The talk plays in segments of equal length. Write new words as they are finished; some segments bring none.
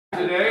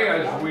today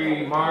as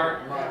we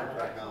mark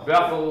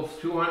Bethel's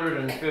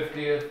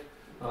 250th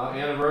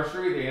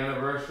anniversary, the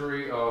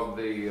anniversary of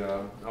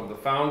the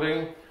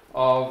founding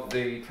of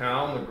the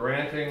town, the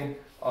granting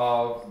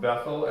of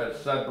Bethel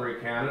as Sudbury,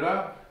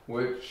 Canada,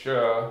 which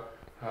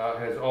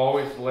has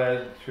always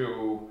led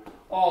to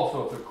all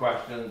sorts of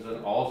questions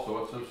and all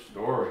sorts of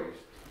stories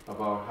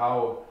about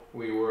how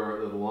we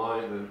were,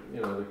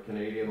 the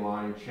Canadian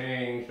line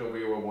changed, and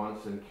we were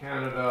once in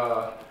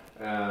Canada,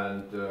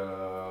 and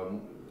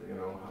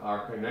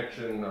our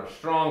connection, our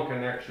strong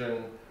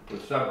connection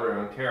with Sudbury,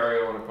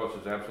 Ontario, and of course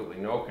there's absolutely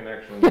no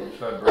connection with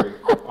Sudbury,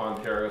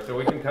 Ontario. So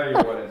we can tell you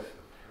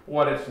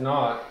what it's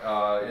not.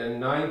 In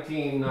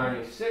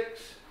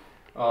 1996,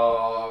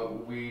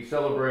 we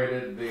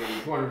celebrated the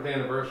 200th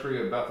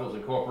anniversary of Bethel's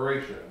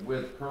incorporation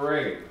with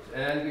parades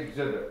and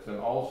exhibits and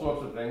all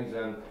sorts of things.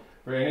 And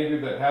for any of you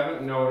that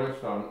haven't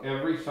noticed, on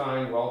every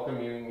sign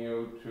welcoming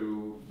you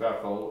to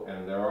Bethel,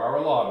 and there are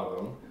a lot of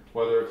them,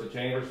 whether it's a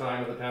chamber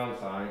sign or the town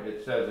sign,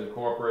 it says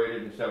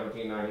incorporated in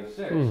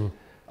 1796.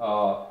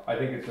 I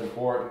think it's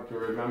important to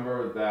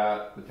remember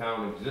that the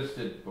town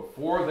existed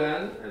before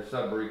then as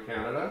Sudbury,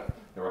 Canada.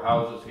 There were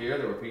houses here,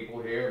 there were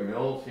people here,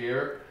 mills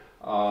here,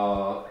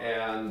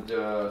 and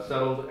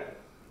settled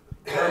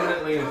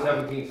permanently in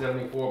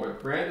 1774,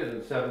 but granted in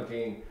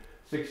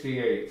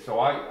 1768. So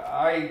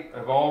I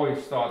have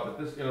always thought that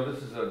this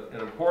is an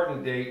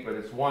important date, but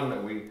it's one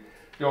that we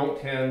don't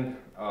tend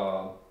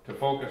to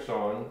focus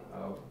on.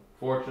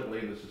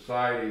 Fortunately, the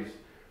society's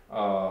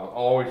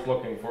always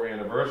looking for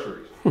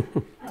anniversaries.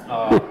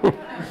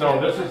 So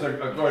this is a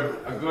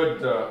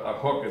good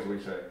hook, as we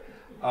say.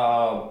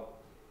 Although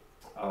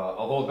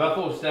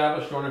Bethel was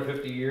established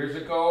 250 years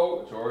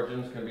ago, its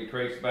origins can be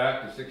traced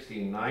back to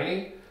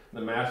 1690. The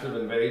massive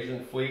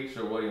invasion fleet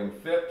Sir William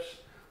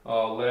Phips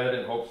led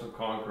in hopes of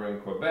conquering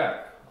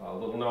Quebec.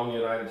 Little known in the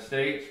United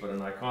States, but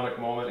an iconic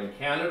moment in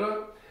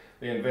Canada.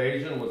 The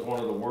invasion was one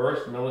of the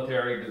worst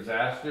military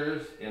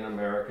disasters in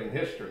American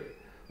history,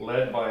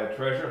 led by a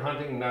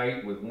treasure-hunting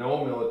knight with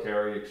no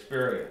military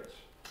experience.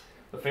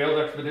 The failed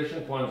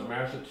expedition plunged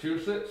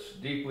Massachusetts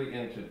deeply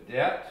into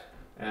debt,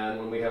 and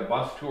when we have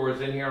bus tours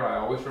in here, I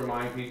always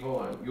remind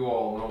people, and you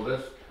all know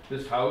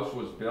this house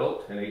was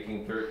built in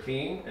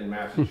 1813 in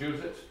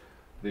Massachusetts.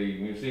 The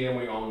museum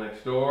we own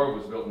next door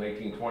was built in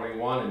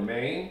 1821 in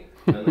Maine,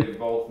 and they've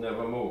both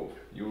never moved.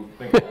 You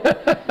think about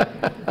it.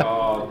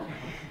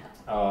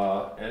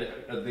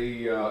 And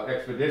the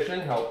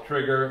expedition helped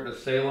trigger the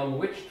Salem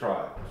witch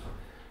trials.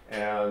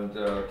 And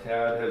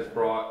Tad has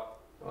brought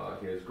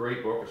his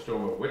great book, A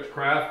Storm of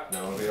Witchcraft,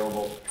 now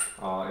available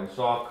in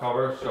soft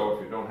cover. So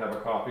if you don't have a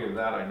copy of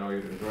that, I know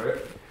you'd enjoy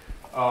it.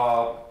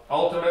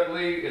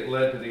 Ultimately, it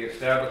led to the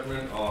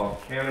establishment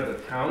of Canada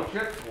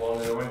Township along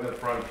the New England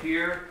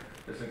frontier.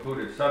 This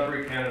included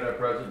Sudbury, Canada,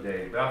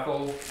 present-day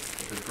Bethel,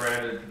 which was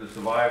granted to the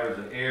survivors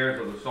and heirs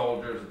of the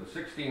soldiers of the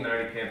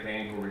 1690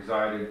 campaign who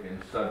resided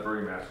in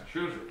Sudbury,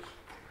 Massachusetts.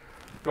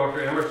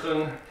 Dr.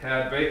 Emerson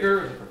Tad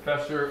Baker is a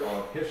professor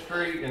of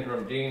history,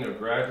 interim dean of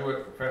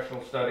graduate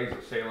professional studies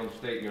at Salem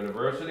State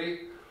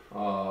University.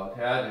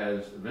 Tad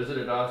has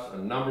visited us a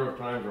number of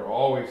times. We're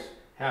always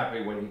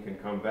happy when he can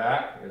come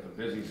back. He has a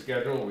busy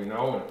schedule, we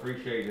know, and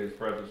appreciate his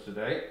presence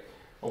today.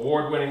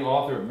 Award-winning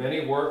author of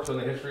many works on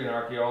the history and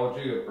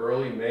archaeology of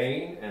early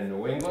Maine and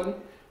New England,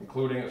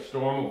 including A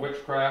Storm of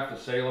Witchcraft,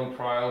 The Salem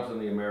Trials, and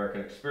the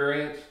American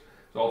Experience.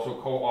 He's also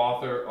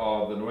co-author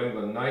of The New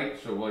England Knight,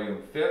 Sir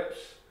William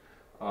Phips,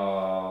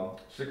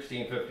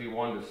 1651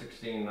 to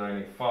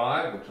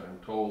 1695, which I'm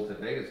told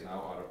today is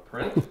now out of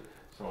print,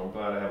 so I'm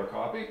glad I have a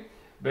copy.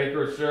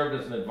 Baker has served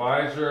as an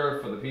advisor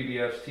for the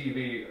PBS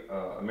TV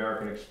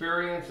American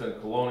Experience and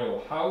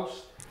Colonial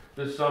House.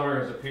 This summer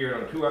has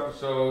appeared on 2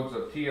 episodes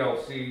of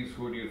TLC's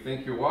Who Do You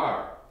Think You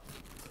Are?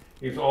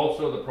 He's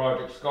also the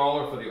project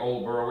scholar for the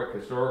Old Berwick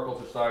Historical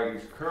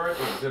Society's current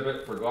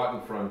exhibit, Forgotten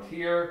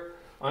Frontier,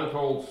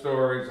 Untold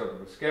Stories of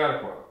the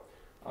Piscataqua.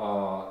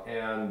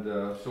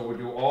 So would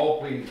you all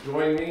please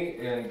join me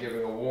in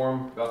giving a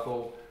warm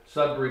Bethel,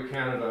 Sudbury,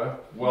 Canada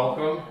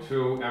welcome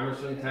to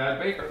Emerson Tad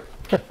Baker.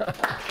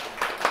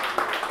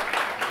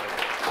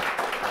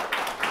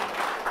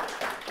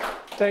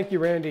 Thank you,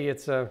 Randy.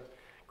 It's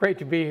great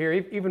to be here,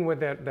 even with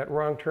that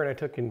wrong turn I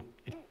took and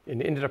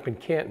ended up in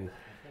Canton.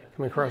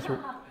 Coming across,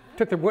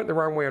 went the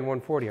wrong way on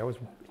 140. I was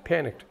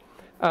panicked.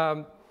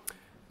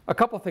 A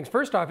couple of things.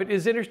 First off, it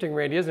is interesting,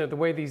 Randy, isn't it, the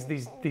way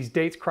these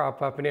dates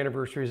crop up and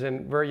anniversaries,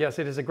 and yes,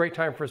 it is a great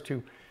time for us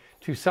to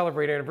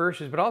celebrate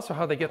anniversaries, but also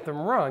how they get them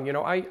wrong. You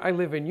know, I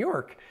live in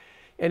York,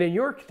 and in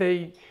York,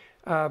 they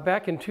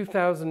back in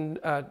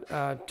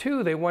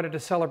 2002, they wanted to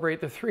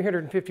celebrate the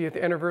 350th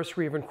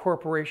anniversary of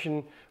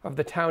incorporation of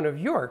the town of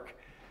York.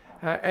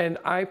 And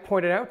I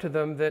pointed out to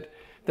them that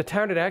the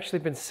town had actually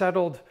been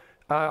settled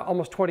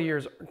almost 20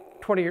 years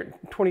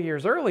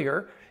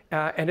earlier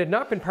and had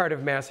not been part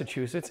of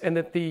Massachusetts, and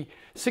that the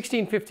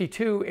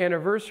 1652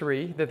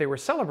 anniversary that they were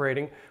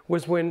celebrating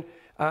was when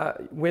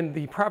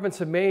the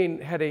province of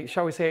Maine had a,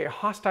 shall we say, a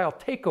hostile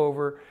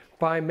takeover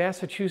by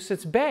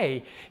Massachusetts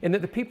Bay, and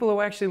that the people who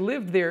actually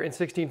lived there in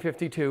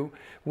 1652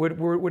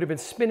 would have been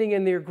spinning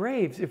in their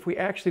graves if we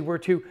actually were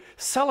to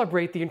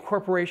celebrate the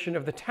incorporation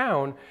of the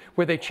town,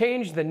 where they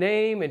changed the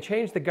name and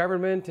changed the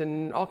government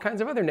and all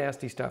kinds of other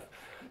nasty stuff.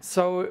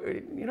 So,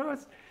 you know,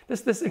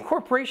 it's this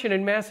incorporation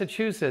in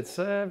Massachusetts,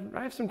 I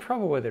have some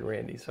trouble with it,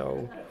 Randy.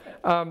 So,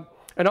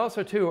 and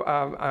also too,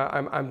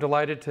 I'm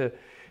delighted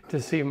to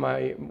see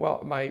my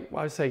I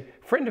would say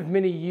friend of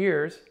many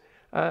years,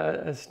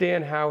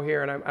 Stan Howe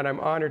here, and I'm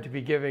honored to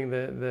be giving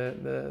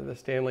the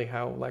Stanley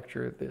Howe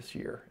lecture this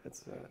year.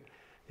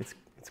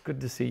 It's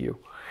good to see you.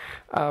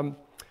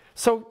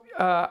 So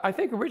I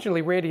think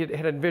originally Randy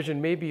had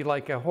envisioned maybe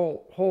like a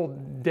whole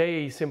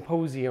day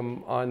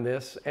symposium on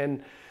this,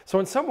 and so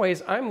in some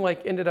ways I'm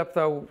like ended up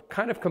though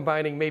kind of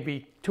combining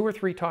maybe 2 or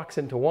 3 talks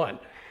into one,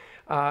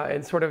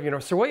 and sort of, you know,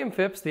 Sir William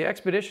Phips, the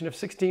expedition of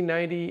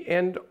 1690,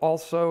 and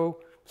also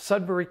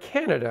Sudbury,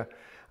 Canada.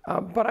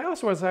 But I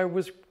also, as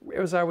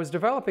I was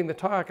developing the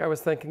talk, I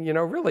was thinking, you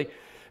know, really,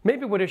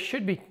 maybe what it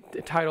should be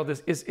titled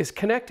is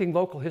connecting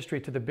local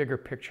history to the bigger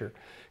picture.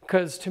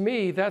 Because to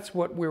me, that's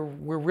what we're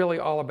really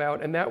all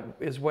about, and that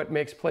is what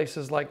makes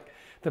places like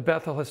the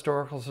Bethel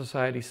Historical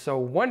Society so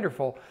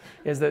wonderful,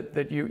 is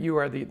that you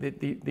are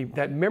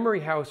that memory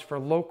house for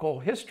local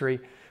history,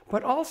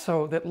 but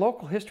also that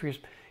local history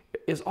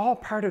is all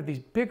part of these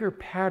bigger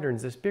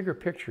patterns, this bigger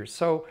picture.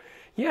 So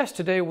yes,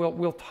 today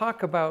we'll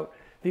talk about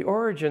the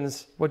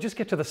origins. We'll just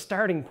get to the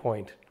starting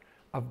point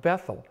of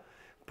Bethel,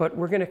 but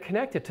we're going to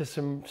connect it to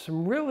some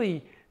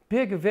really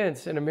big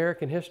events in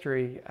American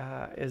history,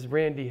 as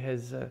Randy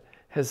has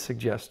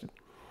suggested.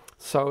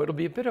 So it'll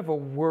be a bit of a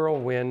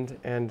whirlwind,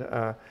 and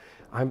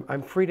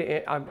I'm free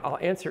to I'll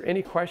answer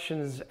any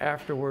questions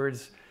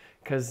afterwards,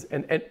 because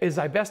and as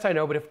best I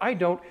know. But if I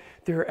don't,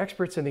 there are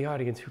experts in the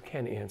audience who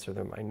can answer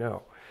them, I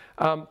know.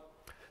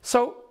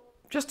 So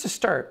just to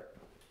start,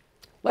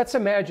 let's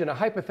imagine a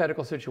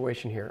hypothetical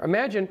situation here.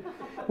 Imagine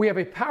we have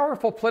a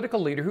powerful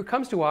political leader who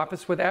comes to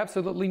office with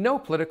absolutely no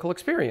political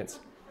experience.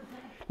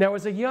 Now,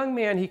 as a young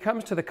man, he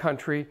comes to the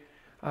country,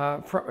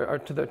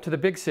 to the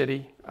big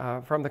city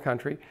from the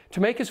country, to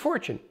make his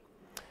fortune.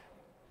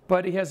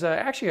 But he has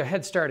actually a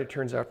head start, it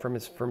turns out, from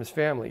his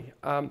family.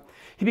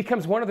 He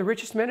becomes one of the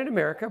richest men in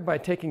America by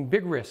taking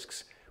big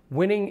risks,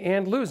 winning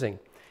and losing.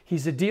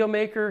 He's a deal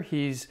maker,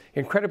 he's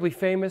incredibly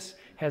famous,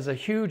 has a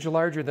huge,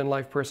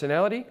 larger-than-life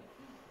personality.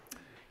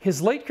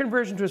 His late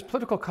conversion to his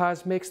political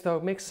cause makes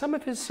some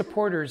of his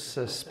supporters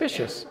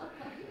suspicious.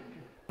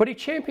 But he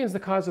champions the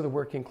cause of the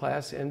working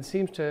class and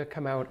seems to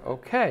come out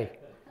okay.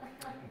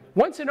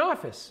 Once in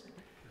office,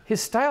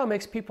 his style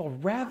makes people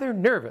rather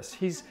nervous.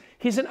 He's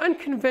an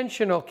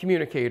unconventional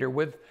communicator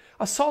with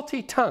a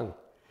salty tongue.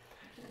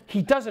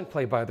 He doesn't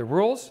play by the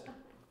rules.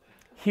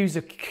 He's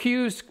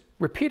accused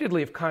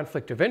repeatedly of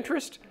conflict of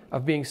interest,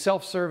 of being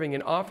self-serving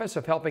in office,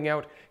 of helping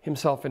out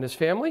himself and his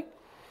family.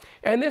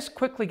 And this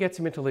quickly gets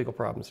him into legal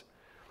problems.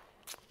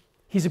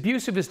 He's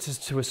abusive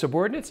to his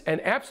subordinates and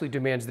absolutely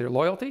demands their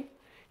loyalty.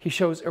 He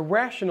shows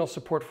irrational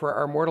support for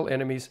our mortal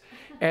enemies,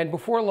 and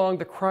before long,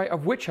 the cry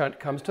of witch hunt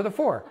comes to the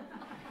fore.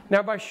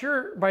 Now,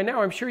 by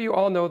now, I'm sure you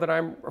all know that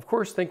I'm, of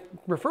course,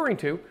 referring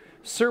to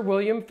Sir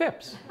William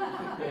Phips,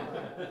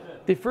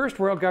 the first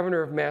Royal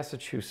Governor of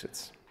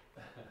Massachusetts.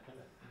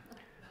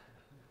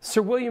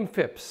 Sir William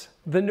Phips,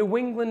 the New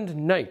England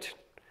Knight,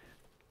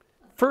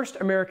 first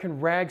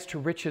American rags to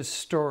riches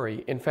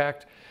story. In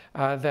fact,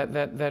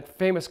 that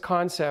famous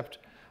concept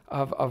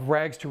of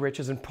rags to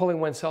riches and pulling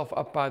oneself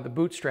up by the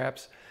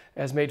bootstraps,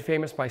 as made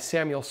famous by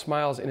Samuel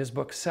Smiles in his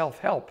book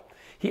Self-Help.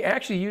 He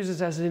actually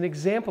uses as an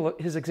example,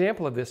 his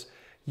example of this,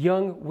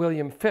 young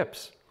William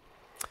Phips.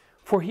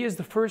 For he is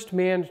the first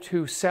man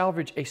to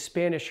salvage a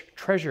Spanish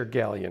treasure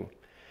galleon.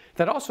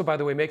 That also, by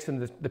the way, makes him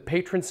the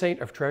patron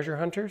saint of treasure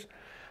hunters.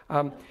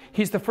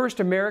 He's the first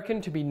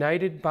American to be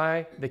knighted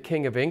by the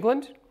King of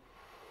England.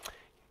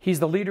 He's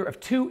the leader of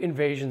 2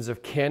 invasions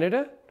of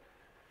Canada.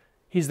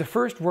 He's the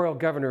first Royal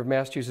Governor of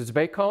Massachusetts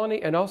Bay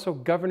Colony, and also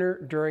governor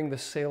during the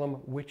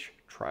Salem witch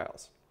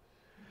trials.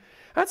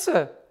 That's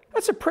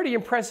a pretty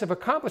impressive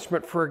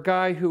accomplishment for a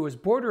guy who was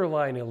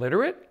borderline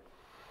illiterate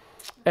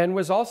and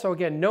was also,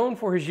 again, known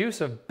for his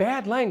use of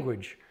bad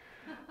language.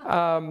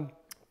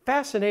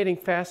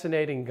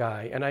 Fascinating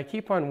guy, and I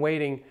keep on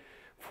waiting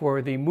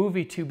for the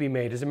movie to be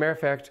made. As a matter of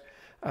fact,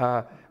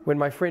 when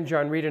my friend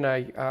John Reed and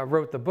I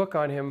wrote the book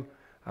on him,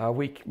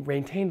 we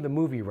maintained the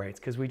movie rights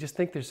because we just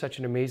think there's such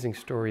an amazing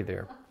story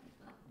there.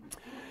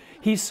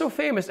 He's so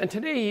famous, and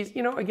today he's,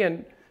 you know,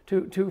 again,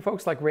 to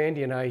folks like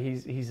Randy and I,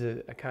 he's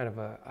a kind of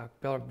a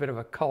bit of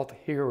a cult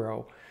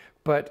hero,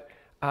 but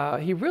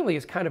he really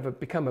has kind of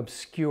become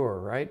obscure,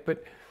 right?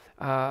 But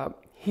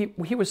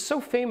he was so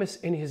famous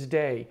in his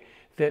day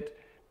that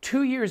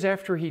 2 years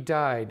after he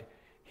died,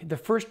 the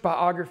first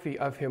biography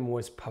of him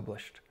was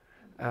published.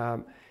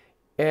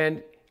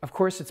 And of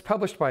course, it's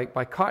published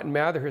by Cotton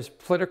Mather, his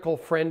political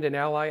friend and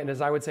ally, and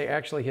as I would say,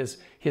 actually his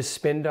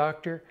spin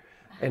doctor,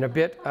 in a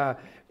bit,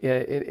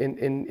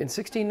 in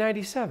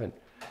 1697.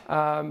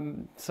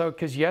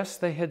 Because yes,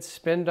 they had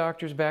spin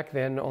doctors back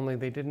then, only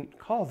they didn't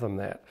call them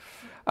that.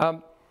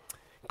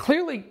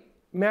 Clearly,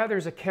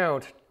 Mather's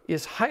account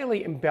is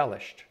highly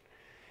embellished.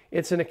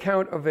 It's an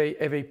account of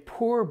a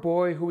poor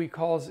boy who he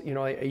calls,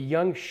 a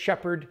young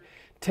shepherd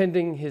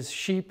tending his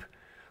sheep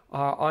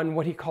on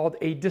what he called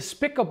a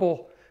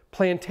despicable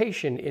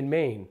plantation in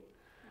Maine.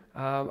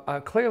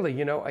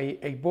 Clearly,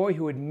 a boy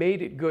who had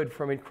made it good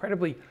from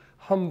incredibly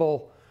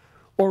humble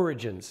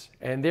origins.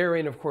 And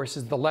therein, of course,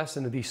 is the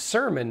lesson of the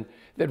sermon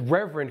that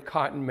Reverend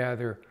Cotton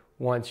Mather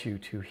wants you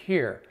to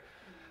hear.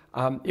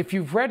 If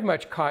you've read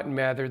much Cotton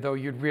Mather, though,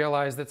 you'd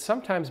realize that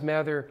sometimes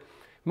Mather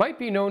might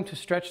be known to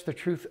stretch the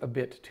truth a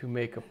bit to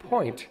make a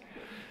point.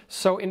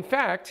 So, in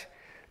fact,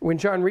 when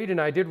John Reed and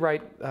I did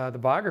write the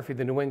biography,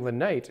 The New England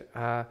Knight,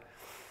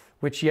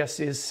 which, yes,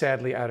 is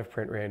sadly out of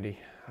print, Randy,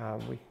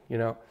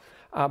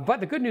 but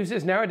the good news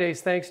is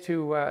nowadays, thanks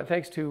to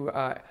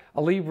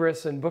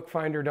Alibris and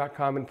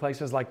Bookfinder.com and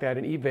places like that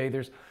and eBay,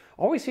 there's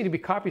always seem to be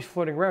copies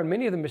floating around,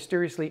 many of them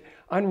mysteriously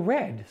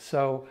unread.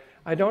 So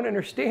I don't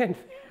understand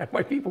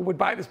why people would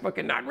buy this book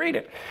and not read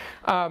it,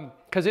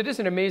 because it is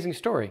an amazing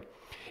story.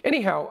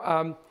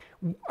 Anyhow,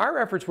 our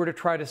efforts were to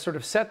try to sort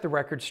of set the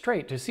record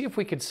straight, to see if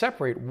we could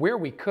separate where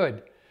we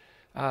could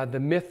the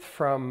myth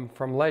from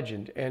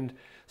legend. And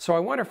so I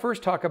want to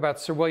first talk about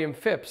Sir William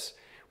Phips,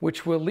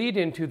 which will lead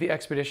into the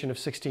expedition of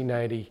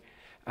 1690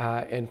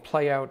 and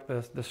play out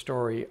the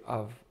story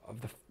of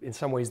in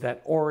some ways,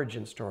 that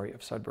origin story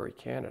of Sudbury,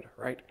 Canada,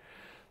 right?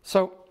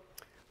 So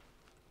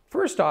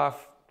first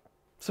off,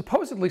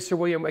 supposedly Sir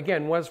William,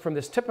 again, was from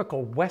this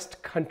typical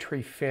West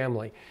Country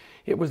family.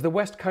 It was the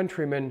West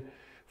Countrymen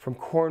from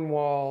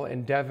Cornwall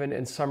and Devon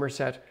and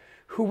Somerset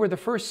who were the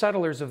first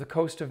settlers of the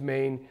coast of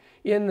Maine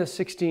in the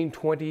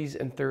 1620s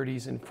and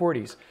 30s and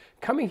 40s,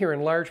 coming here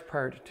in large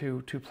part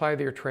to ply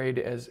their trade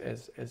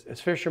as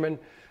fishermen,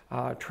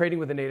 trading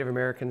with the Native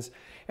Americans.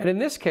 And in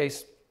this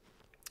case,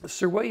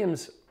 Sir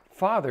William's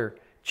father,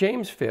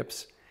 James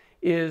Phips,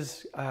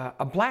 is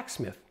a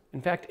blacksmith,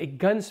 in fact, a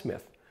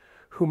gunsmith,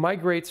 who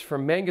migrates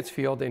from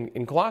Mangotsfield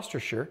in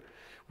Gloucestershire,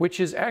 which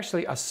is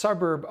actually a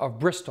suburb of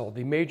Bristol,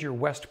 the major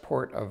west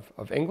port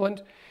of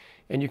England.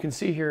 And you can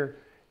see here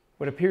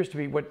what appears to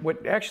be,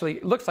 what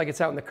actually looks like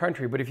it's out in the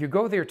country, but if you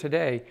go there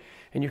today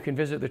and you can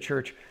visit the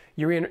church,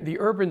 you're in the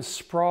urban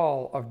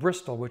sprawl of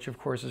Bristol, which of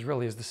course is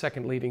really the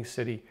second leading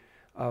city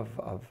of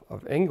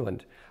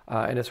England.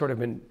 And it's sort of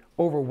been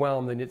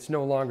overwhelmed, and it's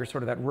no longer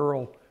sort of that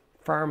rural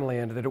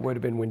farmland that it would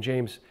have been when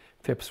James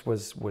Phips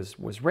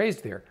was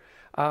raised there.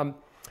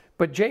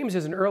 But James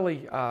is an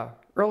early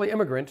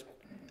immigrant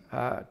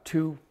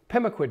to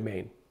Pemaquid,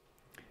 Maine.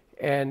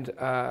 And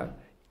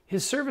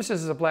his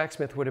services as a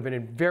blacksmith would have been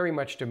in very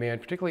much demand,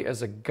 particularly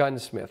as a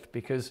gunsmith,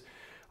 because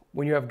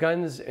when you have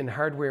guns and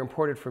hardware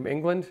imported from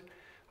England,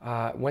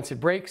 once it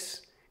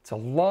breaks, it's a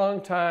long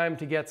time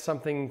to get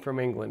something from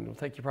England. It'll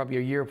take you probably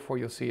a year before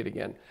you'll see it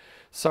again.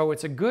 So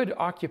it's a good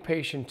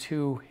occupation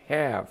to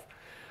have.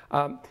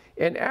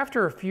 And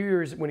after a few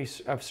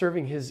years of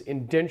serving his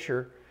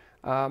indenture,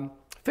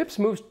 Phips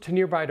moves to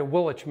nearby to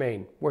Woolwich,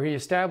 Maine, where he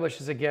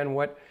establishes again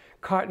what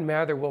Cotton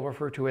Mather will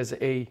refer to as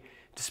a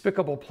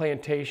despicable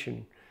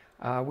plantation,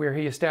 where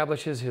he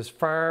establishes his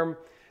farm,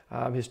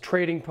 his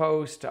trading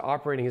post,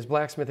 operating his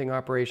blacksmithing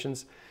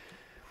operations.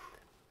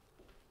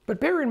 But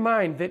bear in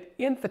mind that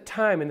in the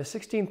time, in the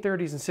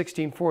 1630s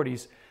and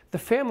 1640s, the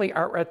family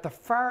are at the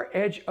far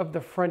edge of the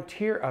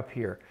frontier up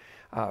here.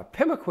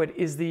 Pemaquid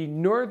is the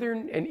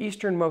northern and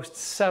easternmost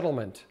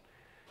settlement,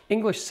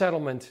 English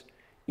settlement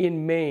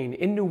in Maine,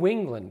 in New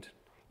England,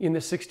 in the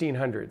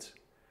 1600s.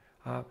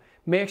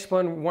 May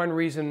explain one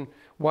reason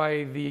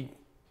why the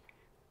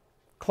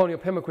Colonial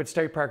Pemaquid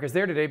State Park is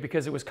there today,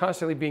 because it was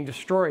constantly being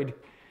destroyed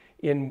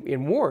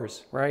in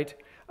wars, right?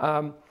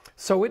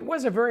 So it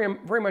was a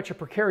very much a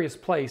precarious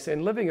place,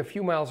 and living a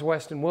few miles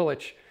west in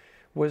Woolwich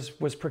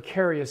was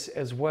precarious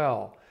as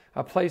well.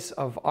 A place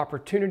of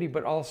opportunity,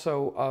 but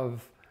also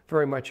of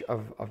very much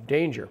of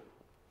danger.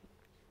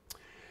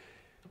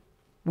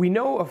 We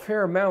know a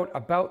fair amount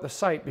about the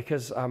site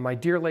because my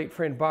dear late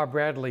friend Bob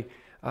Bradley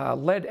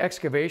led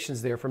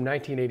excavations there from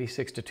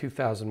 1986 to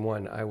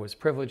 2001. I was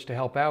privileged to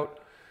help out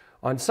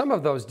on some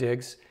of those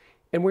digs,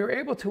 and we were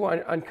able to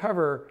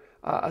uncover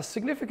a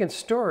significant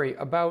story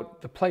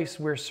about the place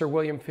where Sir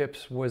William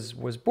Phips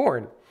was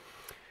born.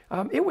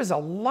 It was a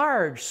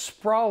large,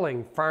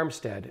 sprawling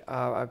farmstead.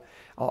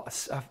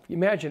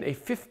 Imagine a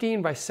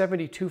 15 by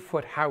 72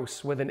 foot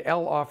house with an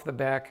L off the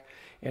back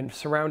and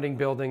surrounding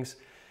buildings.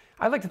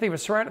 I like to think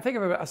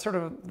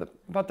of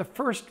about the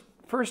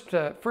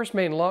first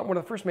main long, one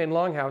of the first main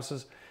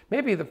longhouses,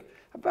 maybe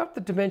about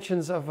the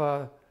dimensions of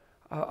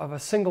a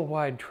single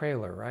wide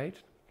trailer, right?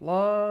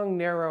 Long,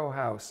 narrow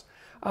house.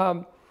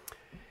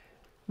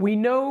 We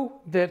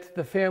know that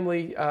the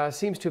family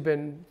seems to have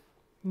been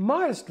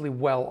modestly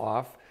well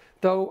off,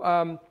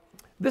 though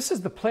this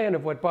is the plan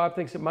of what Bob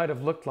thinks it might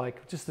have looked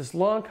like, just this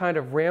long kind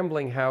of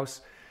rambling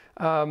house.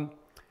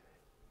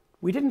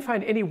 We didn't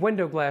find any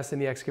window glass in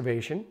the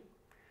excavation,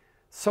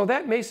 so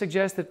that may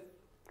suggest that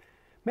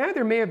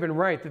Mather may have been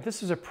right that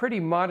this was a pretty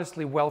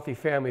modestly wealthy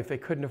family if they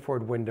couldn't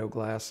afford window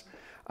glass.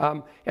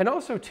 And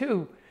also,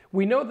 too,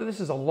 we know that this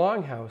is a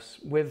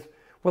longhouse with,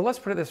 well, let's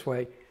put it this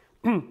way.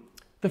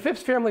 The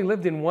Phips family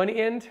lived in one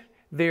end,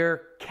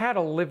 their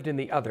cattle lived in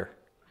the other.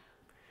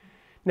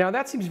 Now,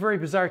 that seems very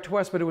bizarre to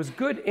us, but it was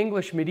good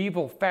English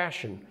medieval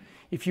fashion.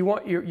 If you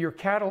want, your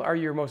cattle are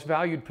your most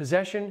valued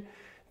possession,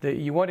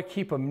 you want to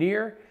keep them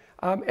near.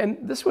 And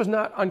this was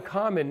not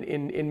uncommon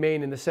in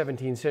Maine in the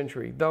 17th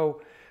century,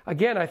 though,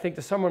 again, I think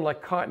to someone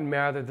like Cotton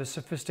Mather, the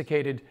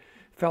sophisticated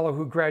fellow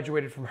who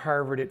graduated from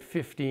Harvard at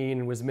 15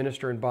 and was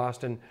minister in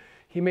Boston,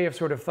 he may have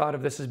sort of thought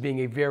of this as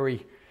being a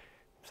very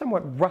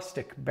somewhat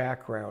rustic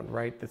background,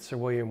 right, that Sir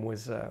William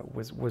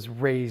was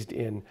raised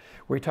in,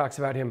 where he talks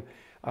about him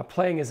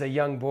playing as a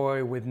young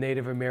boy with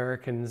Native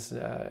Americans,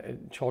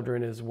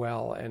 children as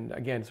well, and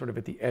again, sort of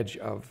at the edge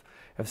of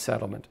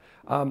settlement.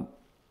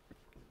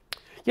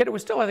 Yet it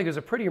was still, I think, it was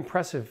a pretty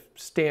impressive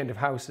stand of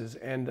houses,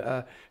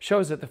 and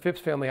shows that the Phips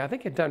family, I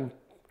think, had done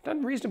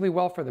reasonably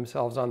well for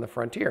themselves on the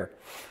frontier.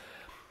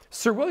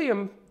 Sir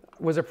William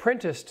was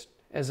apprenticed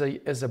as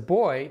a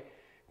boy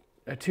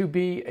to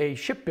be a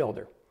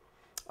shipbuilder.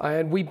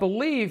 And we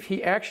believe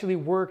he actually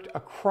worked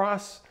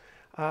across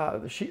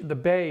the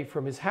bay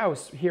from his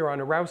house here on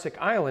Aroostook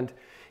Island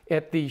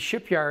at the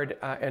shipyard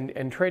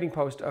and trading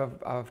post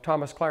of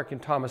Thomas Clark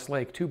and Thomas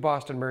Lake, two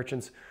Boston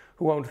merchants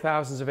who owned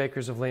thousands of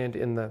acres of land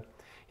in the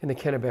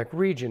Kennebec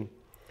region,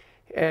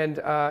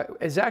 and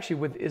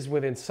is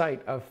within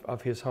sight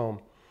of his home.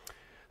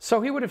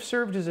 So he would have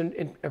served as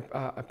an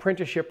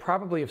apprenticeship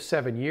probably of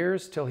 7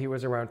 years till he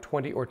was around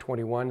 20 or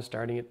 21,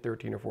 starting at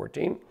 13 or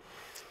 14.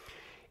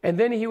 And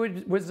then he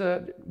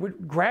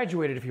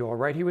graduated, if you will,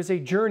 right? He was a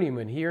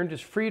journeyman. He earned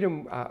his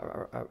freedom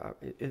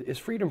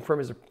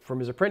from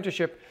his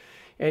apprenticeship,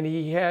 and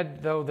he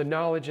had, though, the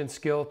knowledge and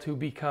skill to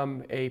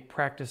become a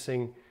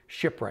practicing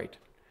shipwright,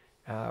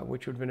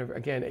 which would have been,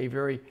 again, a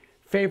very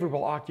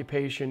favorable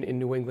occupation in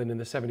New England in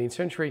the 17th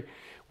century,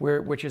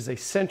 which is a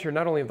center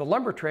not only of the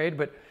lumber trade,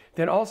 but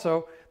then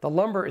also the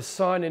lumber is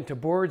sawn into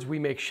boards. We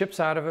make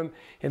ships out of them,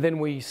 and then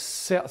we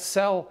sell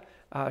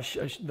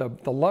the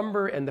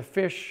lumber and the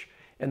fish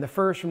and the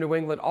furs from New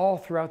England all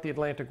throughout the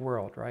Atlantic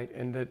world, right?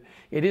 And that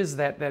it is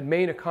that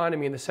main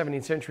economy in the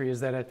 17th century is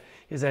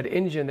that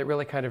engine that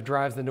really kind of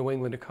drives the New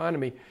England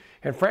economy,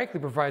 and frankly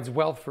provides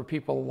wealth for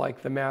people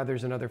like the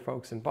Mathers and other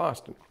folks in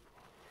Boston.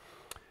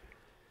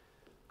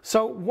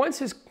 So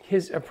once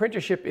his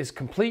apprenticeship is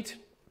complete,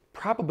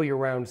 probably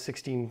around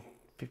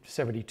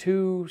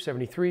 1672,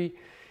 73,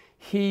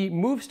 he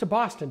moves to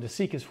Boston to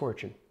seek his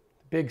fortune,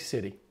 big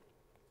city.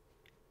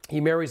 He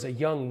marries a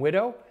young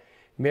widow,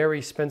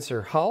 Mary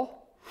Spencer Hull,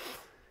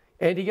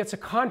 and he gets a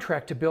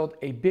contract to build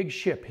a big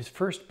ship, his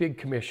first big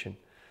commission.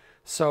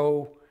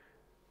 So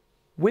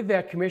with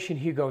that commission,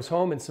 he goes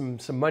home and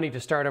some money to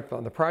start up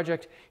on the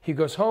project. He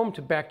goes home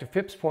back to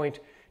Phips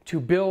Point to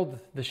build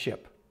the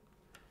ship.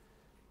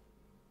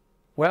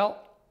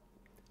 Well,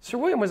 Sir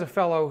William was a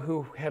fellow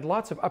who had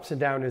lots of ups and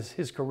downs in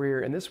his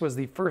career, and this was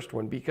the first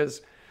one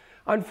because,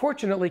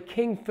 unfortunately,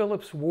 King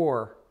Philip's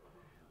War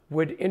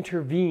would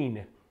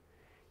intervene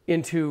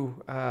into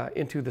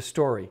the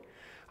story.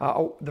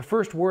 The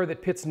first war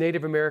that pits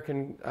Native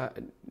Americans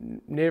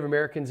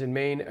in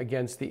Maine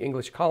against the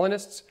English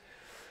colonists.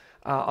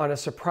 On a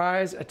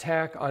surprise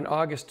attack on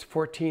August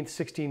 14th,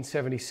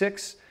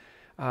 1676,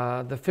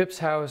 the Phips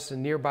house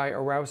and nearby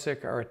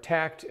Aroostook are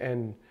attacked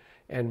and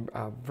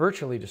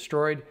virtually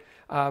destroyed.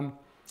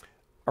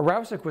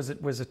 Aroostook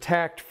was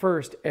attacked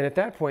first, and at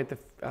that point,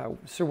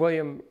 Sir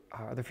William,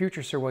 the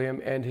future Sir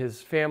William, and his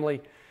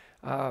family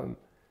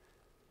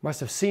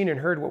must have seen and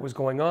heard what was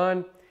going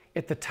on.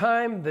 At the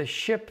time, the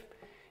ship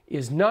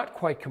is not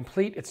quite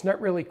complete. It's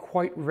not really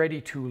quite ready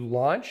to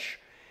launch,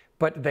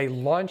 but they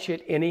launch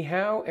it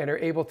anyhow and are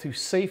able to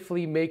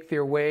safely make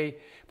their way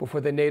before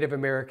the Native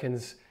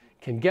Americans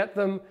can get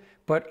them.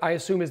 But I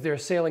assume as they're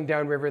sailing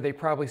downriver, they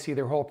probably see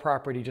their whole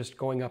property just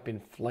going up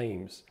in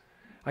flames.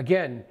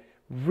 Again,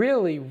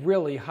 really,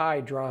 really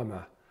high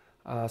drama.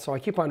 So I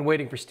keep on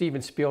waiting for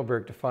Steven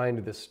Spielberg to find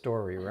this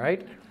story,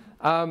 right?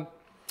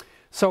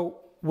 So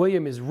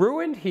William is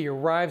ruined. He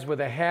arrives with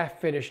a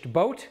half-finished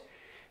boat,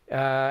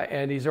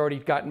 and he's already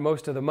gotten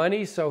most of the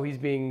money, so he's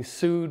being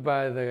sued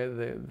by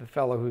the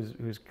fellow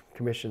who's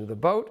commissioned the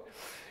boat,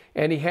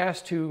 and he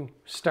has to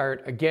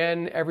start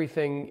again.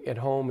 Everything at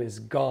home is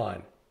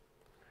gone.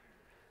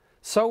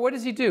 So what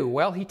does he do?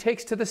 Well, he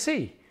takes to the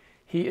sea.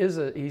 He's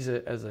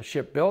a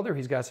shipbuilder.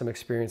 He's got some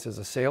experience as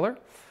a sailor.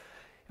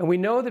 And we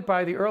know that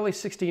by the early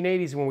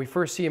 1680s, when we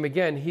first see him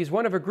again, he's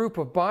one of a group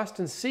of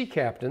Boston sea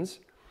captains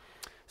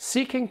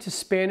seeking to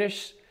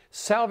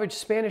salvage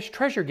Spanish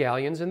treasure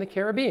galleons in the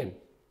Caribbean.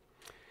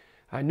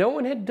 No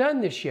one had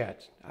done this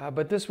yet,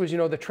 but this was,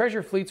 the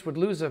treasure fleets would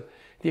lose the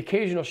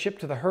occasional ship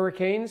to the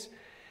hurricanes,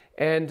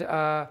 and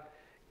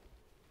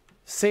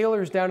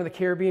sailors down in the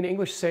Caribbean,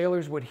 English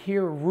sailors, would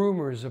hear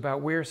rumors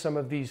about where some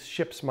of these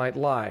ships might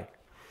lie.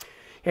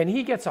 And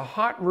he gets a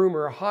hot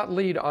rumor, a hot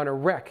lead on a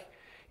wreck,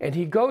 and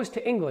he goes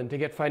to England to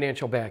get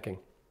financial backing.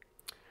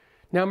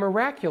 Now,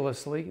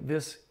 miraculously,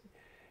 this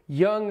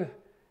young,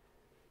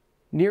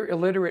 near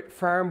illiterate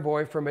farm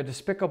boy from a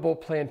despicable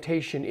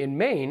plantation in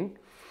Maine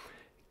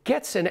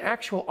gets an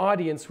actual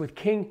audience with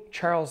King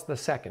Charles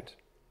II,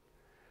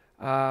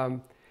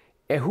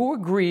 who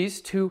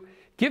agrees to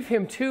give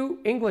him 2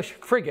 English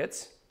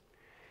frigates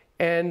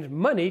and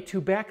money to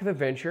back the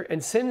venture,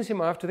 and sends him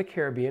off to the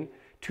Caribbean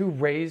to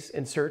raise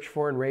and search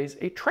for and raise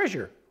a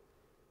treasure.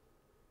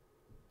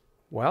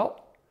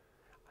 Well,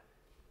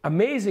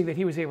 amazing that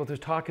he was able to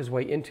talk his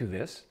way into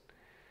this.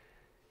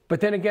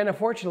 But then again,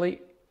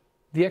 unfortunately,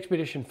 the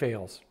expedition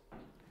fails.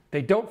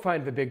 They don't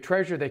find the big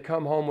treasure. They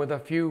come home with a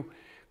few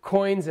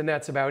coins, and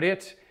that's about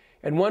it.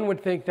 And one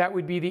would think that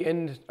would be the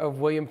end of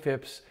William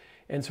Phips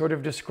and sort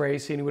of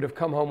disgrace, and he would have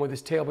come home with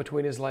his tail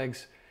between his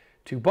legs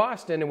to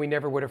Boston, and we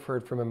never would have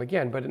heard from him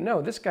again. But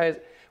no, this guy is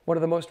one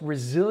of the most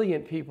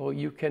resilient people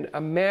you can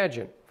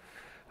imagine.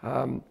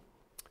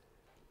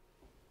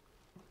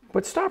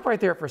 But stop right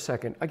there for a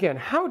second. Again,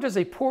 how does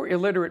a poor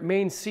illiterate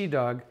Maine sea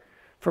dog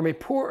from a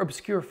poor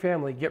obscure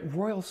family get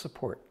royal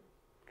support?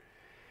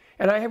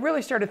 And I have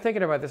really started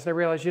thinking about this, and I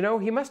realized, you know,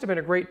 he must have been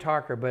a great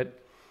talker,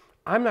 but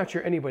I'm not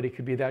sure anybody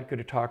could be that good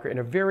a talker in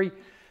a very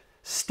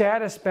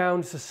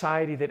status-bound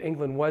society that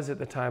England was at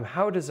the time.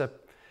 How does a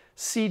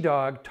sea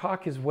dog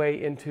talk his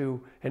way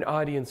into an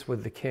audience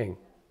with the king?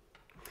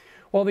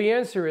 Well, the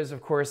answer is,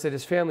 of course, that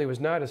his family was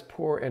not as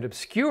poor and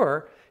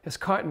obscure as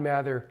Cotton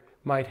Mather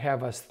might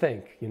have us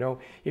think. You know,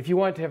 if you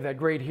want to have that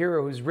great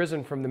hero who's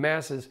risen from the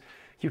masses,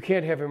 you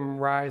can't have him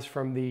rise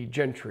from the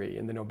gentry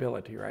and the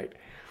nobility, right?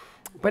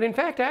 But in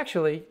fact,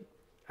 actually,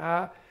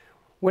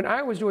 when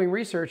I was doing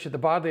research at the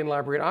Bodleian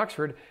Library at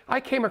Oxford, I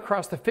came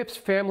across the Phips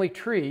family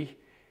tree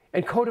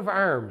and coat of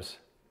arms.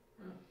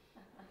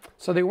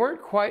 So they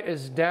weren't quite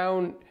as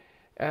down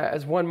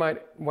as one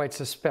might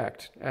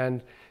suspect.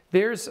 And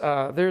there's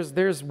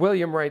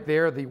William right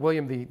there,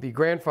 William the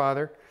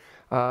grandfather.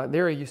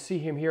 There you see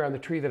him here on the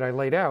tree that I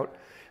laid out.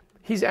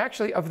 He's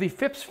actually of the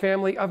Phips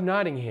family of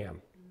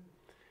Nottingham.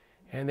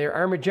 And they're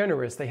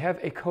armigerous. They have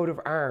a coat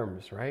of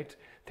arms, right?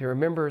 They're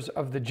members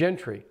of the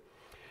gentry.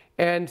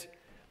 And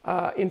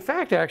in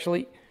fact,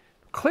 actually,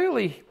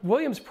 clearly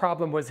William's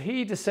problem was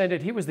he was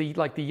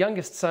like the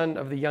youngest son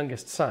of the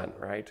youngest son,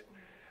 right?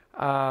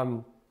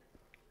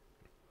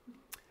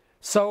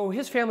 So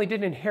his family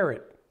didn't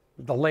inherit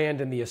the land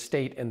and the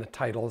estate and the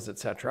titles,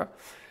 etc.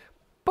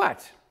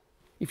 But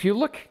if you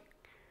look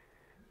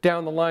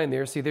down the line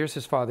there, see there's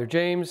his father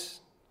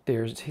James,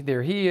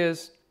 there he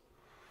is.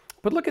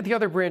 But look at the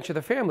other branch of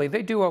the family,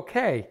 they do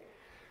okay.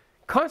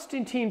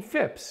 Constantine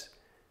Phips,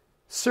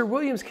 Sir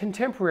William's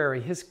contemporary,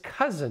 his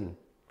cousin,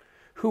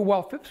 who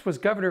while Phips was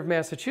governor of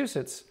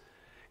Massachusetts,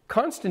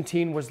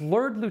 Constantine was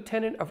Lord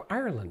Lieutenant of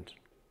Ireland.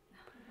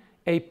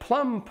 A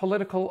plum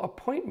political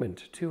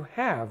appointment to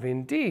have,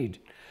 indeed.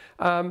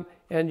 And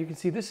you can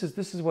see this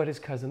is what his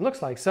cousin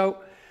looks like.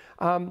 So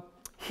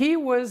he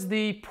was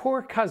the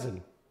poor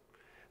cousin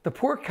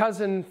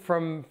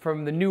from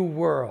the New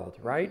World,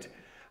 right?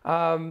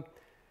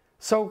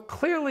 So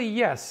clearly,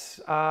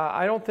 yes,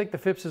 I don't think the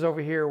Phippses over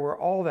here were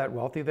all that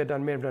wealthy. They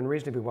may have done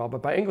reasonably well,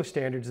 but by English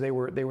standards, they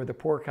were the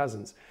poor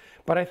cousins.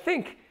 But I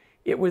think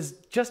it was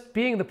just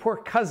being the poor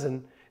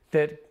cousin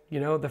that, you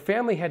know, the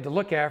family had to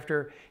look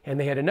after, and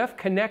they had enough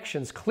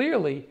connections,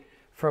 clearly,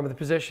 from the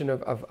position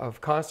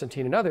of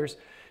Constantine and others,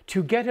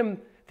 to get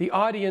him the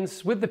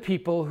audience with the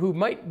people who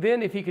might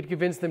then, if he could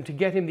convince them, to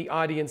get him the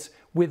audience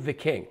with the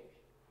king.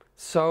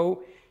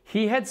 So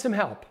he had some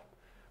help,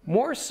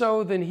 more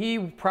so than he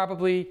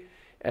probably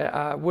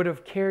would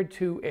have cared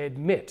to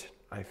admit,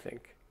 I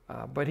think.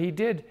 But he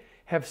did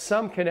have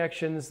some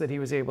connections that he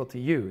was able to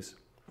use.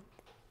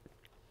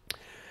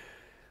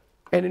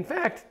 And in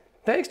fact,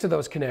 thanks to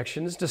those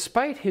connections,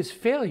 despite his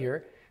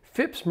failure,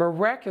 Phips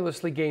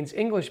miraculously gains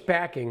English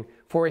backing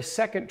for a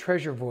second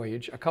treasure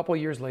voyage a couple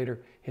years later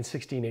in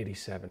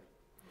 1687.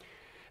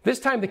 This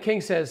time the king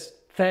says,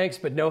 thanks,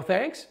 but no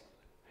thanks.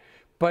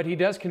 But he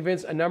does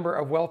convince a number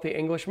of wealthy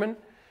Englishmen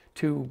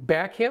to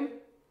back him.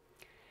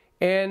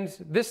 And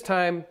this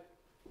time,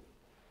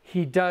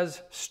 he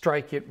does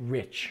strike it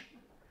rich.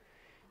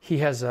 He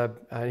has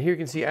here you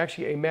can see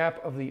actually a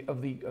map of the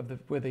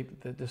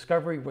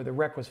discovery, where the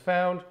wreck was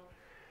found.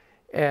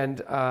 And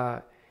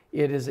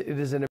it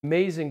is an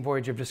amazing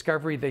voyage of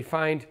discovery. They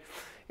find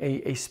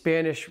a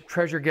Spanish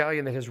treasure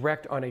galleon that has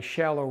wrecked on a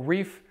shallow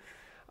reef.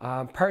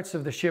 Parts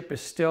of the ship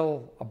is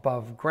still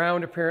above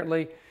ground,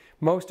 apparently.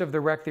 Most of the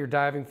wreck they're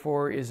diving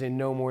for is in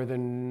no more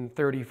than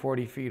 30,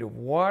 40 feet of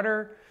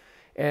water.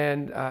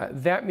 And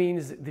that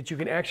means that you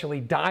can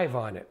actually dive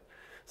on it.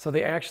 So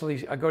they actually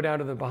go down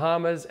to the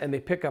Bahamas, and they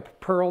pick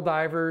up pearl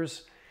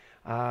divers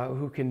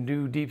who can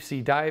do deep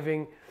sea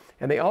diving.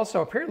 And they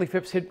also, apparently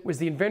Phips was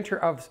the inventor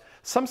of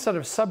some sort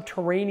of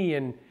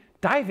subterranean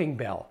diving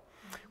bell,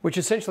 which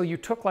essentially you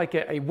took like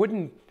a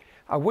wooden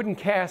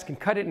cask and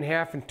cut it in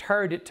half and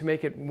tarred it to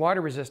make it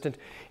water resistant,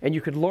 and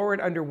you could lower it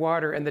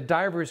underwater, and the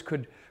divers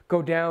could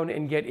go down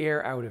and get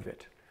air out of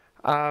it.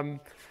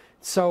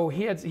 So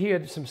he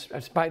had some,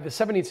 by the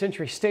 17th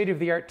century,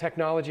 state-of-the-art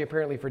technology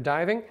apparently for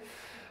diving.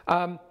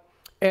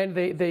 And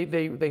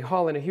they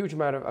haul in a huge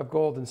amount of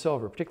gold and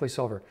silver, particularly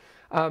silver.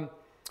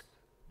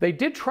 They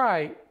did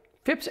try,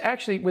 Phips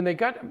actually, when they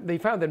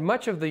found that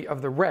much of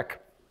the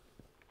wreck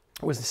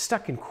was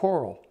stuck in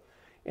coral.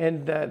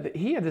 And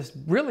he had this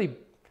really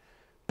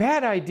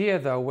bad idea,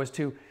 though, was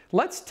to,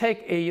 let's take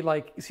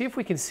see if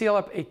we can seal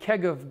up a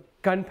keg of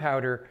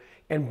gunpowder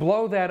and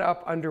blow that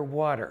up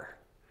underwater.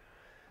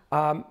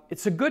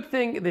 It's a good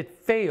thing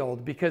that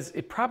failed, because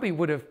it probably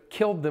would have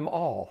killed them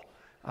all.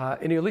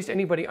 And at least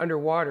anybody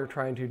underwater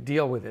trying to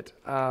deal with it.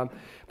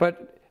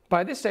 But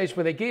by this stage,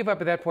 when they gave up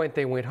at that point,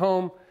 they went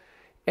home,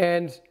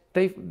 and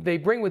they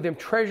bring with them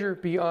treasure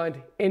beyond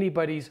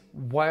anybody's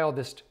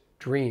wildest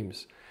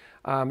dreams.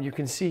 You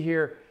can see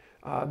here,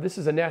 this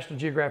is a National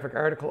Geographic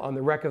article on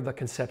the wreck of the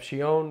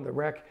Concepcion, the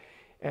wreck.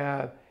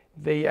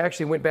 They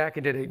actually went back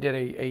and did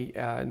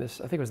in this,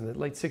 I think it was in the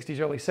late 60s,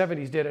 early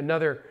 70s, did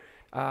another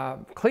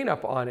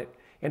cleanup on it,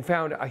 and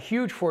found a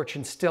huge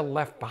fortune still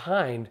left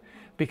behind,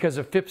 because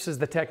of Phipps's,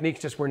 the techniques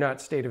just were not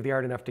state of the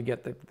art enough to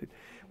get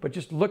but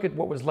just look at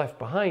what was left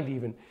behind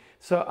even.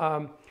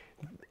 So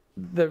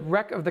the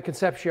wreck of the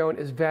Concepcion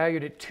is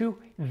valued at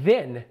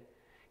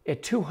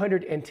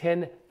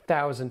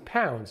 210,000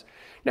 pounds.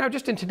 Now,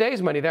 just in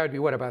today's money, that would be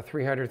what, about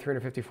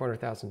 $350,000,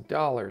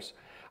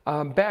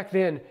 $400,000. Back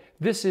then,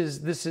 this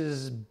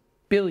is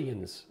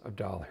billions of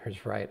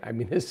dollars, right? I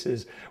mean, this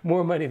is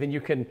more money than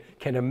you can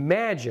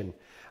imagine.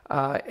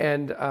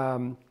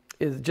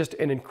 Is just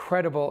an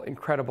incredible,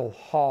 incredible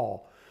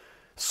haul.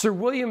 Sir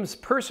William's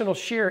personal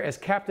share as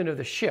captain of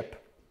the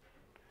ship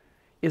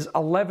is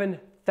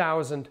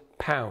 11,000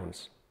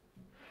 pounds.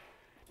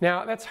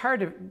 Now, that's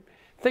hard to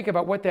think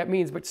about what that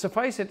means, but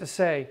suffice it to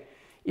say,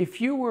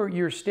 if you were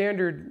your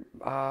standard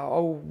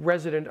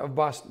resident of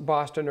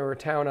Boston or a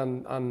town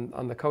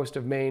on the coast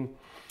of Maine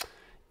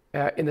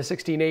in the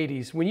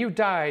 1680s, when you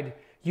died,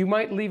 you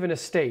might leave an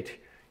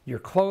estate. Your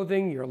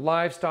clothing, your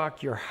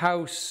livestock, your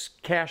house,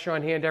 cash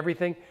on hand,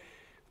 everything,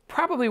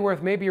 probably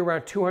worth maybe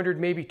around 200,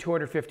 maybe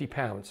 250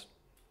 pounds.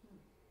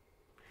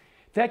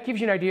 That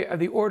gives you an idea of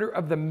the order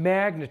of the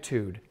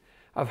magnitude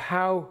of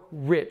how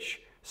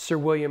rich Sir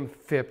William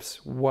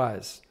Phips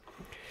was.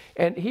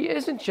 And he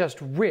isn't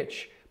just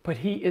rich, but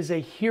he is a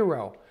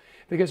hero.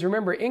 Because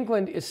remember,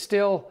 England is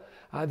still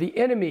the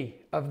enemy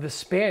of the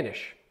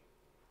Spanish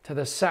to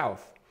the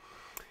south.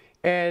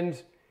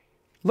 And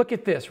look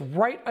at this,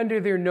 right under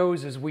their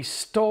noses, we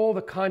stole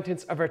the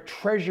contents of a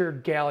treasure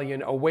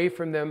galleon away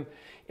from them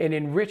and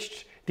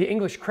enriched the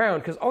English crown.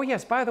 Because, oh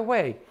yes, by the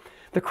way,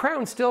 the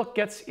crown still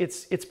gets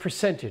its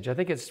percentage. I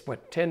think it's,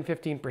 what, 10,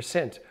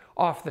 15%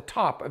 off the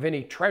top of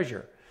any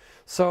treasure.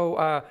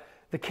 So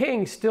the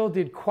king still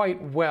did quite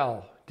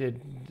well,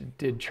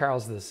 did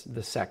Charles II.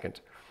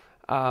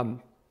 Or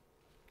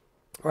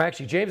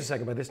actually James II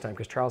by this time,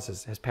 because Charles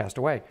has passed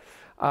away.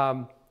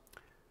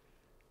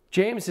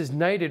 James is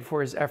knighted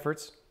for his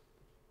efforts,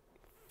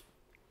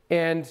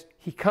 and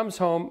he comes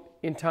home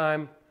in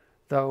time,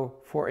 though,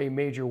 for a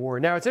major war.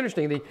 Now, it's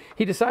interesting,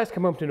 he decides to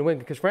come home to New England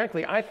because,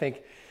 frankly, I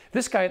think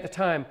this guy at the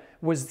time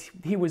was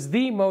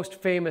the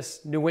most famous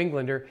New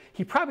Englander.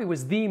 He probably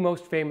was the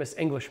most famous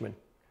Englishman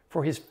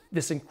for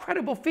this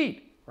incredible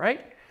feat,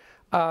 right?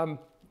 I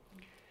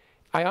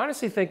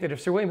honestly think that if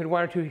Sir William had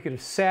wanted to, he could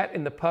have sat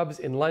in the pubs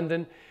in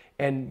London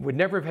and would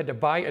never have had to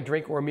buy a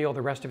drink or a meal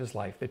the rest of his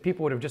life, that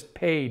people would have just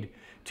paid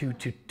to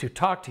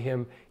talk to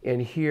him and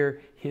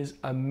hear his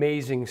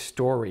amazing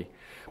story.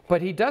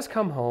 But he does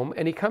come home,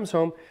 and he comes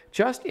home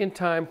just in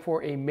time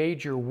for a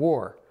major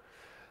war,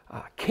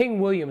 King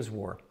William's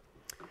War,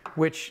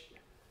 which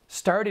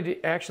started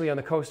actually on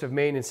the coast of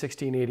Maine in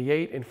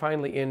 1688 and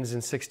finally ends in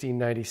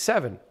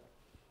 1697.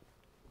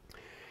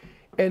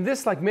 And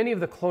this, like many of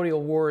the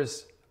colonial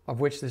wars, of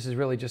which this is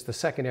really just the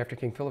second after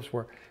King Philip's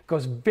War,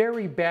 goes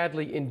very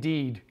badly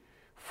indeed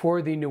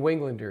for the New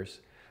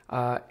Englanders.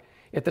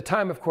 At the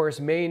time, of course,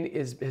 Maine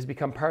has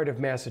become part of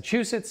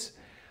Massachusetts.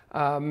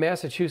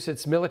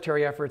 Massachusetts'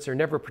 military efforts are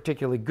never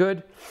particularly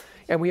good.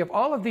 And we have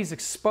all of these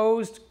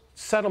exposed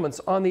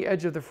settlements on the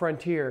edge of the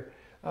frontier,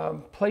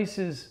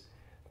 places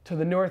to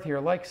the north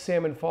here like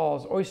Salmon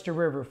Falls, Oyster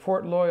River,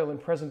 Fort Loyal in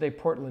present-day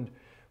Portland,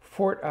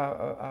 Fort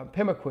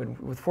Pemaquid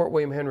with Fort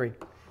William Henry.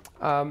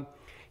 And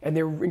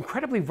they're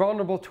incredibly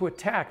vulnerable to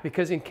attack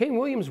because in King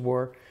William's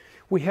War,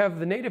 we have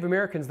the Native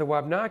Americans, the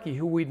Wabanaki,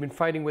 who we'd been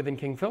fighting with in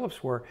King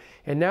Philip's War,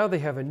 and now they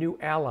have a new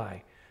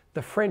ally,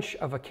 the French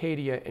of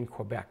Acadia and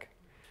Quebec.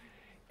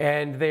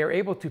 And they are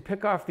able to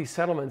pick off these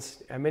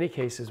settlements, in many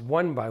cases,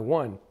 one by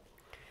one.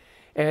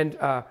 And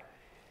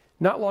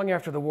not long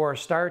after the war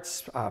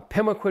starts,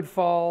 Pemaquid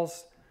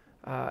falls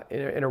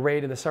in a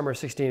raid in the summer of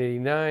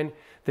 1689.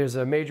 There's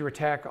a major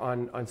attack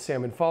on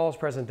Salmon Falls,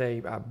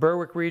 present-day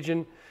Berwick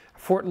region.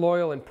 Fort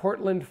Loyal in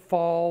Portland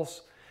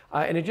falls.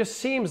 And it just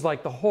seems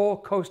like the whole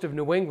coast of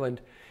New England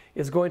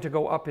is going to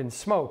go up in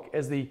smoke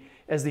as the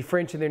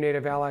French and their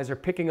native allies are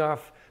picking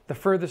off the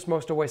furthest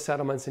most away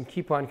settlements and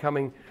keep on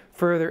coming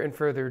further and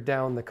further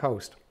down the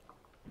coast.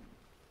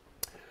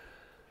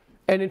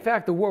 And in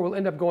fact, the war will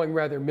end up going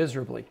rather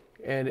miserably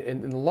and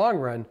in the long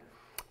run.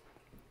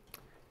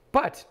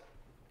 But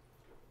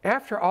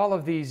after all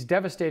of these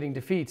devastating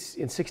defeats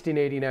in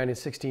 1689 and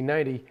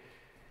 1690,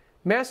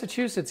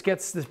 Massachusetts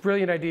gets this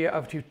brilliant idea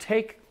of to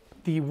take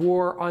the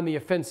war on the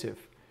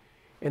offensive,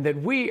 and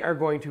that we are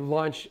going to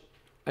launch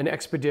an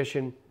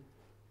expedition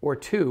or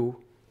two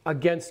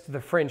against the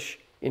French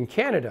in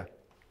Canada.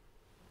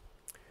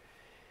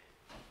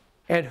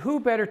 And who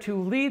better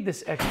to lead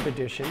this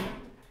expedition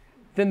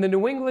than the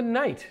New England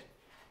Knight?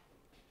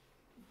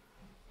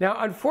 Now,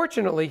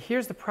 unfortunately,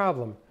 here's the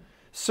problem.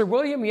 Sir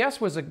William, yes,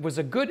 was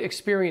a good,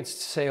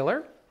 experienced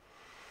sailor.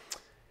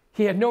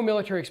 He had no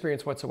military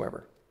experience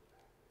whatsoever,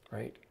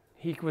 right?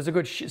 He was a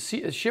good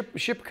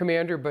ship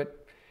commander,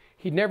 but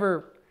he'd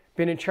never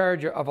been in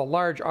charge of a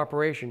large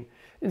operation.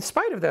 In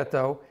spite of that,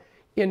 though,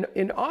 in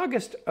June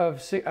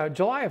and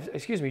July of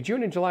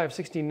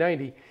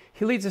 1690,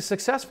 he leads a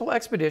successful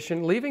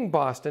expedition leaving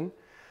Boston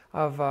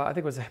of, I think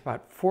it was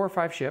about 4 or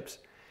 5 ships,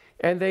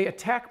 and they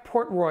attack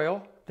Port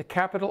Royal, the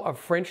capital of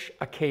French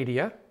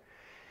Acadia,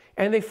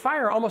 and they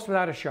fire almost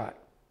without a shot.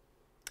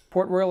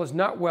 Port Royal is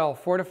not well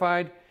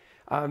fortified.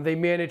 They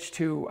manage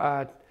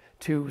to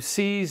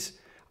seize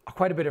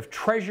quite a bit of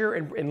treasure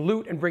and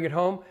loot and bring it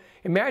home.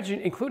 Imagine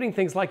including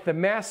things like the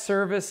Mass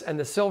service and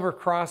the Silver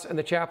Cross and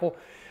the chapel.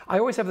 I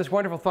always have this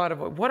wonderful thought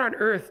of what on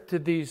earth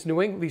did these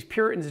these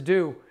Puritans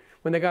do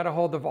when they got a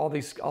hold of all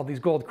these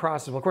gold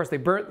crosses? Well, of course, they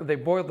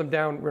boiled them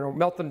down,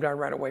 melt them down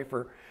right away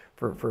for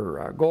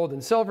gold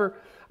and silver.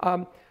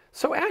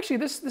 So actually,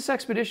 this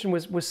expedition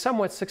was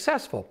somewhat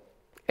successful,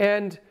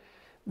 and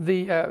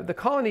the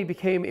colony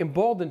became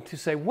emboldened to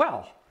say,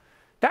 well,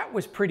 that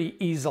was pretty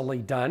easily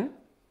done.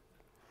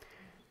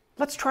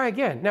 Let's try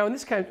again. Now, in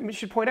this case, I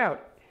should point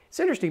out, it's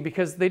interesting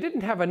because they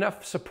didn't have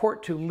enough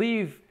support to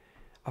leave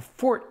a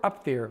fort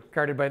up there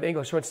guarded by the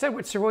English. So instead,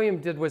 what Sir William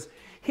did was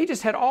he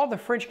just had all the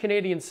French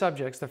Canadian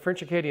subjects, the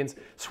French Acadians,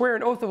 swear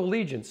an oath of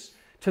allegiance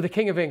to the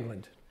King of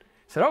England.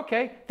 He said,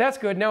 okay, that's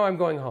good, now I'm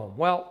going home.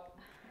 Well,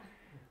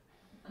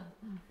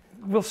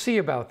 we'll see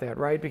about that,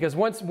 right? Because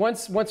once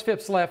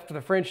Phips left,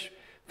 the French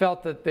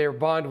felt that their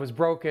bond was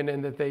broken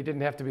and that they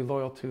didn't have to be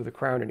loyal to the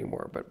crown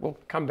anymore. But we'll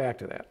come back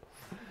to that.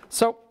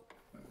 So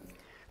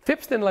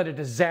Phips then led a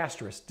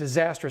disastrous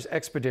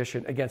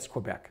expedition against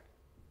Quebec.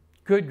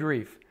 Good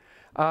grief.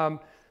 So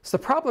the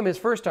problem is,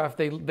 first off,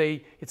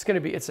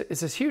 it's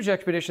this huge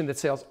expedition that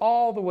sails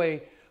all the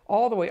way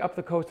up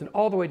the coast and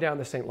all the way down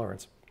the St.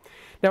 Lawrence.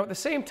 Now, at the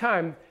same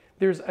time,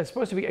 there's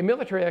supposed to be a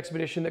military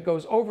expedition that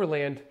goes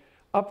overland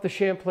up to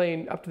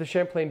the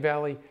Champlain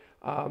Valley,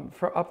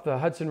 up the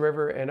Hudson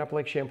River and up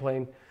Lake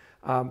Champlain,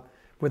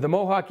 with the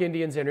Mohawk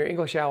Indians and their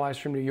English allies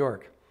from New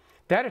York.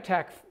 That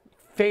attack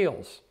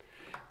fails.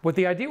 What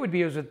the idea would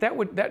be is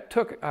that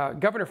took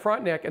Governor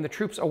Frontenac and the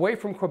troops away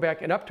from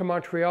Quebec and up to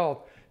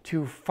Montreal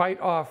to fight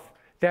off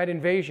that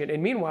invasion.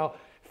 And meanwhile,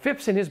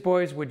 Phips and his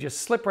boys would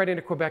just slip right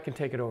into Quebec and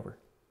take it over.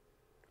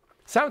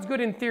 Sounds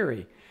good in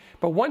theory,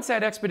 but once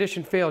that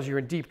expedition fails, you're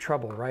in deep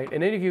trouble, right?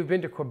 And any of you who've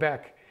been to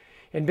Quebec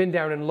and been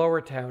down in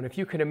Lower Town, if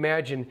you can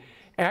imagine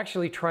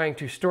actually trying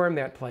to storm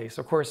that place.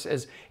 Of course,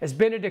 as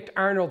Benedict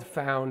Arnold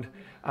found,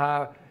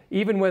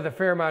 even with a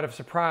fair amount of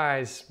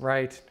surprise,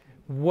 right,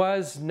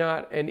 was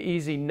not an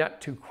easy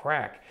nut to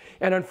crack.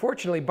 And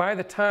unfortunately, by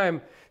the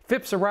time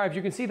Phips arrived,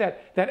 you can see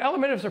that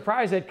element of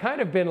surprise had kind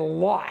of been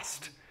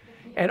lost.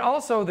 And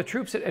also the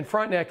troops at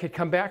Frontenac had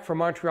come back from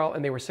Montreal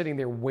and they were sitting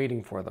there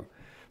waiting for them.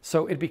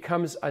 So it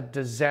becomes a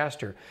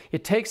disaster.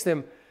 It takes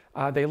them,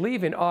 they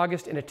leave in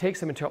August and it takes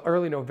them until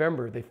early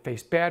November. They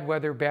face bad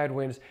weather, bad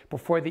winds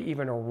before they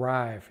even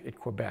arrive at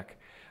Quebec.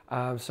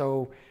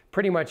 So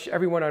pretty much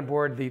everyone on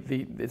board,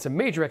 it's a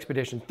major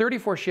expedition,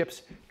 34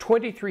 ships,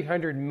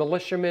 2,300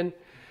 militiamen.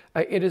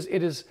 It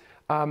is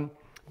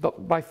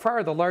by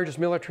far the largest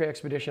military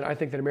expedition I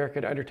think that America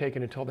had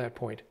undertaken until that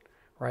point,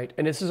 right?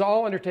 And this is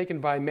all undertaken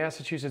by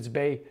Massachusetts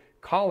Bay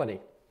Colony.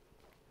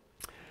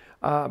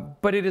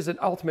 But it is an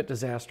ultimate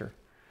disaster.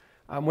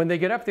 When they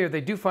get up there,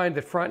 they do find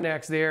that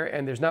Frontenac's there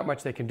and there's not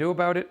much they can do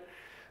about it.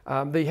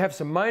 They have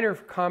some minor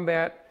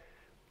combat,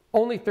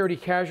 only 30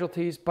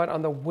 casualties, but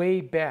on the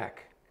way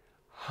back,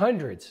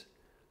 hundreds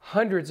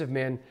of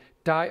men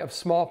die of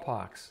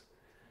smallpox,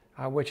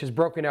 which has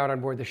broken out on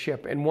board the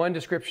ship. And one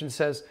description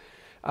says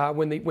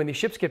when the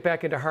ships get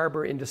back into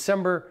harbor in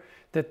December,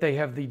 that they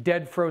have the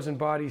dead frozen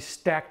bodies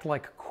stacked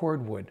like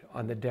cordwood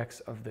on the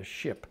decks of the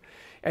ship.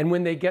 And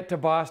when they get to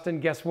Boston,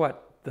 guess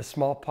what? The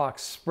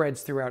smallpox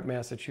spreads throughout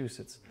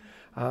Massachusetts.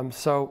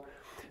 So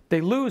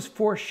they lose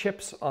 4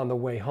 ships on the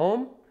way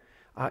home.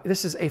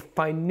 This is a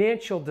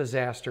financial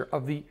disaster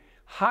of the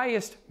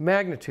highest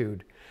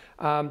magnitude.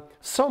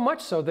 So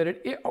much so that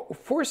it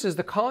forces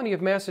the colony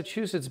of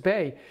Massachusetts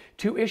Bay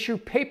to issue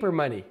paper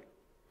money,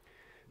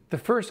 the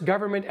first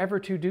government ever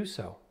to do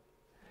so.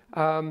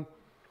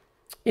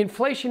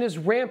 Inflation is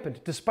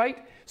rampant,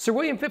 despite Sir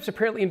William Phips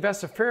apparently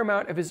invests a fair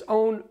amount of his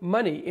own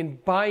money in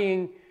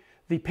buying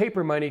the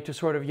paper money to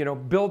sort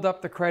of, build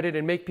up the credit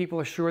and make people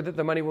assured that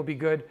the money will be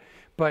good,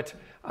 but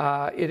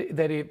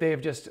they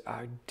have just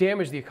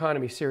damaged the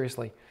economy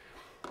seriously.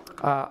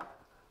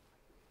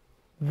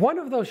 One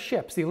of those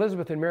ships, the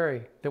Elizabeth and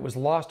Mary, that was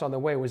lost on the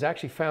way was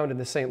actually found in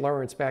the St.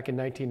 Lawrence back in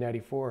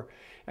 1994.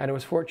 And I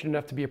was fortunate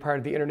enough to be a part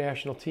of the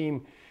international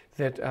team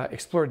that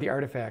explored the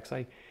artifacts.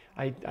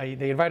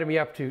 They invited me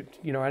up to,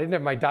 I didn't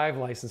have my dive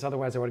license,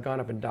 otherwise I would have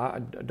gone up and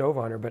dove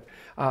on her. But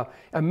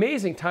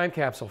amazing time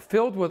capsule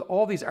filled with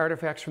all these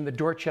artifacts from the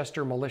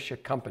Dorchester Militia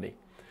Company.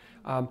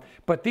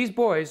 But these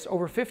boys,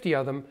 over 50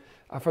 of them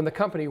from the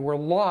company, were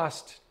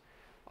lost.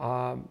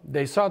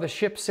 They saw the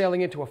ship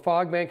sailing into a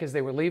fog bank as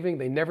they were leaving.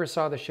 They never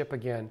saw the ship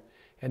again,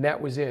 and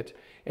that was it.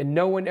 And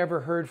no one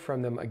ever heard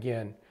from them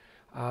again.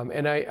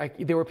 And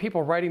there were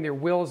people writing their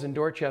wills in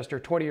Dorchester.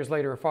 20 years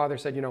later, a father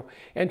said,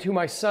 and to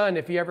my son,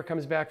 if he ever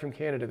comes back from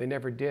Canada. They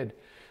never did.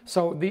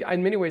 So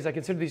in many ways, I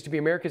consider these to be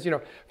America's,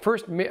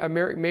 first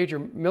major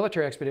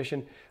military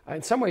expedition.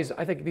 In some ways,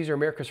 I think these are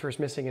America's first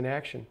missing in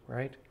action,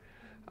 right?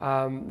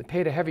 They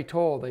paid a heavy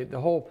toll. The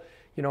whole,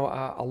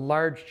 a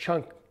large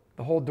chunk,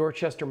 the whole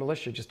Dorchester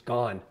militia just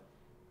gone,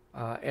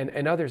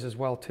 and others as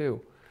well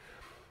too.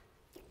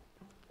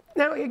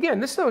 Now again,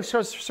 this though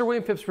shows Sir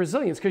William Phips'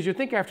 resilience, because you'd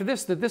think after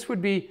this that this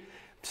would be,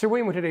 Sir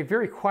William would have a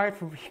very quiet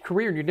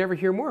career and you'd never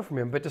hear more from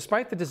him. But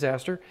despite the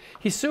disaster,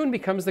 he soon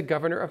becomes the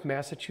governor of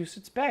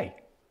Massachusetts Bay.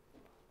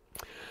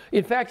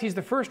 In fact, he's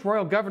the first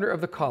royal governor of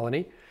the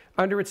colony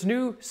under its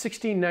new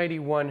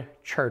 1691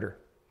 charter.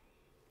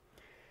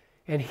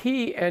 And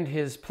he and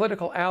his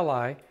political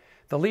ally,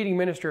 the leading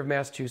minister of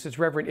Massachusetts,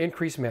 Reverend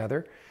Increase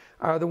Mather,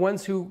 are the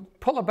ones who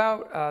pull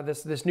about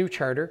this new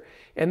charter,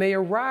 and they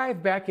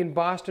arrive back in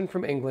Boston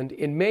from England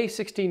in May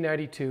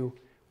 1692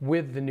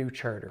 with the new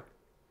charter.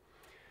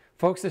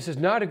 Folks, this is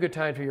not a good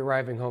time to be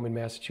arriving home in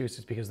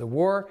Massachusetts because the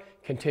war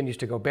continues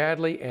to go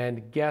badly,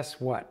 and guess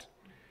what?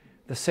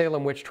 The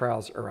Salem witch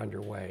trials are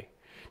underway.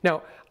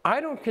 Now,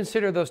 I don't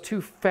consider those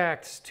two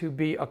facts to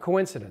be a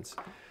coincidence.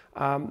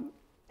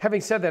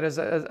 Having said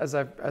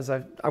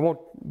that, I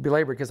won't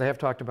belabor because I have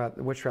talked about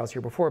the witch trials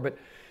here before, but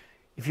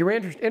if you're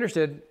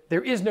interested,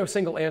 there is no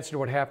single answer to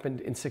what happened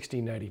in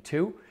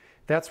 1692.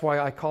 That's why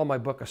I call my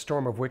book A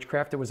Storm of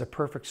Witchcraft. It was a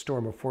perfect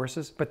storm of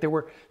forces, but there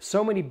were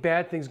so many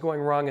bad things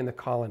going wrong in the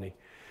colony.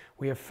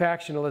 We have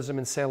factionalism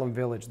in Salem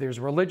Village. There's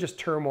religious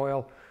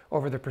turmoil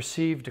over the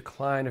perceived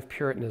decline of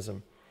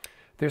Puritanism.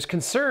 There's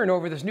concern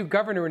over this new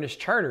governor and his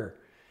charter.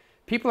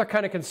 People are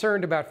kind of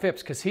concerned about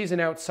Phips because he's an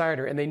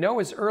outsider, and they know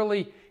as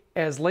early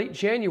as late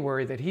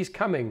January that he's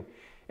coming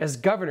as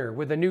governor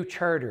with a new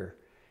charter.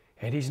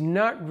 And he's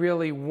not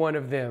really one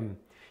of them.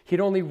 He'd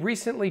only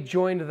recently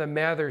joined the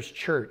Mathers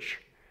Church.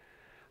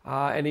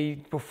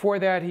 And before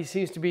that, he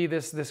seems to be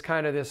this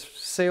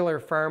sailor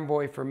farm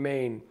boy from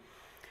Maine.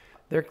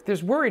 They're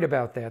worried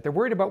about that. They're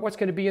worried about what's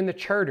going to be in the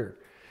charter.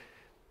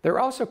 They're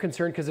also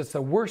concerned because it's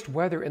the worst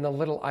weather in the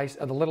Little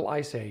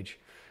Ice Age,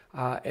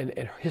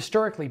 and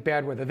historically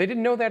bad weather. They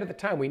didn't know that at the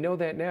time. We know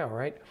that now,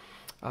 right?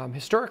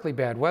 Historically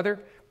bad weather,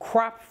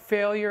 crop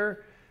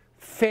failure,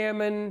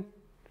 famine,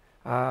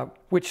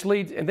 which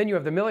leads, and then you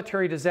have the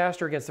military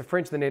disaster against the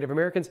French and the Native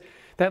Americans.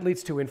 That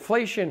leads to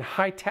inflation,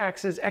 high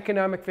taxes,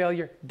 economic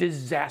failure,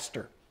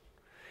 disaster.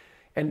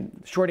 And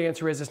the short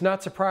answer is, it's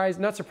not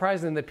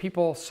surprising that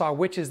people saw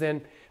witches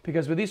then,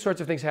 because with these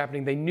sorts of things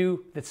happening, they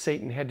knew that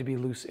Satan had to be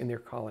loose in their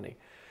colony.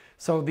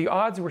 So the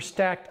odds were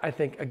stacked, I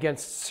think,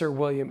 against Sir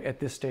William at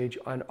this stage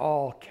on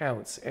all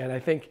counts. And I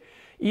think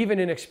even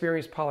an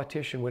experienced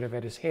politician would have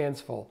had his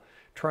hands full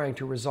trying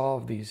to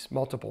resolve these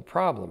multiple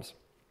problems.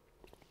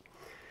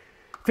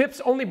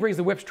 Phips only brings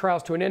the witch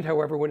trials to an end,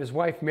 however, when his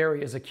wife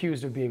Mary is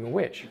accused of being a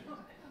witch.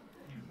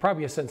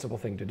 Probably a sensible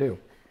thing to do.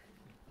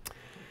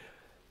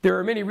 There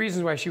are many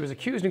reasons why she was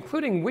accused,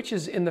 including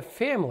witches in the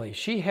family.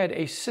 She had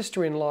a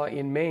sister-in-law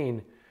in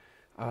Maine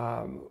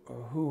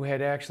who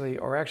had actually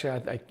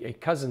a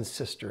cousin's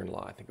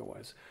sister-in-law, I think it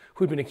was,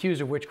 who'd been accused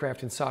of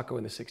witchcraft in Saco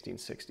in the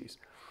 1660s.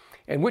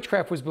 And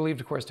witchcraft was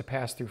believed, of course, to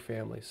pass through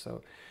families.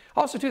 So,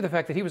 also, too, the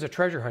fact that he was a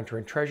treasure hunter,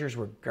 and treasures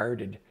were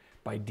guarded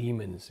by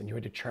demons, and you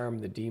had to charm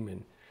the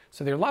demon.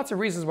 So there are lots of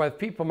reasons why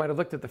people might have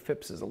looked at the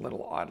Phippses a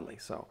little oddly.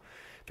 So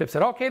Phips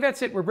said, okay,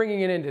 that's it, we're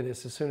bringing an end to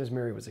this, as soon as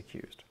Mary was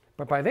accused.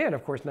 But by then,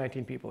 of course,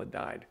 19 people had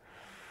died.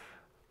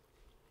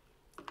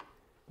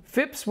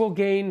 Phips will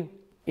gain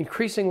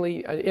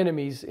increasingly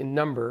enemies in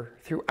number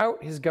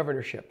throughout his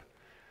governorship.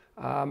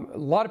 A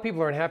lot of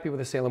people are unhappy with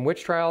the Salem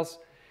witch trials,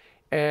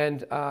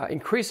 and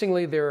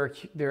increasingly there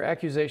are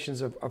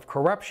accusations of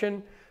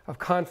corruption, of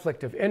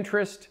conflict of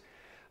interest.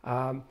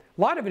 A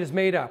lot of it is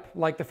made up,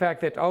 like the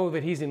fact that,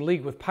 that he's in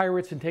league with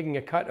pirates and taking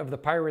a cut of the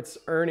pirates'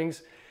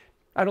 earnings.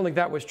 I don't think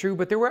that was true,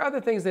 but there were other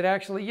things that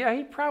actually,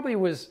 he probably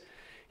was,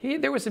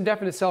 there was some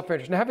definite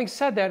self-interest. Now, having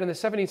said that, in the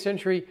 17th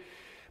century,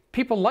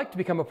 people liked to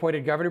become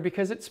appointed governor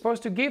because it's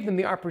supposed to give them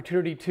the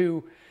opportunity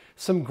to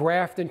some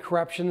graft and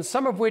corruption,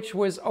 some of which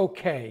was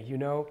okay, it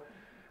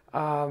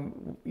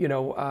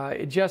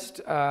just,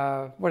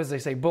 what does they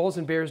say, bulls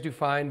and bears do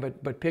fine,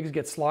 but pigs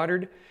get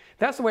slaughtered.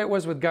 That's the way it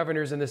was with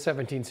governors in the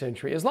 17th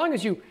century. As long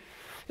as you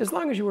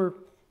were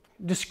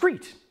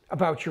discreet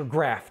about your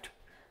graft,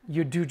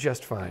 you do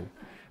just fine.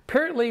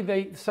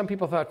 Apparently, some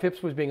people thought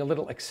Phips was being a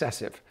little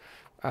excessive.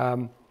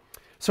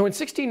 So in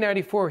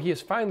 1694, he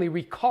is finally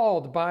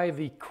recalled by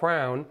the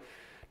crown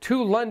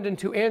to London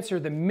to answer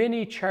the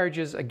many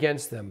charges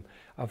against them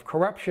of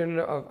corruption,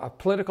 of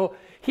political.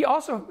 He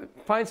also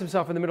finds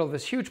himself in the middle of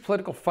this huge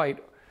political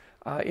fight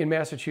in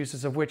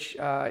Massachusetts, of which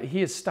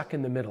he is stuck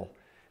in the middle,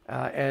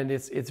 and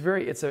it's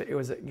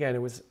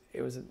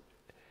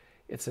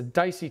a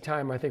dicey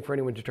time, I think, for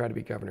anyone to try to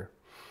be governor.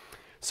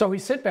 So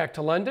he's sent back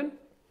to London.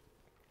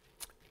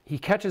 He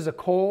catches a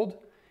cold,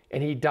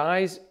 and he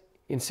dies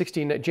in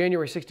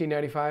January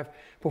 1695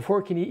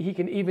 before he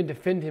can even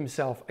defend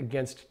himself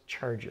against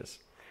charges.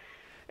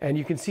 And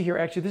you can see here,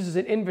 actually, this is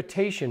an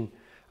invitation.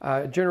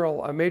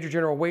 Major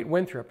General Waite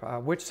Winthrop,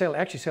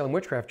 Salem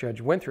witchcraft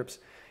judge Winthrop's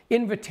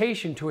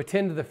invitation to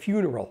attend the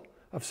funeral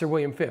of Sir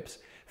William Phips.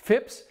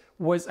 Phips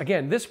was,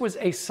 again, this was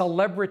a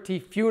celebrity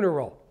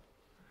funeral.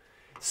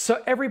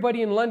 So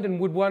everybody in London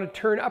would want to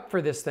turn up for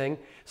this thing.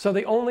 So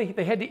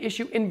they had to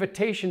issue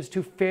invitations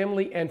to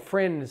family and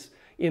friends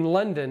in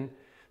London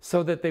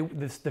so that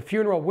the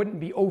funeral wouldn't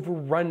be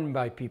overrun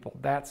by people.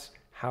 That's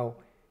how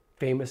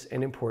famous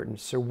and important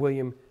Sir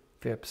William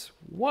Phips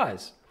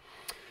was.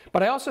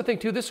 But I also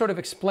think, too, this sort of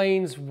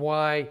explains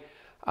why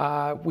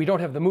we don't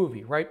have the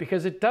movie, right?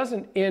 Because it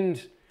doesn't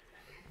end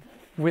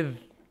with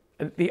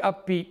the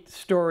upbeat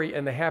story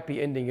and the happy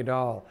ending at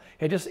all.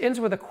 It just ends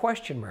with a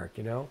question mark,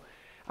 you know?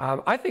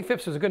 I think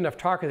Phips was a good enough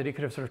talker that he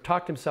could have sort of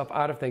talked himself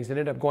out of things and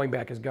ended up going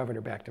back as governor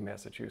back to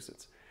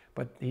Massachusetts.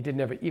 But he didn't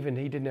have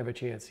a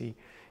chance. He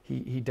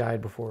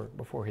died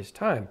before his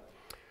time.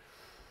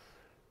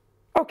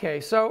 Okay,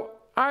 so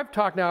I've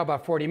talked now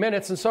about 40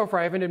 minutes, and so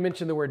far I haven't even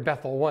mentioned the word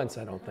Bethel once,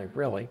 I don't think,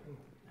 really.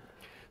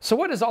 So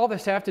what does all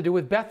this have to do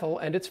with Bethel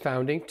and its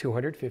founding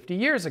 250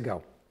 years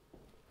ago?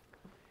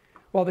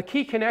 Well, the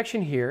key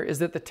connection here is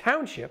that the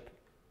township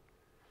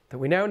that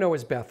we now know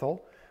as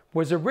Bethel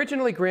was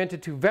originally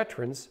granted to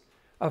veterans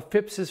of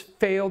Phips's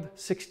failed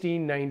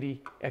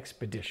 1690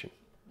 expedition.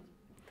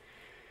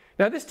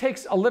 Now, this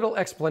takes a little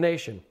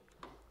explanation.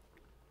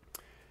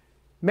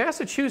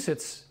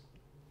 Massachusetts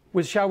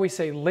was, shall we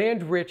say,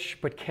 land rich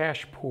but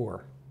cash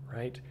poor,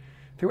 right?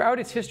 Throughout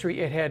its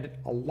history, it had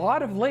a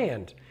lot of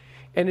land.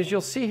 And as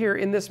you'll see here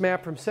in this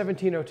map from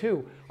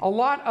 1702, a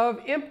lot of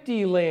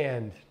empty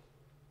land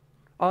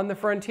on the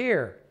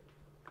frontier.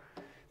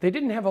 They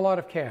didn't have a lot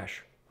of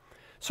cash.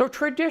 So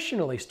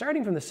traditionally,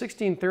 starting from the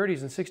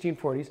 1630s and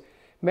 1640s,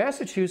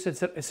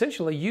 Massachusetts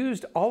essentially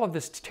used all of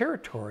this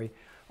territory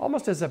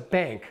almost as a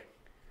bank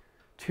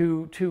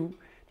to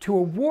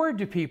award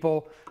to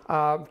people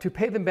to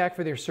pay them back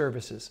for their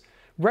services.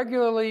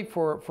 Regularly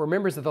for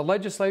members of the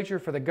legislature,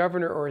 for the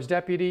governor or his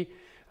deputy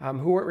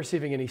who weren't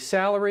receiving any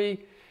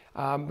salary,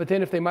 but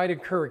then if they might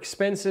incur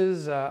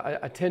expenses,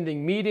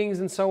 attending meetings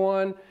and so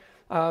on,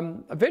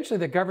 eventually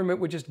the government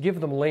would just give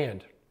them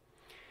land.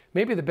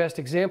 Maybe the best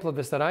example of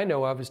this that I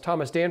know of is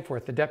Thomas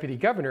Danforth, the deputy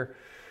governor,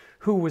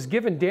 who was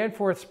given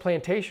Danforth's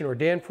plantation or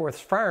Danforth's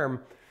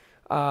farm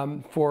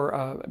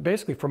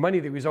basically for money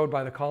that was owed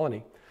by the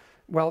colony.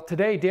 Well,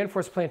 today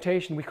Danforth's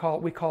plantation we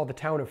call the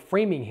town of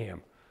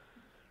Framingham.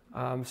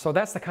 So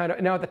that's the kind of,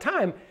 now at the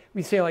time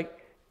we say like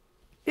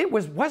it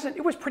was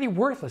pretty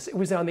worthless. It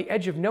was on the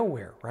edge of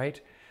nowhere, right?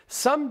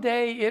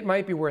 Someday it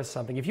might be worth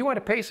something. If you want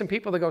to pay some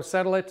people to go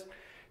settle it,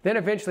 then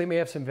eventually it may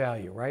have some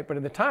value, right? But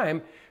at the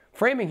time,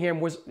 Framingham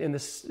was, in the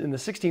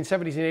 1670s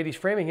and 80s,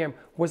 Framingham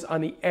was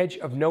on the edge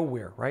of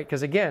nowhere, right?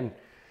 Because again,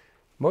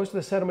 most of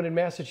the settlement in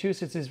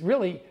Massachusetts is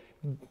really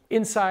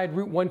inside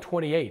Route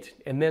 128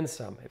 and then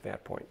some at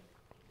that point.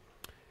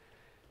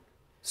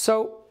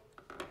 So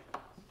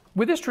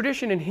with this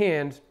tradition in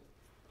hand,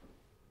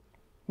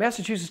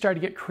 Massachusetts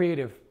started to get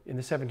creative in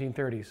the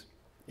 1730s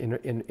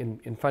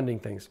in funding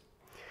things.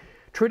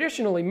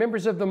 Traditionally,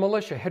 members of the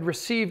militia had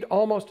received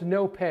almost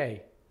no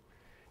pay,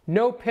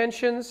 no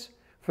pensions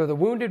for the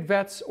wounded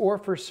vets or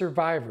for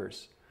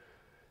survivors.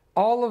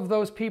 All of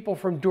those people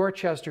from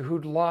Dorchester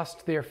who'd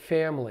lost their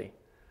family.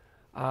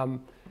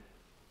 One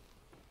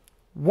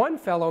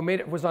fellow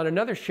was on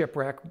another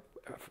shipwreck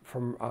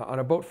on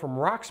a boat from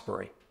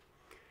Roxbury.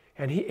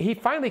 And he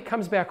finally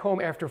comes back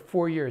home after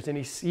 4 years, and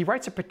he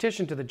writes a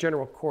petition to the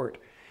general court.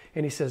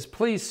 And he says,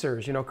 please,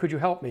 sirs, you know, could you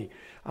help me?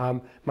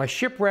 My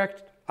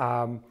shipwrecked,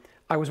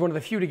 I was one of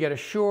the few to get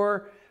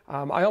ashore.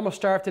 I almost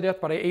starved to death,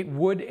 but I ate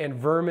wood and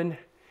vermin.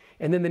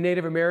 And then the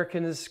Native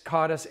Americans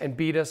caught us and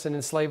beat us and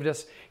enslaved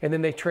us. And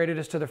then they traded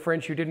us to the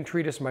French, who didn't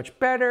treat us much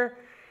better.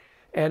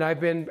 And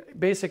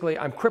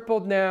I'm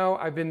crippled now.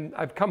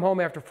 I've come home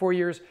after 4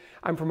 years.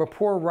 I'm from a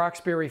poor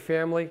Roxbury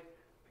family. I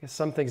guess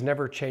some things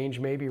never change,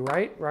 maybe,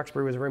 right?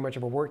 Roxbury was very much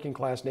of a working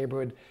class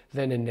neighborhood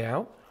then and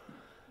now.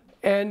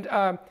 And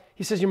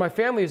he says, you know, my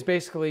family has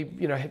basically,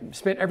 you know,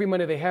 spent every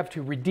money they have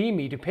to redeem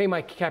me, to pay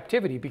my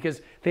captivity, because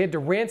they had to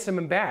ransom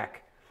him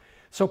back.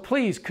 So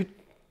please,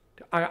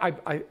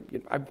 I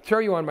throw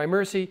you on my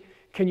mercy.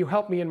 Can you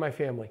help me and my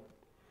family?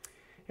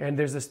 And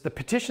there's the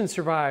petition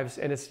survives,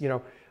 and it's, you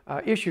know,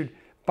 issued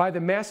by the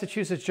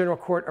Massachusetts General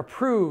Court,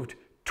 approved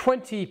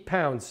 20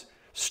 pounds,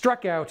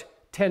 struck out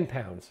 10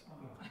 pounds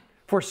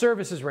for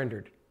services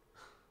rendered.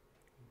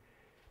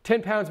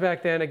 10 pounds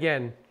back then,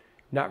 again,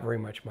 not very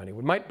much money.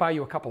 It might buy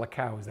you a couple of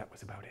cows, that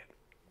was about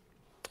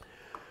it.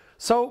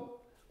 So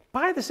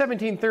by the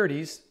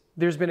 1730s,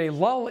 there's been a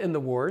lull in the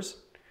wars.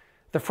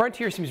 The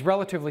frontier seems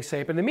relatively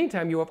safe. In the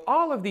meantime, you have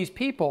all of these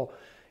people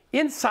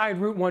inside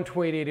Route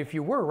 128, if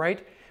you were,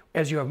 right?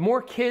 As you have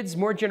more kids,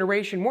 more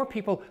generation, more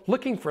people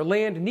looking for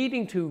land,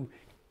 needing to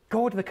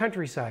go to the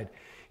countryside.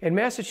 And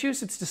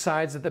Massachusetts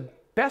decides that the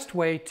best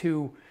way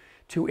to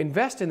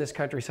invest in this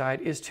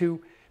countryside is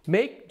to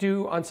make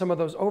due on some of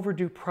those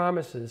overdue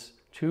promises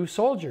to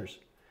soldiers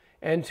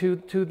and to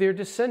their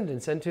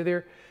descendants and to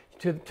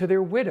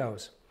their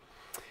widows.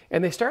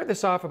 And they start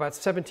this off about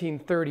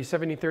 1730,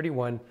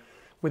 1731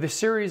 with a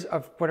series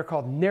of what are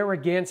called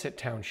Narragansett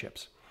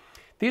townships.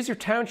 These are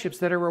townships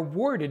that are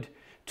awarded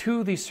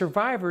to the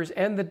survivors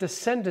and the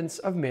descendants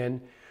of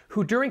men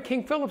who during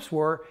King Philip's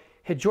War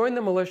had joined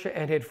the militia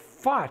and had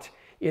fought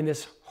in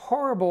this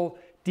horrible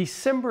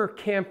December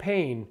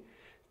campaign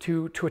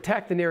to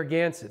attack the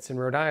Narragansetts in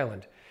Rhode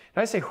Island.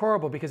 And I say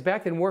horrible because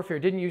back then warfare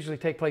didn't usually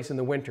take place in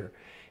the winter.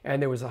 And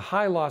there was a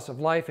high loss of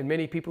life and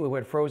many people who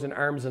had frozen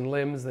arms and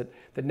limbs that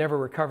never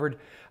recovered.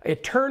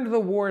 It turned the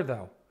war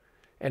though.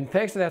 And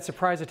thanks to that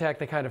surprise attack,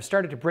 they kind of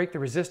started to break the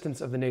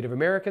resistance of the Native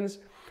Americans.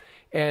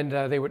 And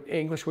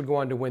English would go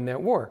on to win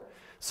that war.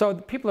 So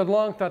people had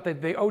long thought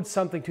that they owed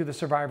something to the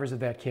survivors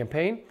of that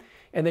campaign.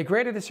 And they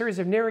granted a series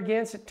of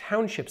Narragansett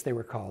townships, they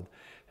were called.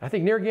 I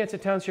think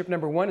Narragansett Township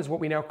number 1 is what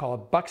we now call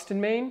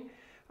Buxton, Maine.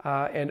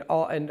 And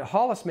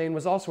Hollis, Maine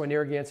was also a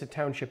Narragansett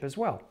Township as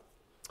well.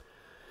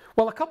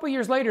 Well, a couple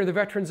years later, the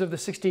veterans of the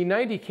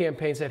 1690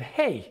 campaign said,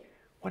 hey,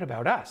 what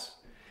about us?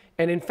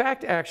 And in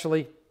fact,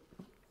 actually,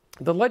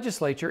 the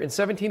legislature in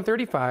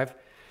 1735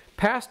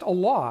 passed a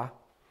law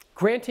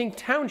granting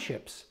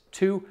townships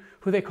to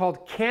who they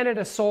called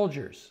Canada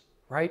soldiers,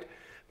 right?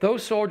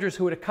 Those soldiers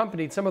who had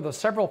accompanied some of those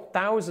several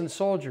thousand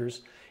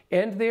soldiers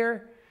and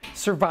their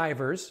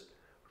survivors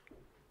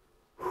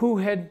who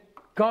had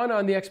gone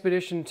on the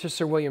expedition to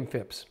Sir William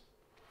Phips.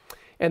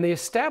 And they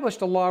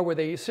established a law where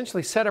they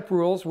essentially set up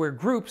rules where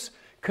groups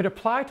could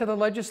apply to the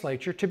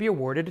legislature to be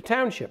awarded a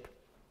township.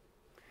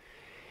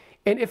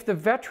 And if the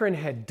veteran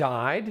had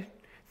died,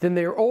 then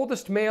their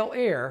oldest male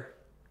heir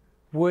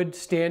would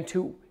stand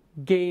to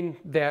gain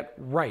that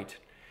right.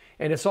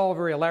 And it's all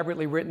very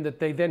elaborately written that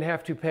they then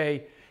have to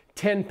pay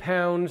 10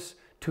 pounds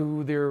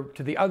to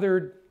the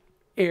other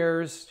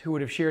heirs who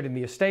would have shared in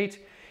the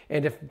estate.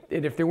 And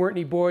if there weren't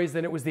any boys,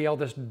 then it was the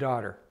eldest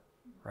daughter,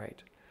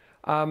 right?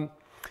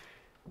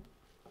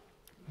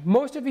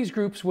 Most of these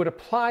groups would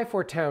apply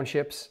for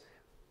townships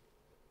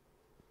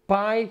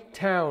by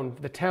town,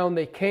 the town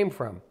they came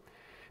from,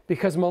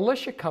 because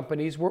militia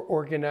companies were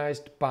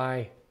organized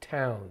by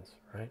towns,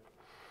 right?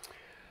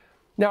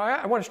 Now,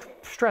 I want to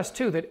stress,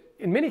 too, that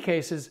in many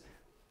cases,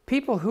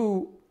 people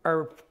who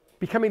are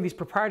becoming these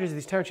proprietors of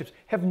these townships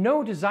have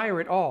no desire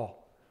at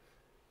all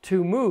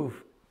to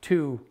move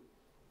to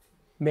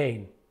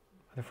Maine,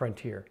 the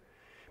frontier.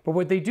 But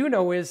what they do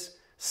know is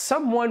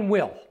someone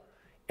will,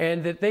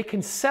 and that they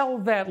can sell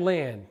that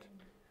land,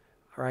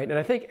 all right? And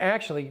I think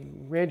actually,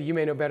 Randy, you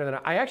may know better than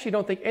I actually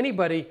don't think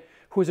anybody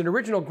who was an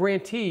original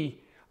grantee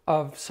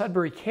of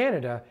Sudbury,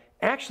 Canada,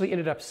 actually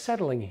ended up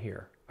settling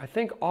here. I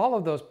think all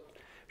of those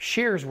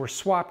shares were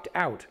swapped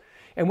out.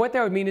 And what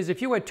that would mean is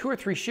if you had 2 or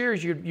 3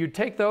 shares, you'd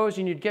take those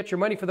and you'd get your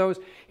money for those,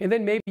 and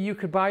then maybe you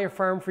could buy a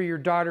farm for your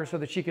daughter so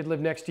that she could live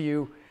next to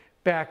you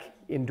back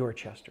in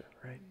Dorchester,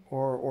 right?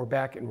 Or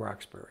back in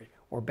Roxbury,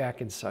 or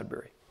back in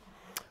Sudbury.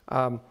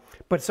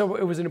 But so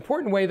it was an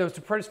important way, though,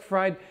 to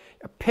provide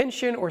a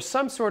pension or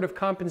some sort of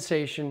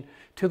compensation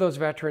to those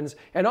veterans,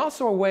 and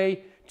also a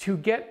way to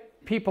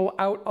get people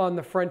out on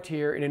the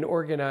frontier in an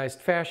organized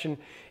fashion,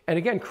 and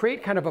again,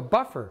 create kind of a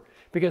buffer,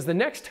 because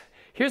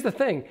here's the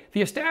thing,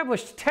 the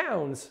established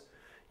towns,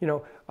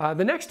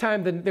 the next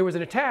time there was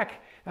an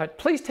attack,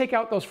 please take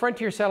out those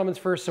frontier settlements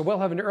first so we'll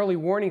have an early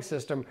warning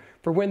system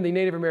for when the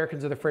Native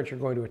Americans or the French are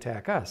going to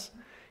attack us.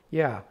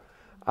 Yeah,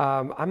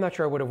 I'm not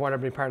sure I would have wanted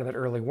to be part of that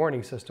early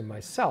warning system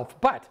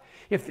myself, but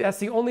if that's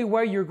the only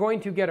way you're going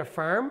to get a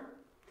farm,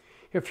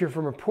 if you're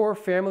from a poor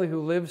family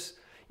who lives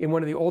in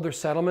one of the older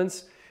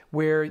settlements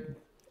where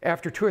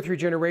after 2 or 3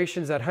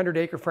 generations that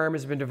 100-acre farm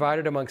has been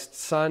divided amongst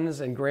sons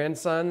and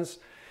grandsons,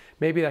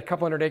 maybe that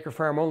couple 100-acre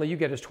farm only you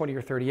get is 20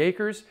 or 30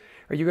 acres.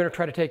 Are you going to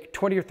try to take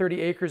 20 or 30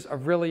 acres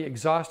of really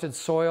exhausted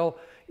soil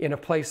in a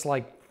place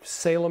like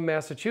Salem,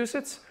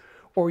 Massachusetts?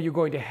 Or are you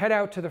going to head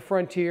out to the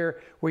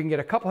frontier where you can get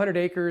a couple 100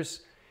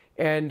 acres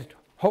and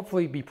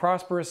hopefully be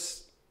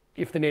prosperous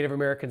if the Native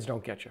Americans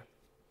don't get you?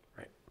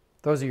 Right.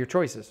 Those are your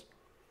choices.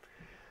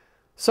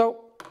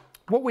 So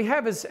what we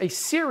have is a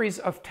series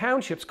of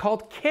townships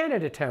called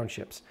Canada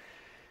townships.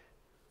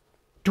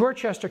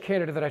 Dorchester,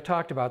 Canada, that I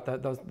talked about,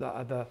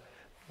 the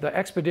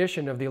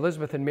expedition of the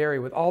Elizabeth and Mary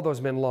with all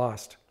those men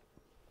lost.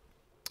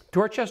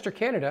 Dorchester,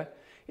 Canada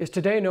is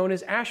today known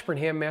as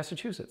Ashburnham,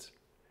 Massachusetts.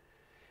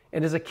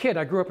 And as a kid,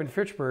 I grew up in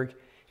Fitchburg,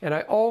 and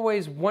I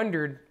always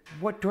wondered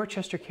what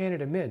Dorchester,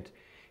 Canada meant.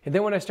 And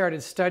then when I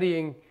started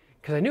studying,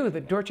 because I knew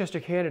that Dorchester,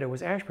 Canada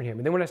was Ashburnham,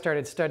 and then when I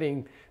started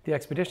studying the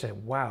expedition, I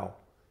said, wow,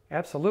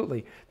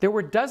 Absolutely. There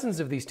were dozens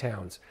of these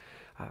towns.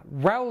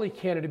 Rowley,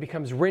 Canada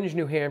becomes Rindge,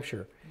 New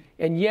Hampshire.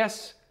 And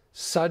yes,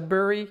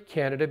 Sudbury,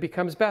 Canada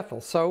becomes Bethel.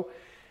 So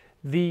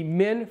the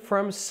men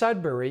from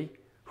Sudbury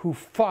who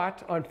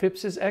fought on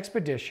Phips's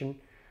expedition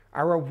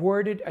are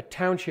awarded a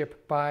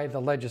township by the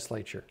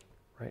legislature.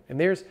 Right? And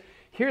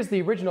here's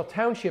the original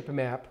township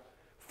map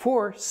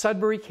for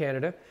Sudbury,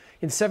 Canada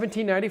in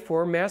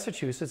 1794,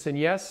 Massachusetts. And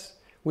yes,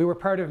 we were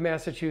part of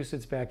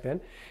Massachusetts back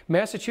then.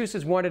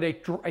 Massachusetts wanted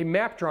a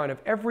map drawn of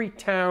every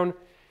town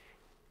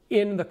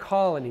in the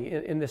colony,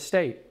 in the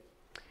state.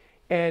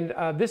 And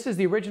this is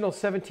the original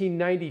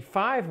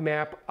 1795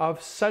 map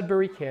of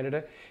Sudbury,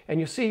 Canada. And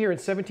you'll see here in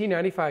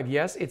 1795,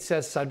 yes, it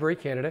says Sudbury,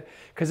 Canada,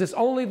 because it's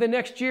only the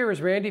next year,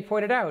 as Randy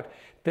pointed out,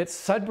 that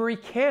Sudbury,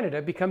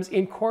 Canada becomes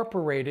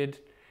incorporated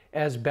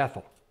as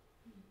Bethel.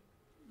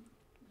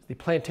 The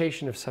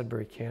plantation of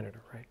Sudbury, Canada,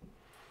 right?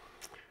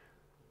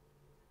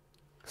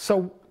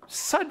 So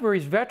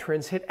Sudbury's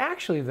veterans had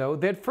actually, though,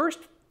 they'd first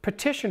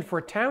petitioned for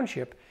a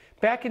township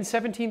back in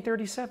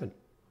 1737.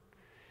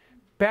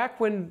 Back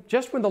when,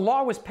 just when the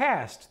law was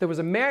passed, there was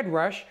a mad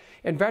rush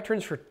and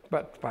veterans for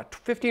about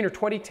 15 or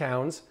 20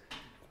 towns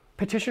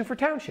petitioned for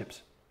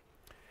townships.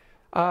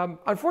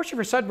 Unfortunately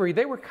for Sudbury,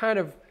 they were kind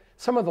of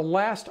some of the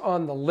last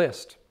on the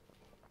list.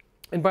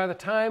 And by the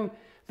time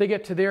they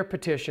get to their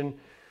petition,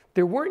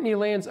 there weren't any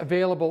lands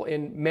available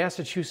in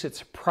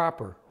Massachusetts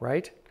proper,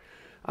 right?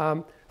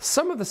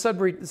 Some of the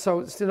Sudbury,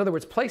 so in other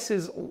words,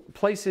 places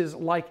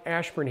like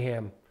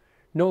Ashburnham,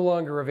 no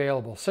longer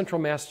available. Central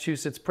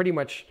Massachusetts pretty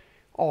much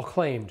all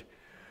claimed.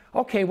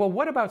 Okay, well,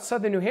 what about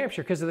southern New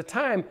Hampshire? Because at the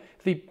time,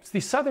 the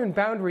southern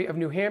boundary of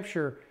New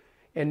Hampshire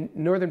and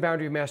northern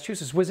boundary of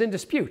Massachusetts was in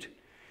dispute.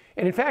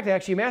 And in fact,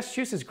 actually,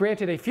 Massachusetts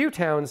granted a few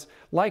towns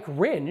like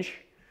Rindge,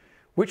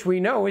 which we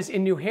know is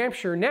in New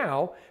Hampshire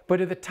now,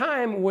 but at the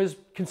time was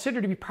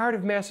considered to be part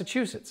of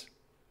Massachusetts.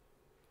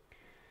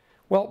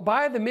 Well,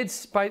 by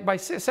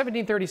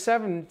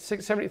 1737,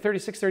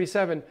 36,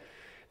 37,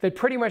 they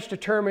pretty much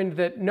determined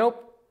that,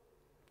 nope,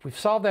 we've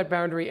solved that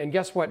boundary, and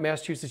guess what,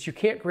 Massachusetts, you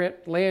can't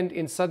grant land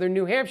in southern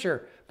New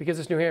Hampshire because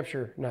it's New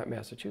Hampshire, not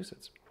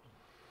Massachusetts.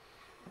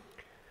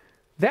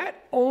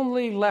 That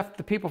only left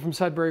the people from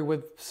Sudbury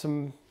with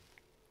some,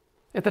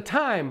 at the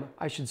time,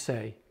 I should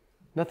say,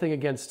 nothing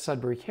against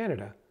Sudbury,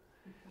 Canada.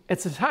 At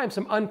the time,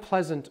 some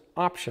unpleasant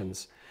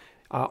options.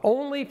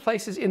 Only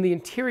places in the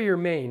interior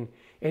Maine,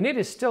 and it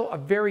is still a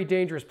very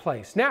dangerous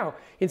place. Now,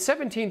 in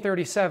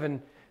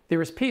 1737,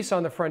 there is peace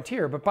on the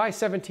frontier, but by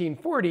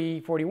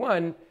 1740,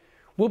 41,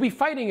 we'll be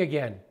fighting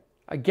again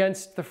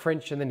against the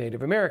French and the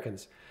Native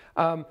Americans.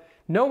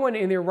 No one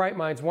in their right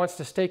minds wants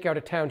to stake out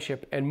a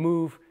township and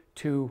move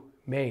to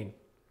Maine.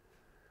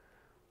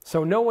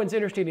 So no one's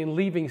interested in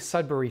leaving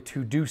Sudbury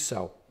to do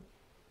so.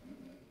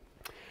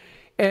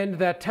 And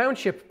that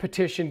township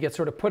petition gets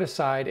sort of put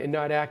aside and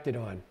not acted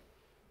on.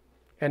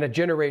 And a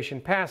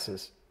generation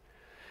passes.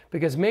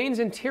 Because Maine's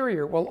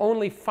interior will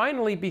only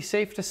finally be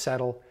safe to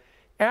settle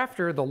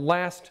after the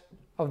last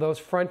of those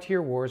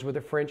frontier wars with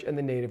the French and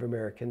the Native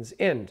Americans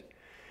end.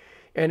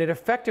 And it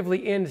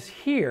effectively ends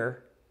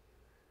here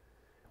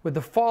with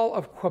the fall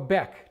of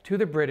Quebec to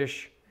the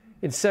British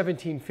in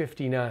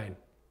 1759,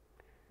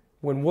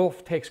 when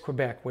Wolfe takes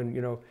Quebec, when,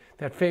 you know,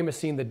 that famous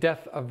scene, the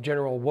death of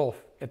General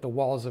Wolfe at the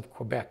walls of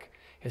Quebec,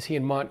 as he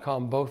and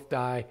Montcalm both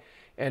die,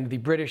 and the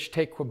British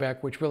take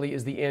Quebec, which really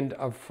is the end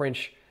of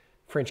French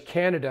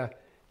Canada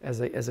as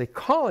a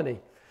colony.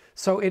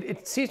 So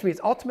it seems to me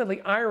it's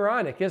ultimately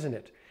ironic, isn't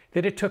it,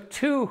 that it took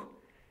two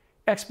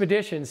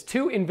expeditions,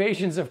 two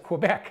invasions of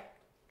Quebec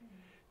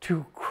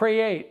to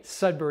create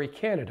Sudbury,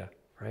 Canada,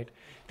 right?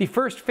 The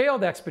first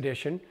failed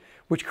expedition,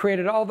 which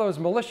created all those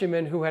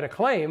militiamen who had a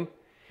claim,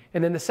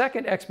 and then the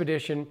second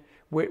expedition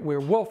where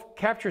Wolfe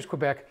captures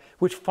Quebec,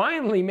 which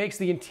finally makes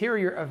the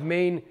interior of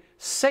Maine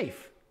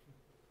safe,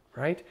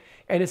 right?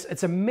 And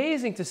it's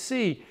amazing to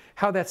see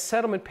how that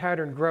settlement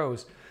pattern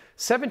grows.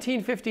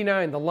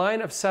 1759, the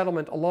line of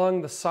settlement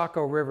along the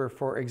Saco River,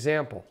 for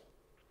example,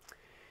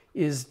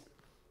 is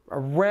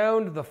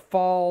around the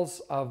falls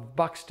of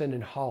Buxton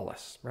and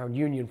Hollis, around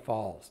Union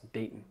Falls,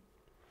 Dayton.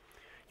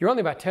 You're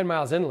only about 10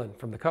 miles inland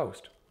from the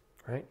coast,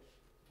 right?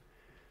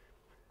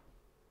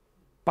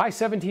 By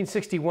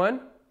 1761,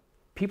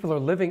 people are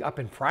living up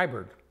in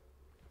Freiburg.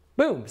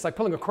 Boom, it's like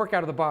pulling a cork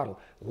out of the bottle.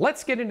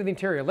 Let's get into the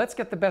interior, let's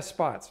get the best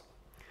spots.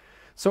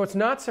 So it's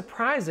not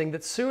surprising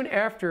that soon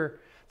after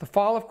the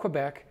fall of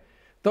Quebec,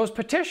 those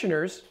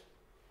petitioners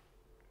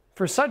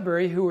for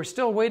Sudbury who were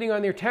still waiting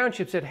on their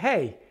township said,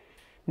 hey,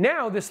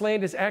 now this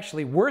land is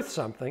actually worth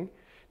something.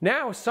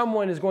 Now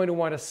someone is going to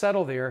want to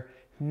settle there.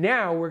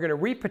 Now we're going to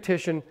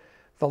repetition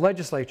the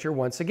legislature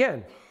once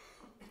again.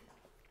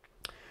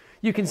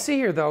 You can see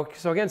here, though,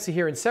 so again, see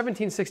here in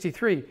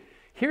 1763,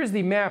 here's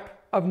the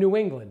map of New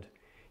England.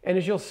 And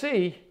as you'll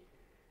see,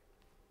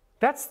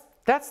 that's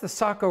the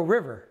Saco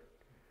River,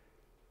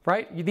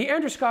 right? The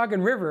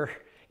Androscoggin River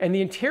and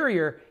the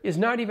interior is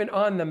not even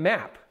on the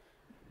map.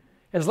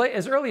 As early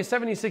as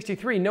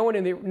 1763, no one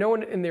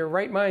in their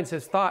right minds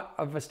has thought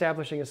of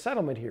establishing a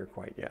settlement here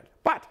quite yet.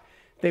 But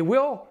They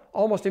will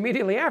almost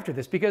immediately after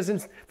this, because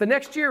in the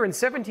next year, in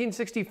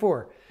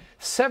 1764,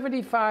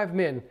 75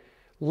 men,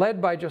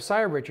 led by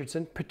Josiah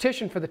Richardson,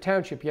 petitioned for the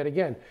township yet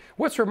again.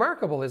 What's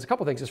remarkable is a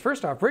couple things.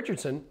 First off,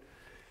 Richardson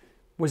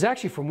was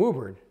actually from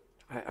Woburn.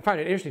 I find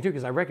it interesting too,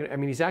 because I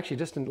mean, he's actually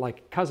distant,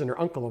 like, cousin or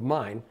uncle of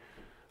mine.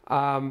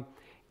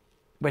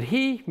 But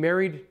he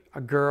married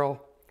a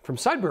girl from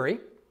Sudbury,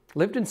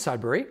 lived in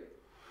Sudbury,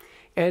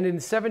 and in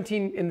the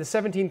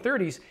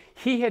 1730s,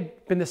 he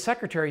had been the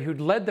secretary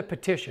who'd led the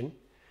petition.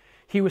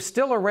 He was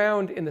still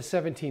around in the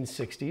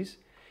 1760s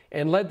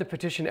and led the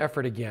petition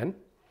effort again.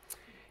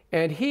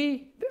 And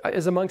he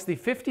is amongst the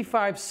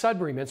 55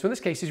 Sudbury men. So in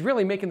this case, he's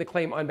really making the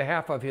claim on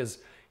behalf of his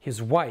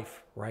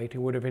wife, right,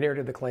 who would have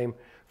inherited the claim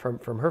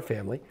from her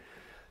family.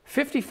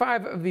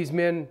 55 of these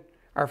men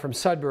are from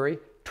Sudbury.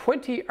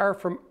 20 are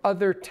from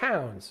other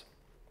towns.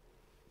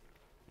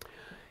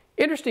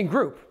 Interesting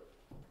group.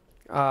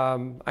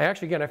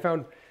 I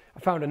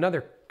found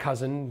another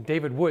cousin.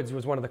 David Woods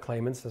was one of the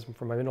claimants. That's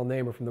from my middle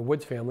name, or from the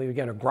Woods family,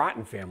 again, a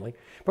Groton family.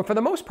 But for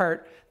the most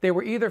part, they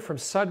were either from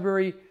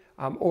Sudbury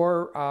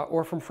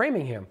or from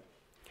Framingham.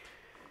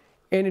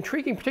 And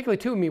intriguing, particularly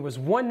to me, was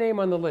one name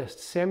on the list,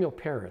 Samuel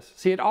Parris.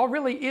 See, it all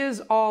really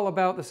is all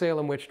about the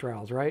Salem witch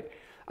trials, right?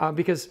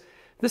 Because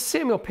this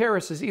Samuel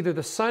Parris is either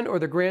the son or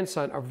the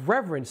grandson of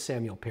Reverend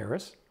Samuel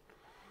Parris,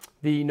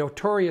 the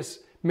notorious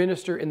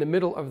minister in the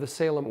middle of the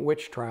Salem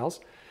witch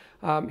trials.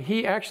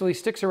 He actually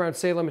sticks around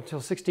Salem until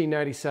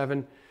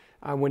 1697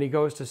 when he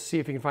goes to see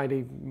if he can find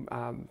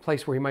a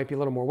place where he might be a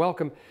little more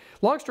welcome.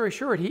 Long story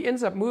short, he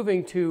ends up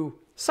moving to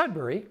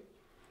Sudbury,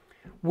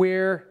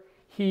 where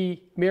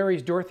he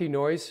marries Dorothy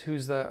Noyes,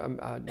 who's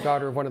the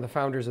daughter of one of the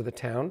founders of the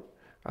town,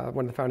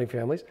 one of the founding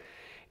families.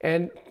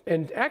 And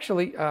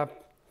actually,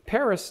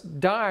 Parris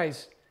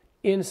dies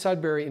in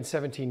Sudbury in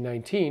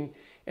 1719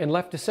 and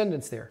left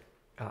descendants there,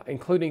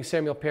 including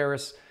Samuel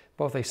Parris,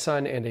 both a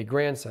son and a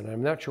grandson.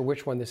 I'm not sure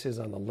which one this is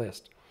on the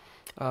list.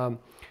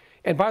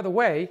 And by the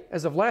way,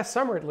 as of last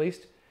summer at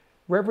least,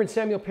 Reverend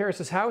Samuel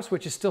Parris's house,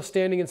 which is still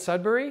standing in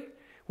Sudbury,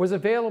 was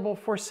available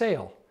for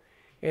sale.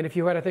 And if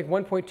you had, I think,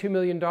 $1.2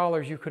 million,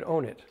 you could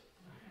own it.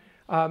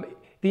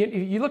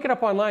 You look it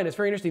up online, it's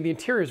very interesting. The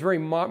interior is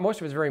most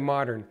of it is very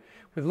modern.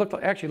 It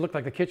actually looked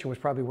like the kitchen was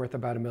probably worth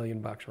about $1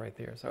 million right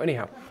there. So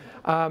anyhow,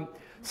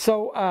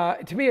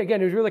 to me,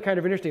 again, it was really kind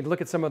of interesting to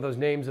look at some of those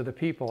names of the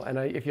people. And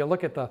if you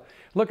look at the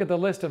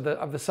list of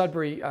the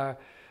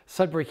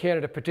Sudbury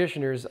Canada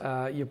petitioners,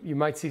 you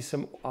might see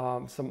some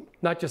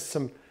not just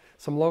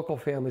some local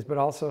families, but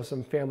also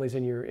some families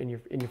in your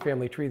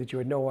family tree that you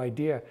had no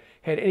idea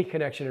had any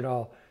connection at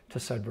all to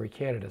Sudbury,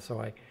 Canada. So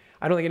I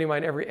don't think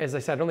anyone ever, as I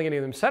said, I don't think any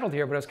of them settled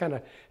here, but it's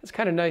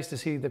kind of nice to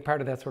see the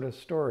part of that sort of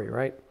story,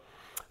 right?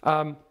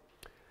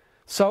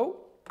 So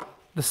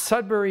the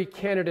Sudbury,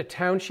 Canada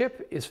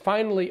Township is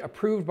finally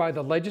approved by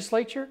the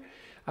legislature.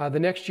 The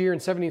next year in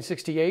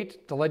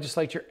 1768, the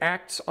legislature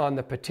acts on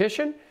the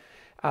petition,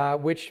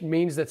 which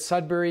means that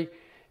Sudbury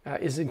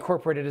is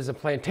incorporated as a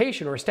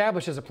plantation, or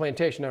established as a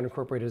plantation, not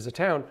incorporated as a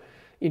town,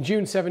 in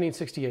June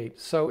 1768.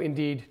 So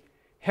indeed,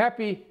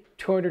 happy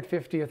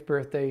 250th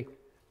birthday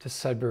to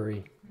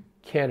Sudbury,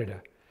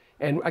 Canada.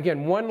 And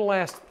again, one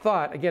last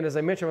thought, again, as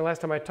I mentioned the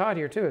last time I taught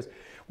here too, is,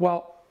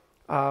 well,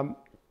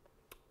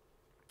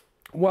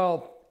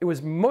 it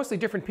was mostly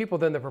different people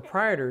than the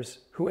proprietors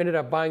who ended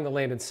up buying the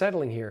land and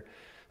settling here.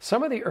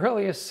 Some of the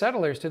earliest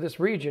settlers to this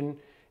region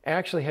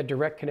actually had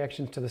direct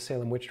connections to the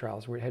Salem witch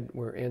trials,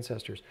 were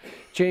ancestors.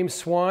 James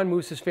Swan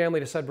moves his family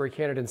to Sudbury,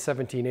 Canada in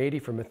 1780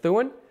 from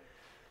Methuen.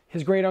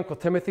 His great-uncle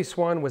Timothy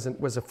Swan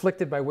was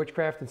afflicted by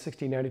witchcraft in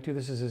 1692.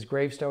 This is his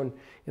gravestone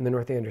in the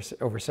North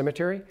Andover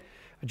Cemetery.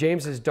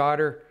 James's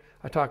daughter,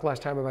 I talked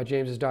last time about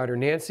James's daughter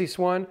Nancy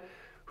Swan,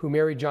 who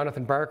married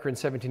Jonathan Barker in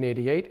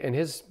 1788,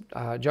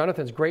 and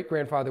Jonathan's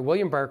great-grandfather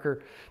William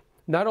Barker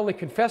not only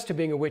confessed to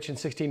being a witch in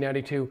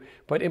 1692,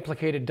 but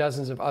implicated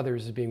dozens of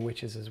others as being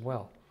witches as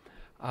well.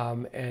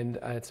 And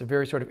it's a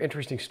very sort of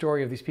interesting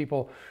story of these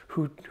people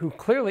who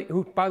clearly,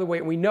 by the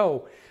way, we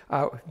know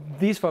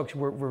these folks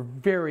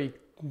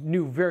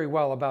knew very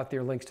well about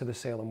their links to the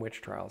Salem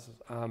witch trials.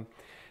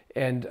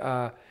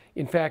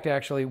 In fact,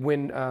 actually,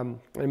 when, I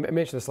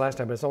mentioned this last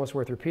time, but it's almost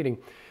worth repeating,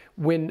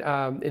 when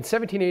in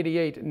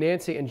 1788,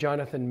 Nancy and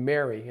Jonathan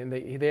marry, and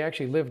they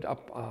actually lived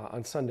up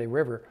on Sunday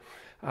River,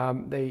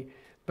 they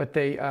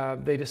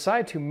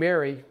decide to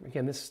marry,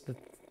 again, this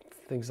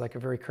thing's like a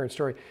very current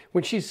story,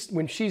 when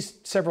she's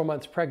several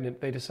months pregnant,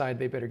 they decide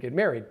they better get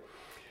married.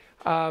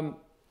 Do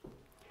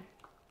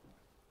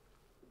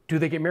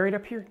they get married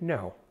up here?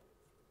 No.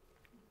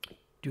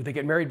 Do they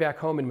get married back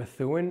home in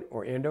Methuen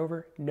or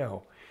Andover?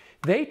 No.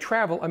 They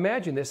travel,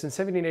 imagine this, in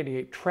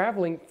 1788,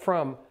 traveling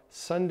from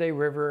Sunday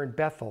River and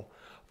Bethel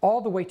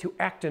all the way to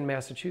Acton,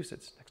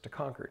 Massachusetts, next to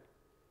Concord,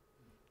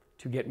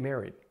 to get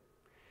married.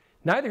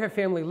 Neither have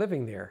family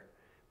living there,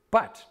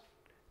 but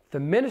the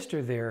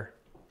minister there,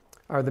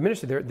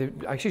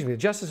 the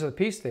Justice of the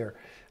Peace there,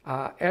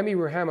 Ami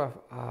Ruhama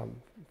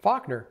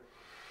Faulkner,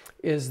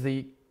 is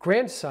the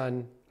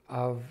grandson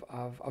of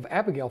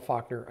Abigail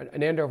Faulkner,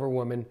 an Andover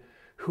woman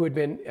who had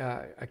been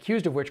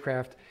accused of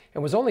witchcraft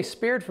and was only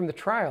spared from the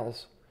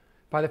trials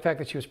by the fact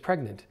that she was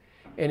pregnant.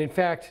 And in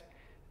fact,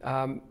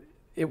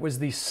 it was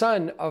the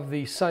son of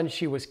the son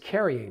she was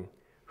carrying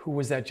who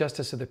was that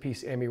justice of the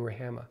peace, Amy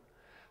Rahama.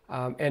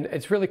 And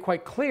it's really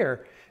quite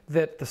clear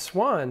that the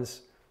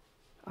Swans,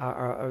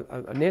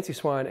 Nancy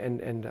Swan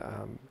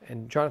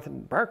and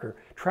Jonathan Barker,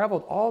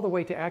 traveled all the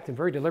way to Acton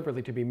very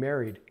deliberately to be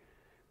married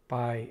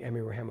by Amy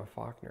Rahama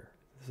Faulkner.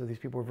 So these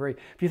people were very,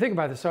 if you think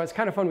about this, so it's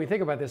kind of fun when we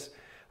think about this,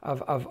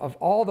 of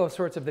all those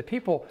sorts of the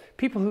people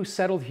who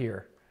settled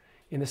here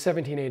in the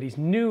 1780s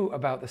knew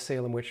about the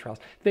Salem witch trials.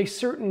 They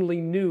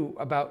certainly knew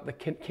about the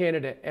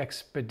Canada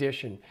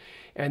expedition.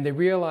 And they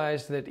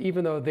realized that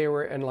even though they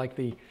were in like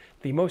the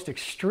most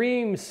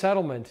extreme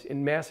settlement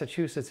in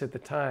Massachusetts at the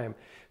time,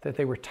 that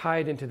they were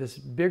tied into this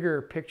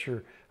bigger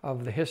picture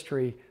of the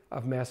history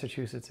of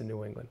Massachusetts and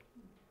New England.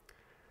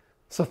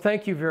 So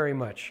thank you very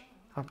much.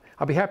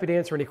 I'll be happy to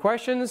answer any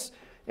questions.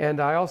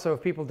 And I also,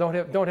 if people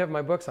don't have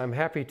my books, I'm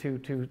happy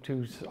to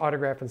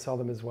autograph and sell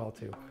them as well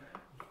too.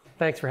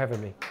 Thanks for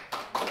having me.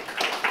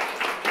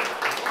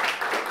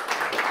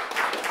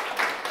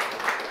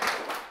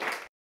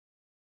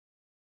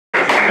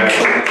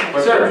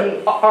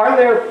 Sir, are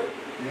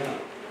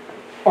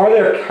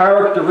there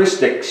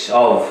characteristics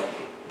of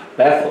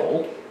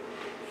Bethel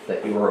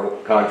that you are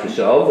conscious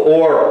of,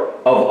 or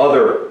of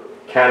other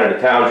Canada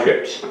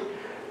townships,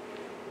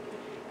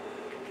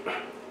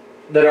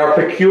 that are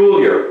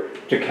peculiar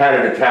to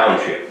Canada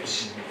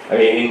townships? I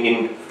mean,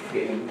 in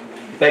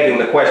begging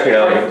the question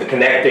of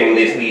connecting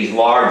these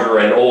larger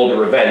and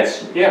older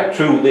events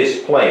to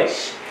this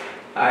place.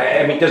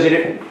 I mean,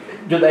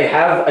 do they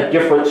have a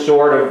different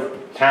sort of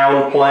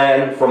town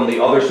plan from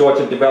the other sorts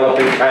of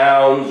developing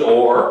towns,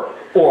 or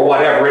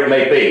whatever it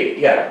may be?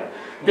 Yeah.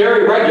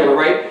 Very regular,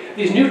 right?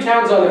 These new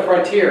towns on the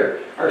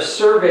frontier are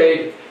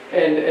surveyed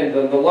and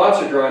the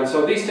lots are drawn.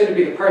 So these tend to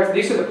be the parts,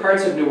 these are the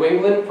parts of New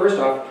England, first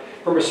off,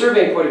 from a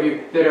surveying point of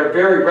view, that are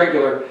very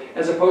regular,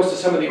 as opposed to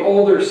some of the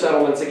older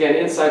settlements, again,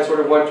 inside sort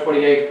of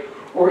 128,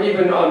 or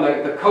even on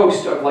the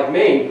coast of like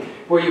Maine,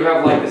 where you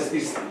have like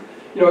these,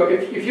 you know,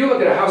 if you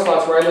look at a house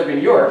lots where I live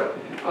in York,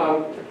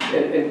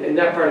 in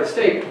that part of the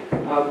state,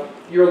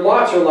 your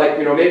lots are like,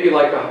 you know, maybe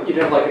like, you'd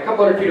have like a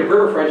couple hundred feet of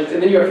river frontage,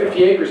 and then you have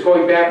 50 acres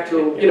going back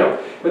to, you know,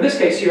 in this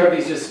case you have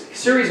these just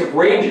series of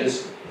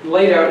ranges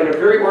laid out in a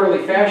very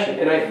orderly fashion.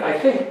 And I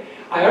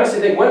honestly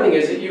think one thing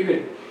is that you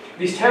could,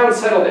 these towns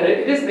settled, and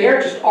they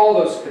aren't just all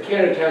those, the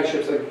Canada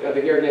townships, the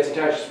Narragansett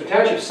townships, but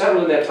townships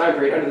settled in that time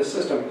period under the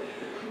system.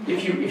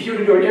 If you were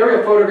to do an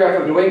aerial photograph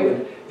of New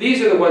England,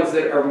 these are the ones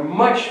that are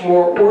much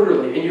more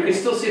orderly, and you can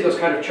still see those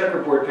kind of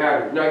checkerboard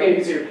patterns. Now again, you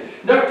can see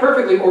not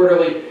perfectly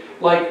orderly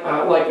like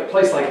a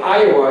place like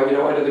Iowa, you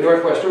know, under the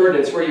Northwest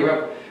Ordinance, where you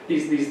have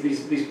these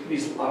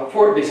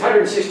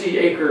 160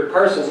 acre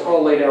parcels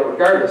all laid out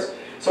regardless.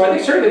 So I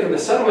think certainly from the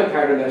settlement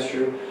pattern that's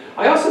true.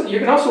 You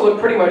can also look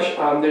pretty much,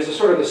 there's a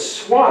sort of the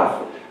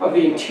swath of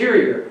the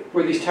interior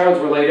where these towns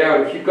were laid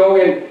out. If you go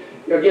in,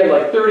 again,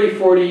 like 30,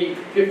 40,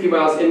 50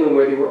 miles inland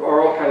where they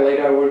are all kind of laid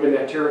out, would have been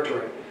that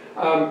territory.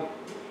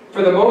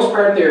 For the most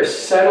part, they're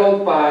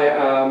settled by,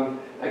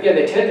 again,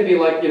 they tend to be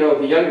like, you know,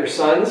 the younger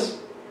sons,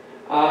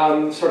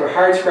 sort of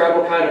hard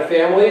scrabble kind of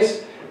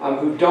families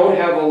who don't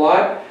have a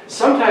lot.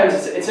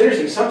 Sometimes, it's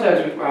interesting,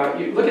 sometimes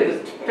you look at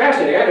this,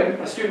 fascinating. I had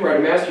a student write a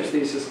master's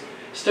thesis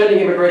studying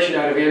immigration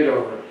out of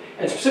Andover.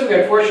 And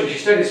specifically, unfortunately, she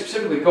studied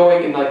specifically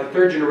going in like the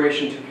third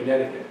generation to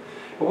Connecticut.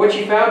 But what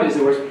she found is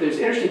there's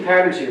interesting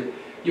patterns here.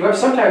 You have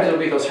sometimes it'll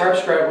be those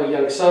harp-scrabble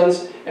young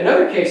sons. In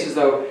other cases,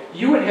 though,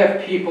 you would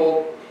have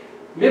people,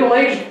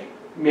 middle-aged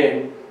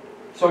men.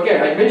 So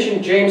again, I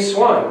mentioned James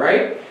Swan,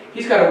 right?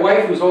 He's got a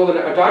wife who's old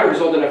enough, a daughter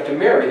who's old enough to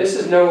marry. This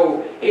is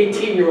no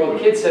 18-year-old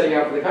kid setting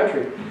out for the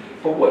country.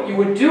 But what you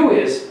would do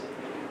is,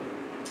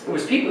 it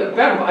was people,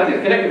 I think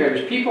the Connecticut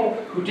area was people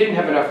who didn't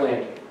have enough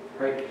land,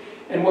 right?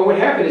 And what would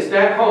happen is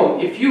back home,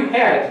 if you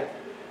had,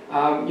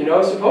 you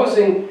know,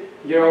 supposing,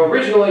 you know,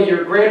 originally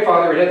your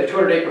grandfather had the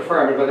 200-acre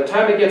farm, and by the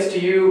time it gets to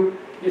you,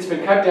 it's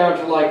been cut down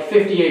to like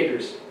 50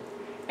 acres.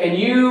 And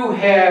you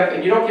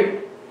don't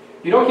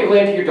give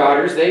land to your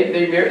daughters.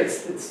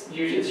 It's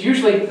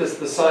usually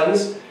the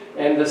sons,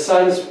 and the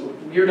sons,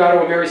 your daughter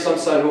will marry some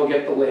son who will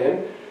get the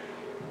land.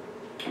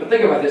 But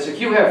think about this, if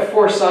you have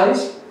 4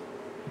 sons,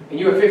 and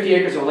you have 50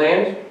 acres of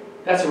land,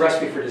 that's a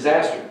recipe for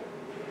disaster.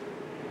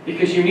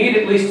 Because you need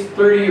at least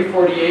 30 or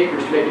 40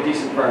 acres to make a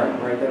decent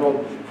farm, right? That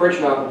old French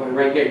novel by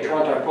Ranguet,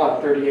 Toronto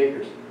Plot, 30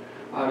 acres.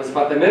 It's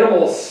about the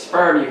minimal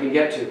farm you can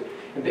get to.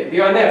 And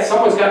beyond that,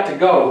 someone's got to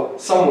go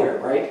somewhere,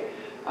 right?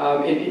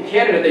 In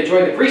Canada, they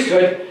join the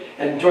priesthood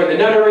and join the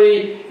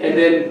nunnery,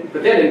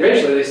 but then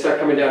eventually they start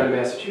coming down to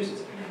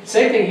Massachusetts.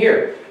 Same thing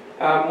here.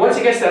 Once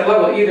it gets to that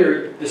level,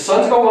 either the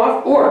sons go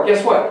off, or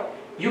guess what?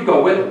 You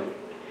go with them.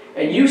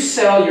 And you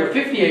sell your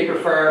 50-acre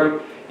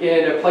farm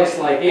in a place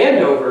like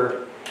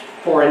Andover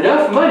for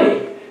enough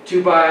money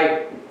to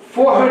buy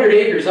 400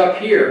 acres up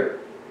here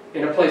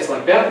in a place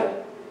like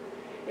Bethel.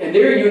 And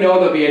there you know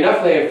there'll be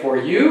enough land for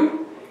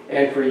you,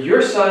 and for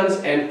your sons,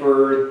 and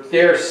for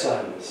their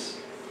sons.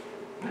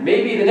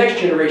 maybe the next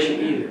generation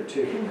either,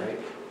 too, right?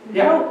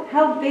 Yeah.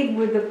 How big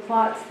were the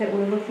plots that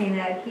we're looking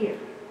at here?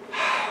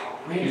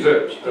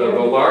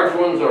 The large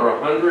ones are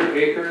 100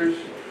 acres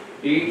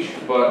each,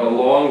 but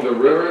along the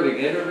river, the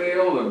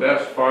intervale, the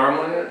best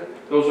farmland,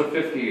 those are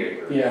 50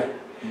 acres. Yeah.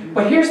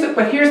 But here's the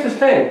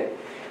thing.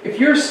 If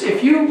you're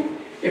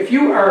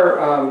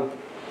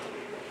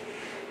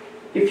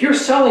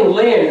selling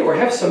land or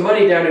have some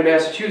money down in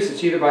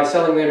Massachusetts, either by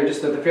selling land or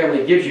just that the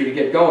family gives you to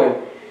get going,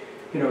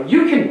 you know,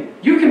 you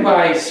can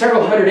buy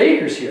several hundred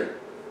acres here.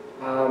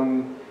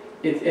 Land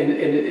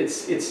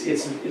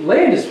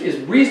is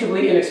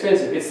reasonably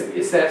inexpensive.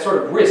 It's that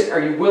sort of risk. Are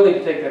you willing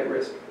to take that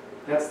risk?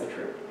 That's the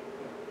trick.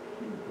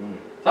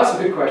 That's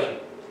a good question.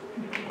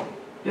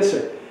 Yes,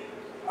 sir.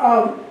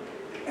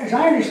 As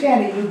I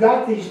understand it, you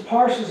got these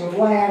parcels of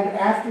land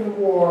after the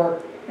war,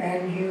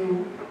 and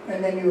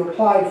then you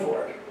applied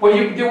for it. Well,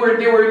 you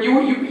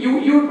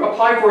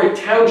apply for a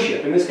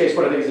township. In this case,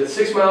 what I think is it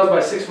 6 miles by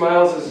 6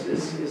 miles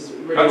is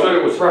That's what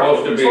it was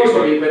supposed to be,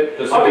 but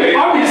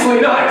obviously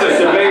not. The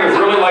surveyors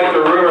really liked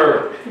the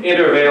river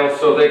intervale,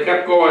 so they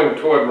kept going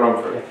toward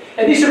Rumford.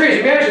 And these surveyors,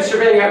 imagine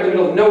surveying out in the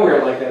middle of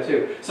nowhere like that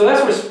too. So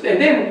that's what. And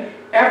then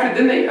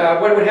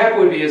what would happen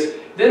would be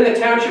then the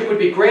township would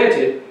be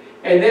granted,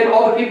 and then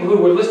all the people who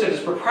were listed as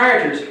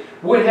proprietors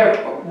would have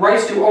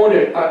rights to own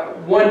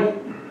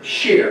one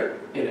share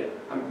in it.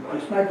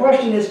 My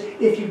question is,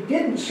 if you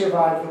didn't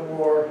survive the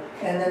war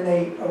and then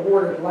they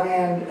awarded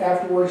land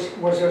afterwards,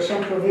 was there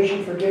some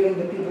provision for giving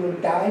to people who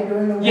died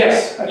during the war?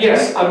 Yes,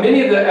 yes.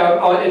 Many of the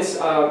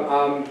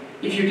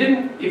if you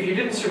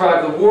didn't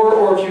survive the war,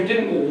 or if you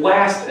didn't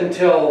last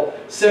until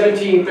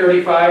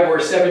 1735 or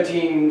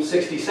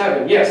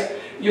 1767, yes,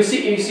 you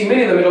see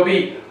many of them. It'll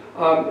be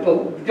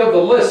it'll give the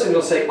list and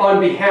it'll say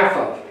on behalf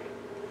of.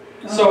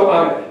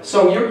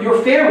 So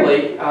your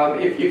family,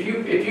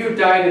 if you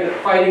died in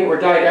fighting or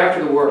died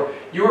after the war,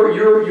 your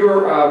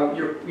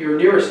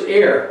nearest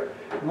heir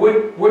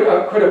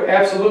could have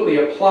absolutely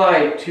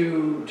applied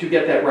to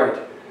get that right.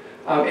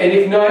 And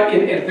if not,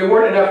 if there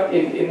weren't enough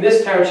in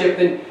this township,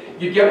 then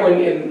you'd get one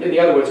in the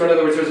other one. So in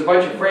other words, there's a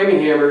bunch of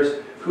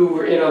Framinghammers who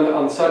were in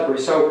on Sudbury.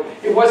 So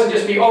it wasn't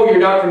just oh, you're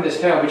not from this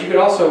town, but you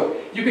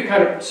could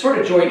kind of sort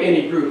of join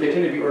any group. They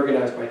tend to be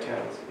organized by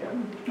towns. Yeah.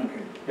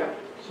 Okay. Yeah.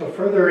 So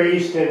further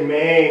east in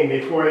Maine,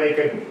 before they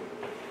could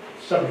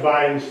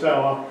subdivide and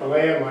sell off the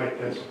land like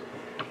this,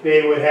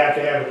 they would have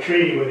to have a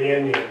treaty with the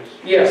Indians.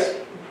 Yes.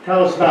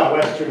 Tell us about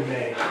Western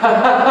Maine.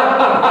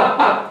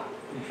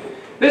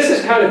 This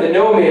is kind of the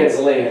no man's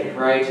land,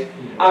 right?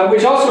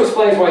 Which also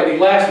explains why the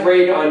last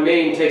raid on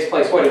Maine takes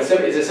place, what, is it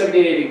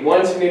 1781,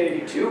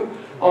 1782,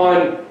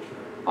 on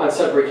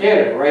Sudbury,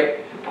 Canada,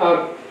 right?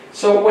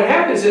 So what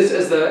happens is,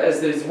 as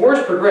the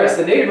wars progress,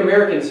 the Native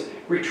Americans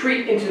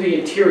retreat into the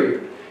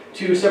interior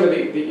to some of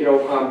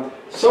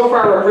so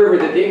far upriver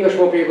that the English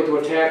won't be able to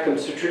attack them.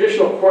 So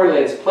traditional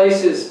cornlands,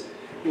 places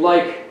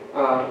like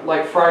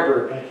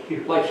Freiburg,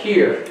 like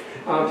here,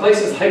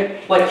 places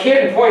like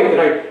Canton Point that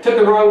I took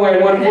the wrong way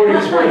on 140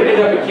 this morning. I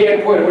ended up at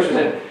Canton Point, which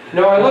was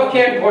no, I love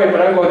Canton Point,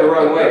 but I'm going the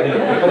wrong way.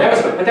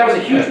 But that was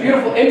a huge,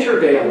 beautiful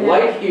intervale,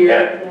 like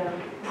here,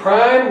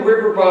 prime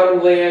river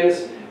bottom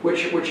lands,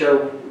 which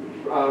are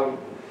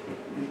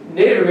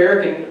Native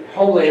American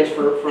homelands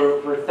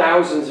for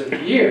thousands of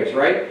years,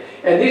 right?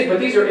 And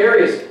these are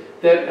areas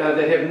that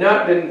have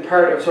not been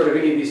part of sort of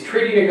any of these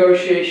treaty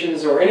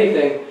negotiations or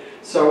anything.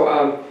 So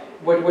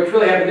what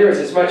really happened there is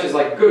as much as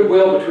like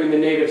goodwill between the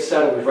native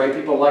settlers, right?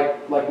 People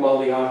like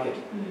Mollyauket.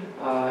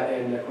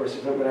 And of course,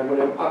 when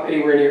I'm up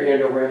anywhere near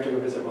Andover, I have to go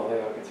visit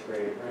Mollyauket. It's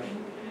great,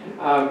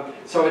 right?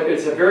 So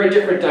it's a very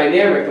different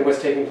dynamic than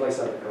what's taking place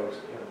on the coast.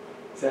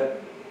 Yeah. Is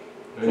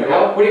that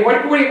help? What do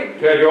you?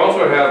 Ted, you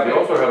also have,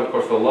 of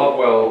course, the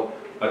Lovewell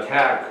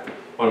attack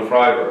on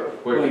Freiburg,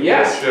 which,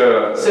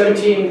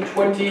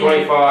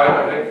 1725,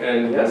 I think,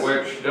 and yes,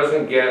 which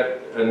doesn't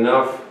get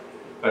enough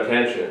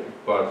attention.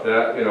 But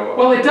that,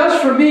 Well, it does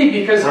for me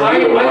because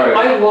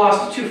I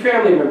lost 2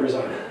 family members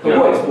on it. The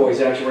Woods boys,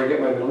 actually, where I get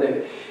my middle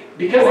name.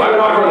 Because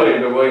I'm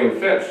related to William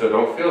Phips, so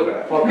don't feel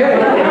that. Okay.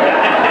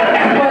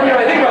 Well,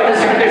 I think about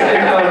this because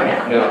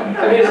I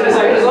mean, as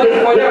I like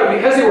to point out,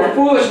 because they were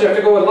foolish enough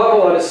to go with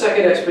Lovell on a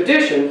second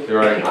expedition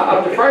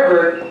up to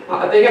Freiburg,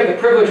 they have the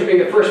privilege of being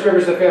the first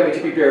members of the family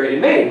to be buried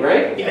in Maine,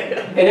 right?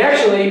 And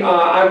actually,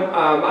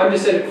 I'm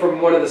descended from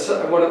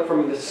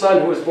from the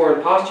son who was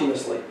born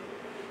posthumously.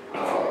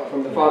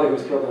 From the father who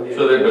was killed on the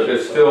but they're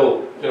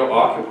still,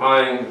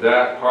 occupying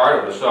that part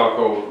of the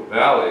Saco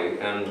Valley,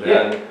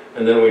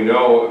 and then we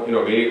know,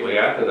 immediately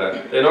after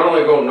that, they not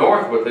only go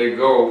north, but they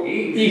go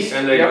east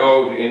and they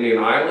go to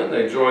Indian Island.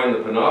 They join the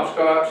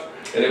Penobscots,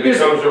 and it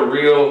becomes a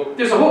real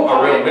mix.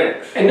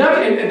 And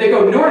they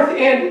go north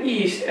and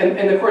east,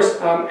 and of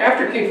course,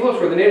 after King Philip's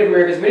War, the Native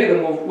Americans, many of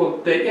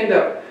them they end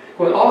up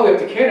going all the way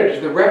up to Canada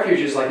to the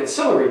refuges like at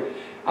Sillery.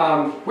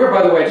 Where,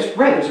 by the way, I just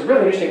read, there's a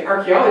really interesting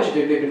archaeology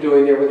dig they've been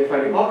doing there where they're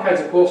finding all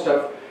kinds of cool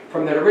stuff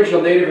from that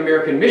original Native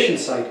American mission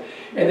site.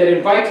 And they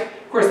invite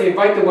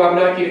the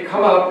Wabanaki to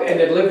come up and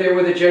they'd live there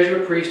with a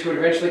Jesuit priest who would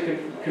eventually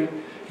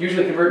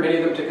usually convert many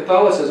of them to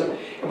Catholicism.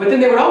 But then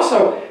they would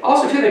also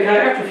too, they kind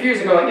of, after a few years,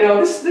 they go like, you know,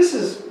 this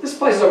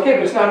place is okay,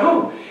 but it's not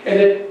home. And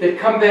they'd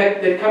come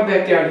back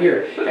down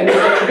here. And there's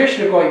a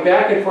tradition of going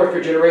back and forth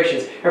for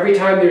generations. Every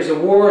time there's a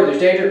war, there's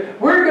danger,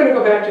 we're going to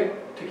go back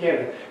to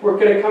Canada. We're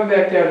going to come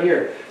back down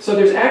here. So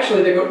there's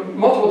actually, they go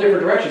multiple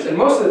different directions. And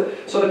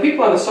so the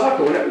people on the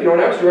Saco, when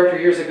I was director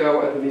years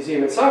ago at the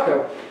museum in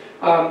Saco,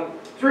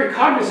 very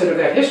cognizant of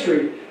that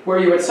history, where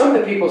you had some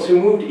of the peoples who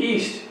moved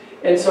east,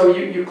 and so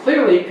you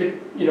clearly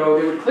could, there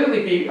would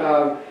clearly be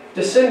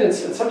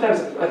descendants, and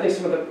sometimes I think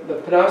some of the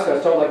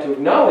Penobscots don't like to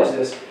acknowledge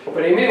this,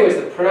 but in many ways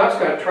the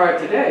Penobscot tribe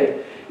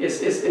today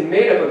is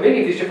made up of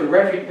many of these different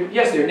refugees.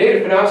 Yes, they're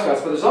native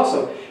Penobscots, but there's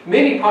also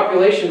many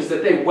populations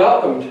that they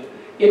welcomed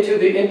into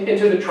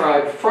the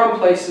tribe from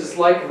places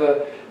like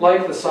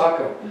the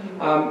Saco.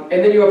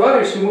 And then you have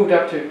others who moved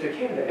up to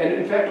Canada. And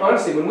in fact,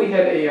 honestly, when we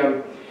had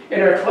in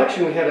our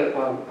collection, we had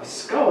a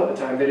skull at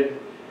the time that had,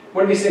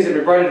 one of these things had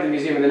been brought into the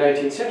museum in the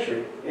 19th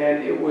century.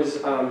 And it was,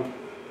 and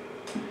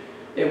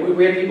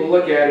we had people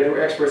look at it who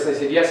were experts, and they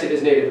said, yes, it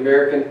is Native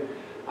American.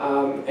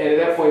 And at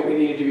that point, we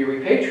needed to be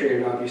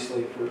repatriated,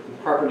 obviously, for the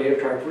proper Native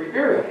tribe for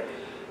reburial.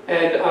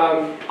 And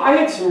I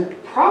had some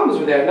problems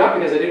with that, not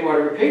because I didn't want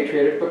to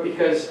repatriate it, but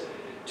because,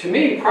 to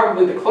me,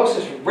 probably the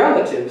closest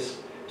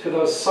relatives to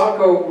those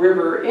Saco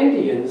River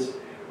Indians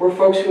were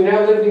folks who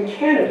now lived in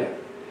Canada.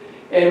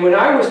 And when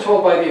I was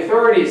told by the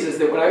authorities is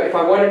that if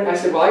I wanted, I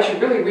said, well,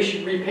 we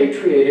should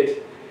repatriate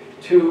it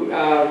to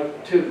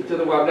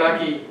the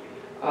Wabanaki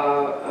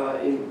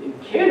in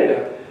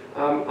Canada.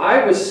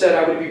 I was said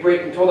I would be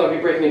told I would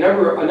be breaking a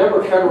number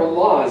of federal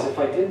laws if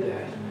I did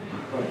that,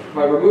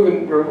 by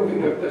removing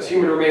the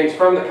human remains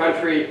from the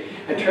country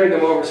and turning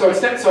them over. So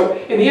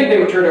in the end, they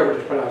were turned over to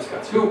the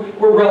Penobscots, who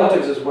were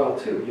relatives as well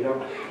too.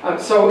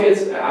 So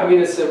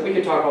we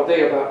could talk all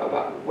day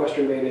about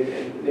Western Maine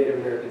and Native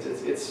Americans.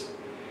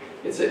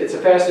 It's a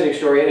fascinating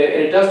story, and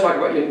it does talk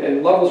about,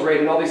 and Lovell's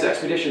raid and all these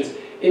expeditions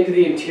into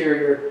the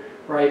interior,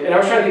 right? And I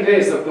was trying to think today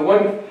is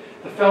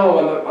the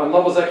fellow on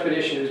Lovell's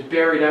expedition who's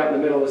buried out in the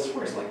middle of this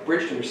forest, like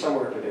Bridgeton or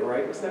somewhere over there,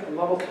 right? Wasn't that from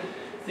Lovell?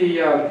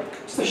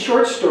 It's the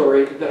short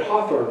story that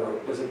Hawthorne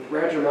wrote, was it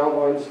Roger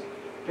Malbone's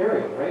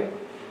burial, right?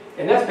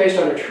 And that's based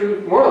on a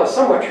true, more or less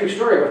somewhat true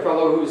story of a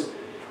fellow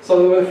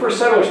so when the first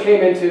settlers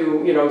came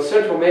into,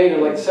 central Maine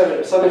and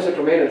southern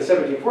central Maine in the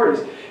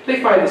 1740s,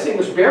 they find this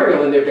English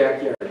burial in their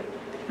backyard.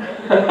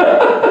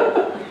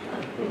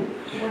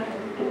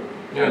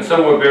 Yeah, and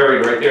some were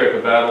buried right there at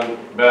the battle.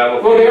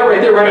 Well, they are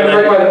right there,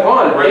 right by the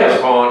pond. Right yes. by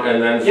the pond,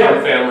 and then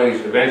some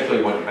families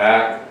eventually went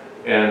back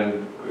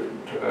and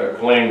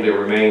claimed their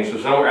remains. So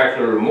some were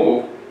actually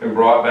removed and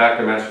brought back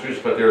to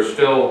Massachusetts, but there's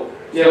still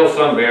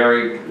some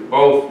buried,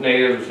 both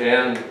natives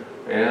and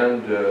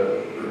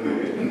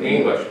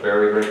English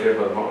buried right there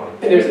by the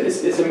pond. And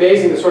it's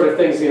amazing the sort of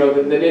things, the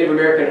Native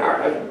American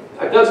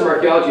I've done some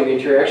archaeology in the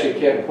interior, actually at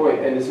Canton Point,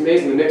 and it's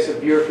amazing the mix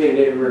of European and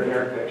Native American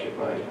artifacts you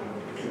find.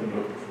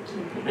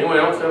 Anyone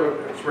else have a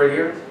right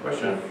here?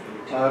 Question?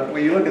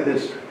 When you look at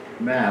this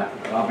map,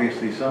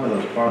 obviously some of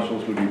those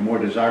parcels would be more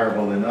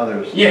desirable than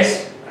others.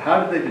 Yes.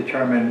 How did they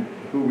determine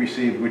who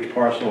received which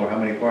parcel, or how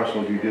many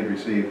parcels you did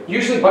receive?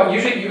 Usually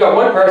you got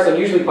one parcel,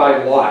 usually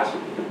by lot.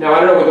 Now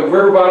I don't know, with the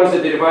river bottoms,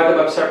 did they divide them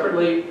up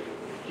separately?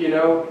 Do you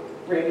know,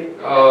 Randy?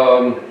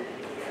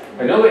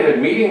 I know they had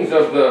meetings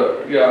of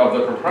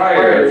the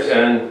proprietors,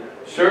 and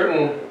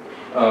certain.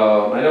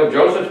 I know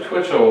Joseph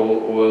Twitchell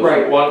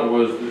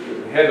was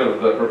head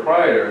of the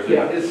proprietors.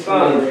 Yeah. His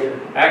sons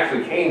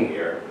actually came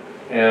here,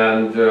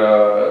 and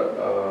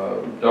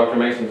Dr.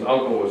 Mason's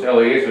uncle was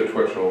Eliezer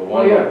Twitchell,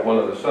 one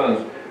of the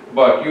sons.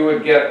 But you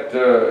would get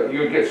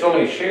so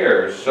many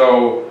shares.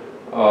 So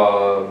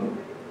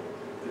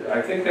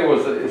I think there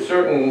was a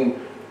certain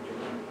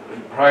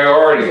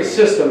priority. It's a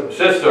system.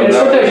 And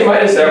sometimes you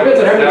might, it depends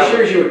on how many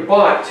shares you had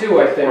bought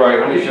too, I think. Right,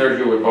 how many shares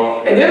you would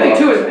bought. And the other thing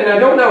too is, and I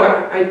don't know,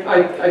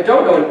 I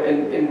don't know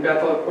in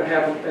Bethel what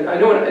happened, and I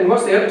know in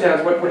most of the other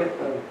towns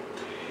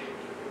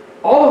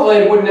all of the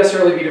land wouldn't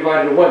necessarily be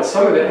divided into one.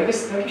 Some of it, I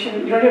guess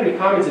you don't have any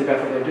commons in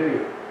Bethel there, do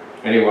you?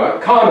 Any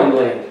what? Common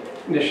land,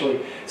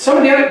 initially. Some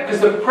of the other,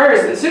 because the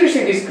proprietors, it's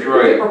interesting, these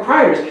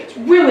proprietors, it's a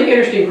really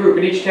interesting group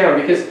in each town,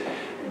 because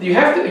you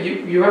have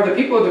the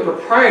people of the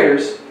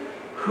proprietors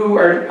who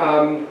are,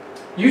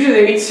 usually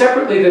they meet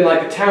separately than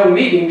like a town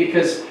meeting,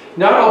 because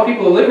not all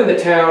people who live in the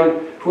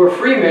town who are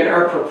freemen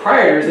are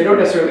proprietors. They don't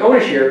necessarily own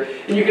a share.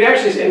 And you could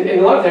actually, in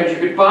a lot of towns, you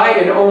could buy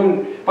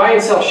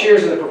and sell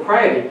shares in the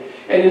propriety.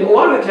 And in a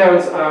lot of the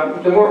towns,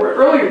 the more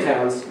earlier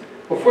towns,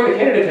 before the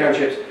Canada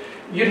townships,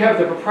 you'd have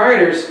the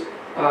proprietors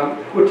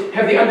who would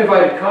have the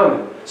undivided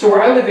common. So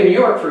where I live in New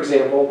York, for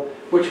example,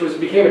 which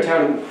became a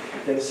town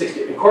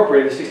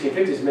incorporated in the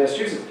 1650s in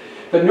Massachusetts,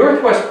 the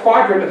northwest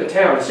quadrant of the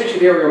town, essentially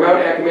the area where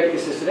Mount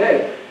Accomaticus is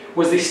today,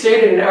 was the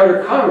stated and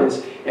outer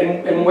commons,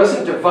 and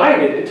wasn't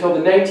divided until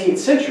the 19th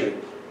century.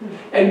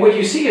 And what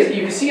you see is,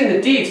 you can see in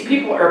the deeds,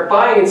 people are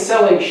buying and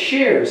selling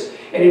shares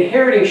and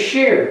inheriting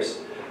shares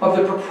of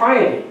the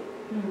propriety.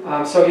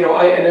 So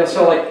and they'll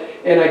sell, like,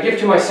 and I give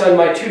to my son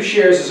my 2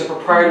 shares as a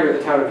proprietor of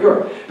the town of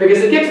York. Because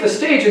they get to the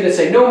stage and they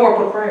say, no more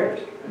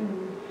proprietors.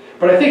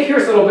 But I think here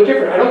it's a little bit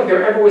different. I don't think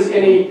there ever was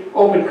any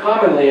open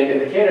common land in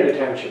the Canada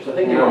townships. I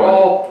think they were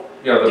all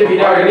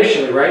divvied out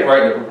initially, right?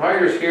 Right, the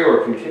proprietors here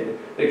were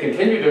they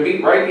continued to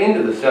meet right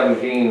into the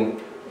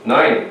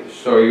 1790s.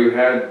 So you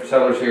had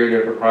settlers here, you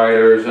had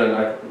proprietors,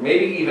 and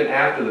maybe even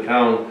after the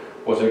town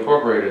was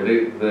incorporated.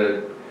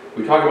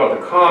 We talk about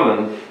the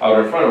common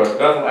out in front of us.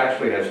 Bethel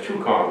actually has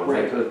 2 commons.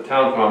 Right. It's the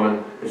town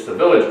common, it's the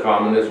village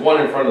common. There's one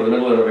in front of the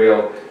Middle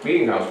Innervale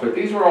meeting house, but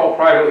these were all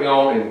privately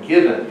owned and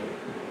given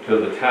to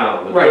the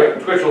town.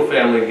 The Twitchell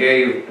family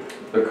gave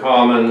the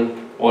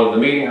common one of the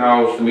meeting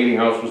house. The meeting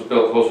house was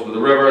built closer to the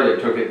river.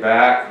 They took it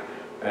back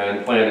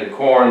and planted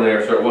corn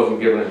there, so it wasn't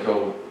given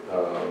until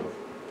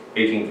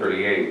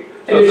 1838.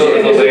 So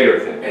it's a later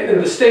thing. And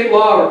the state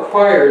law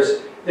requires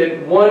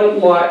that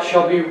 1 lot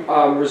shall be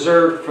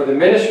reserved for the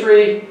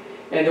ministry,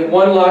 and that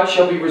 1 lot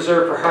shall be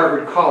reserved for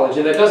Harvard College.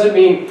 And that doesn't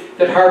mean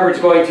that Harvard's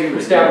going to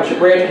establish a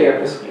branch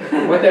campus.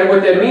 What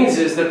that means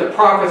is that the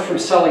profits from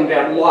selling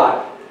that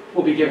lot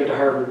will be given to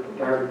Harvard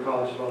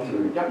College as well.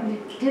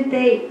 Did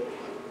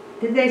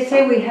they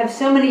say we have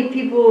so many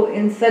people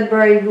in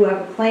Sudbury who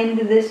have a claim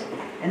to this,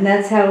 and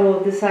that's how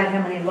we'll decide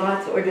how many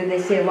lots, or did they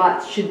say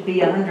lots should be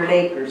 100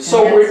 acres?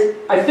 So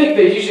I think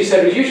they usually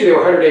said usually they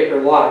were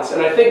 100-acre lots,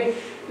 and I think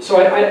so.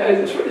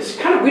 It's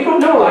kind of, we don't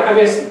know. Like, I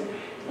mean,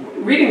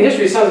 reading the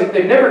history, it sounds like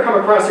they've never come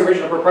across the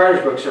original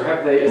proprietors books, or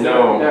have they?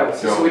 No.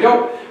 So we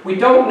don't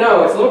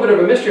know. It's a little bit of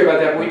a mystery about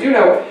that. But we do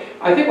know.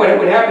 I think what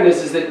would happen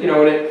is that, you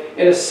know,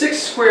 in a 6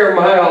 square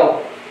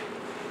mile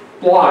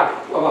block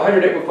of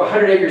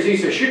 100 acres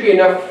each, there should be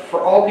enough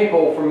for all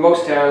people from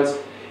most towns.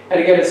 And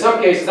again, in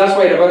some cases, that's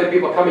why you have other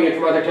people coming in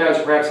from other towns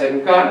who perhaps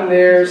hadn't gotten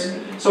theirs.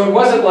 So it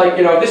wasn't like,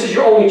 you know, this is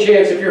your only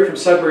chance if you're from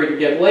Sudbury to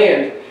get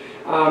land.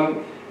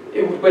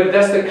 But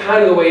that's the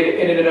kind of the way it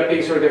ended up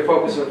being sort of their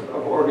focus of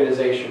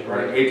organization.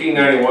 Right.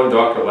 1891,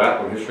 Dr.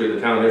 Lapham, History of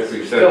the Town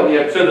History, said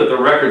that the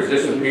records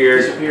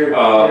disappeared.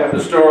 The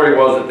story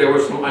was that there were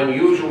some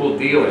unusual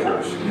dealings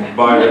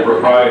by the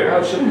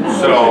proprietors.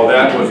 So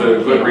that was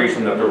a good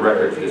reason that the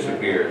records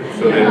disappeared.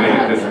 So they made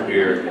it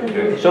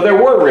disappear. So there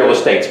were real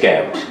estate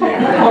scams.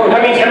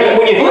 I mean,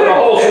 when you hear the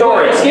whole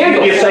story,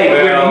 you say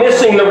we're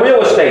missing the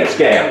real estate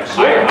scams.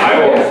 I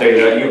won't say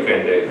that. You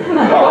can, Dave.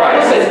 All right.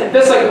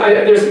 That's like,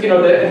 there's, you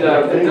know, in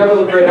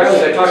Devil Great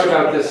Island, I talked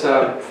about this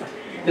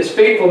this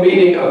fateful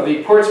meeting of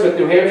the Portsmouth,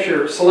 New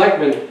Hampshire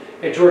selectmen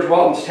at George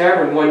Walton's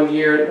Tavern one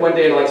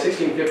day in like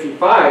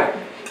 1655,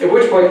 at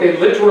which point they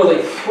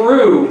literally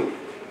threw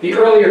the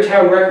earlier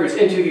town records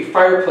into the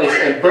fireplace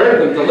and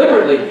burned them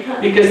deliberately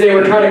because they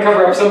were trying to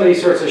cover up some of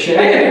these sorts of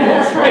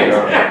shenanigans. Right?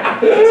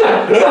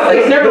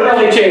 Things never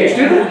really changed,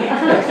 do they?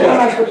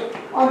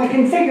 On the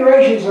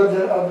configurations of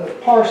the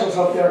parcels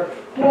up there,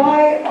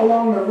 why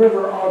along the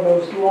river are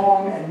those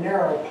long and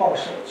narrow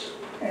parcels?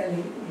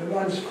 And the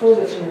ones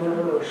furthest in the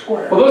river are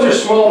square? Well, those are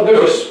small.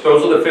 Those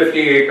are the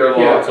 50-acre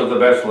lots of the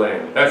best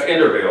land. That's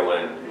intervale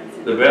land,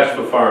 the best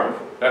for farming.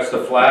 That's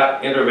the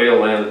flat intervale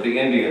land that the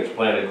Indians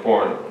planted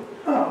corn on.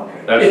 Oh,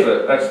 okay.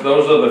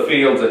 Those are the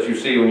fields that you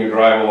see when you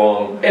drive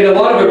along. And a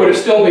lot of it would have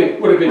still been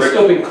cleared.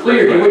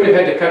 You wouldn't have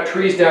had to cut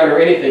trees down or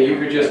anything. You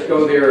could just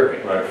go there.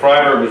 Right.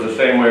 Freiburg was the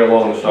same way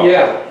along the south.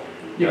 Yeah,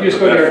 you could just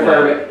go there and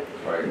farm it.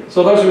 Right.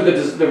 So those were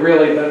the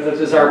really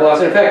desirable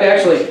lots. And in fact,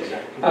 actually,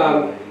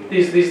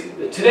 these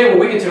today what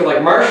we consider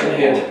like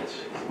marshland,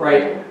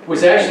 right,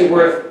 was actually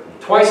worth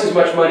twice as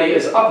much money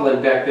as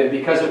upland back then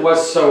because it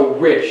was so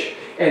rich,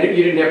 and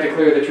you didn't have to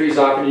clear the trees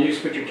off, and you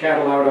just put your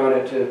cattle out on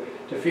it to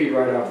feed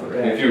right off the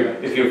bat.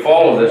 If you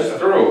follow this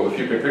through, if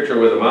you can picture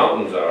where the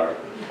mountains are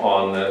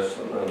on this,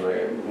 on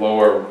the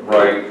lower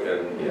right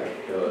and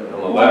on the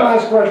left. One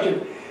last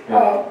question.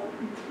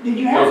 Did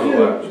you have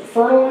to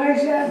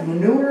fertilize that,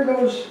 manure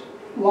those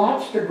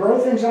lots to grow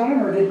things on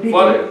them, or did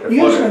people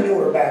use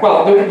manure back then?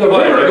 Well, the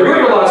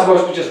river lots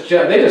most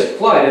they just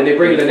flood and they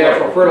bring in the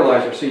natural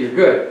fertilizer, so you're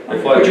good.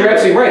 But you're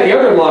absolutely right. The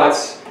other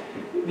lots,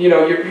 you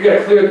know, you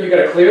got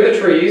to clear the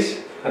trees.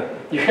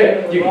 You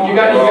got to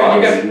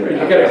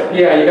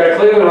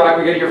clear the rock.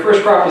 Your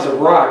first crop is of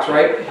rocks,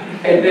 right?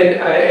 And then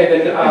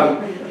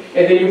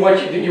you want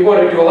to do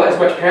as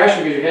much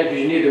pasture as you can because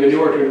you need the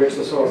manure to enrich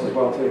the soils as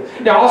well too.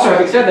 Now, also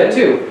having said that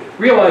too,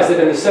 realize that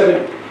in the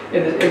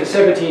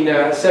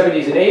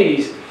 1770s and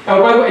 80s.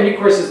 By the way, and of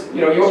course,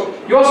 you know,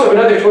 you also have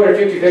another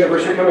 250th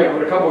anniversary coming up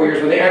in a couple of years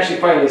when they actually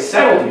finally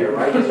settled here,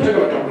 right? It took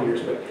them a couple of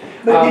years,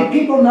 but did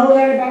people know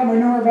that about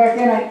manure back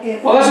then?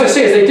 Well, that's what I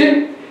say is they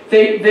didn't.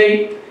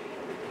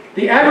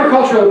 The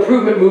agricultural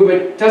improvement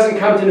movement doesn't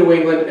come to New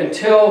England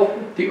until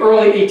the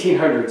early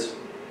 1800s.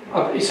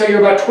 So you're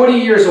about 20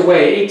 years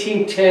away,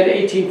 1810,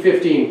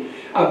 1815.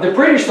 The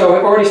British, though,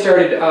 have already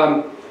started,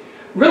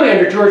 really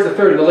under George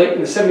III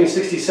in the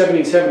 1760s,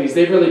 1770s,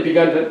 they've really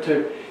begun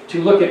to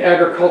look at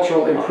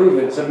agricultural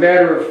improvement. As a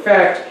matter of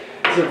fact,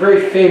 there's a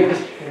very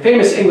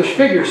famous English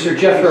figure, Sir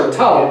Jethro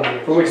Tull,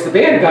 from which the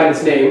band got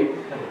its name,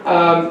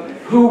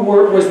 who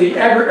was the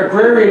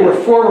agrarian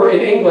reformer in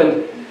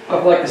England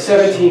of like the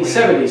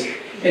 1770s.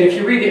 And if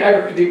you read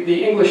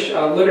the English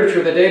literature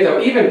of the day,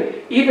 though, even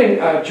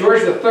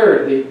George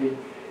III, the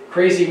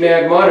crazy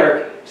mad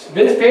monarch,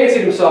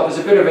 fancied himself as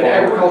a bit of an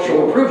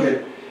agricultural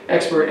improvement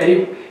expert,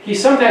 and he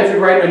sometimes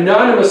would write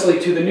anonymously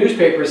to the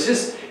newspapers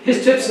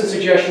his tips and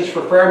suggestions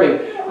for farming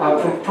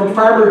from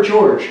Farmer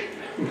George.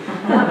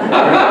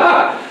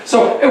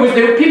 So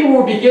people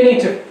were beginning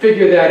to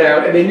figure that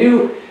out, and they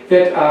knew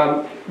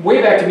that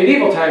way back to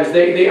medieval times,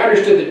 they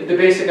understood the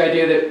basic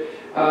idea that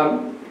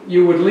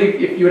you would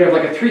have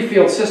like a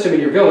 3-field system in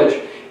your village,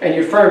 and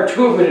you'd farm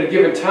 2 of them at a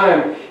given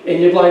time,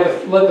 and you'd let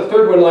the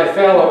third one lie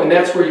fallow, and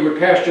that's where you would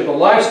pasture the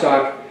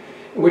livestock,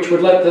 which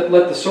would let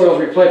the soils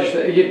replenish.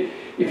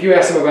 If you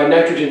asked them about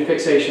nitrogen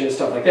fixation and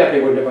stuff like that, they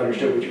wouldn't have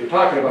understood what you were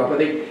talking about, but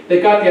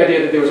they got the idea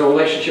that there was a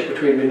relationship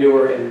between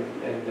manure and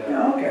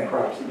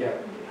crops. Yeah.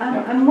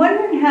 I'm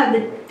wondering how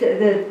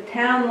the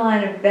town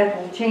line of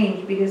Bethel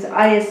changed, because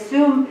I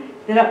assume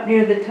that up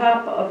near the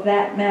top of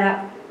that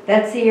map,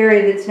 that's the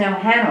area that's now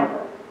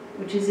Hanover,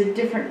 which is a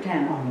different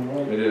town.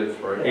 It is,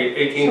 right.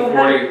 So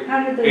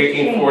how did those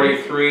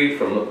 1843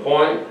 from the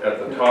point at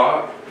the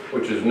top,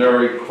 which is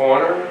Nuri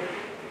Corner,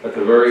 at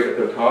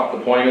the top, the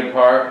pointed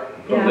part,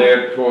 from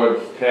there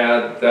towards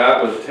Tad,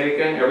 that was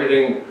taken.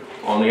 Everything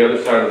on the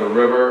other side of the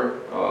river,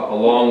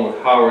 along with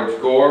Howard's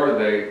Gore,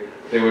 they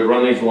would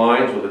run these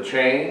lines with a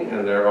chain,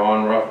 and they're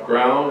on rough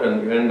ground,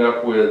 and you end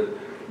up with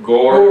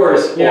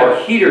gores or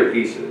heater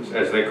pieces,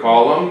 as they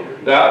call them.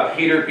 That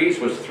heater piece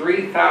was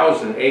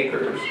 3,000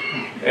 acres.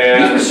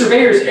 And these were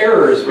surveyors'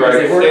 errors.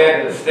 Right.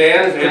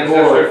 Stan's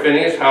ancestor,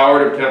 Phineas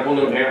Howard of Temple,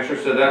 New Hampshire,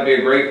 said that'd be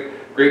a great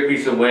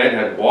piece of land,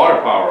 had water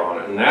power on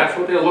it, and that's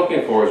what they're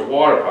looking for, is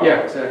water power.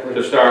 Yeah, exactly.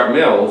 To start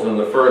mills, and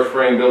the first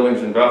frame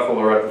buildings in Bethel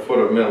are at the foot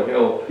of Mill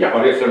Hill,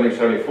 out here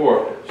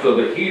 1774. So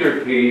the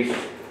heater piece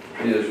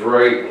is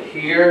right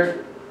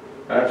here.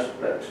 That's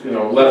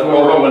left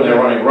over when they're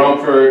running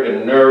Rumford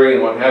and Nuri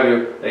and what have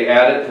you. They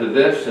added to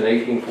this in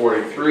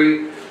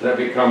 1843. That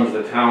becomes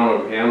the town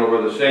of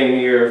Hanover, the same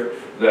year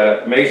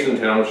that Mason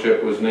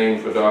Township was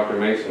named for Dr.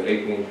 Mason,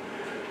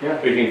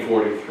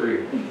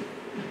 1843.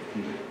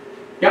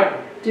 Yeah.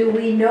 Do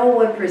we know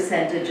what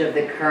percentage of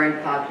the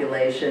current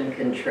population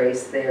can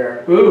trace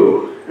their...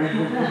 Ooh,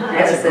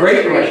 that's a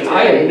great question.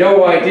 I have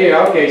no idea.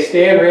 Okay,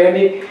 Stan,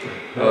 Randy?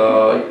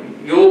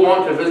 You'll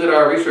want to visit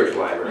our research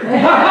library.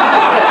 That's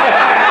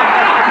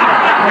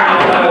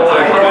a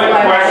good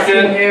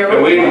question,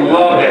 and we'd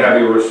love to have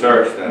you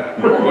research that.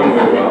 Wouldn't we?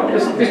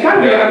 There's got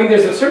to be. I mean,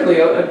 there's certainly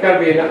got to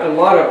be a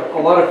lot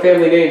of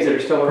family names that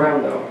are still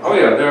around, though. Oh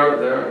yeah,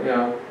 they're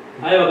yeah.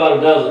 I have about a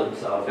dozen,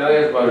 so. Yeah,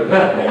 there's about a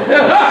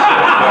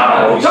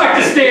dozen. Talk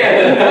to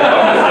Stan.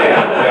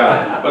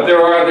 Yeah, but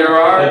there are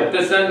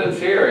descendants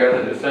here. Yeah,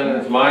 the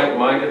descendants.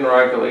 Mine didn't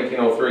arrive till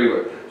 1803,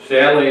 but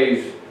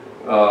Stanley's.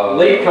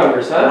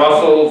 Latecomers, huh?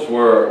 Russells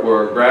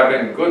were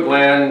grabbing good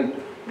land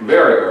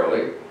very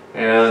early,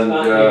 and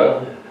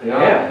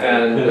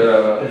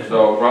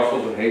so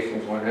Russells and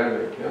Hastings, what have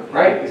you. Yeah.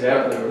 Right,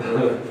 exactly.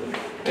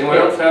 Anyone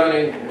else have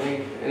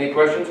any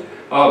questions?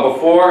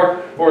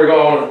 Before we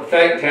go, I want to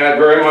thank Tad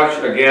very much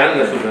again.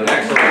 This was an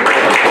excellent.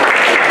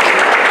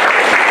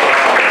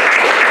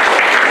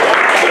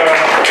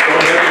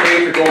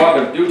 To go out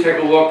and do take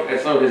a look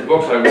at some of his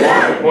books. I want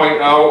to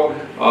point out,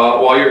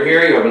 while you're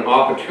here, you have an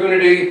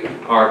opportunity.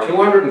 Our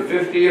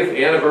 250th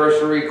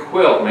anniversary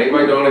quilt made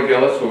by Donna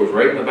Gillis, who was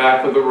right in the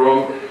back of the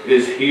room,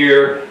 is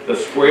here. The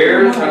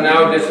squares are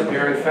now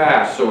disappearing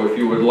fast, so if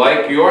you would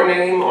like your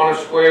name on a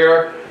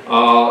square,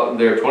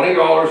 they're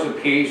 $20 a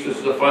piece. This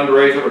is a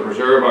fundraiser to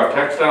preserve our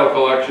textile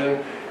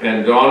collection,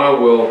 and Donna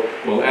will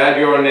add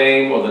your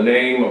name or the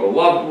name of a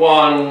loved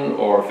one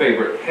or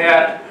favorite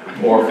pet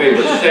or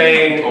favorite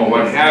saying or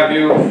what have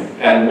you,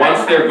 and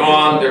once they're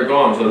gone, they're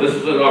gone. So this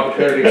is an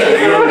opportunity for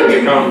you to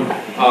become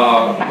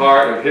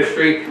part of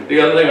history. The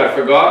other thing I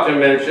forgot to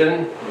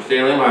mention,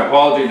 Stanley, my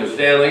apology to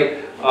Stanley,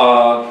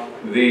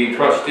 the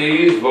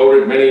trustees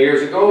voted many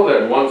years ago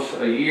that once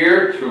a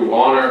year, to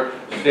honor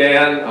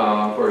Stan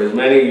for his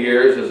many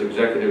years as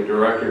executive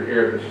director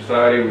here at the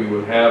Society, we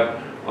would have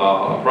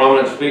a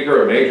prominent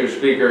speaker, a major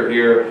speaker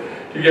here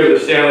to give the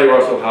Stanley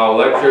Russell Howe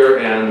Lecture,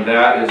 and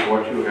that is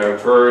what you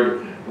have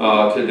heard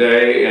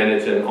today, and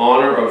it's in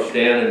honor of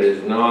Stan. It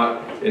is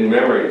not in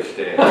memory of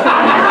Stan.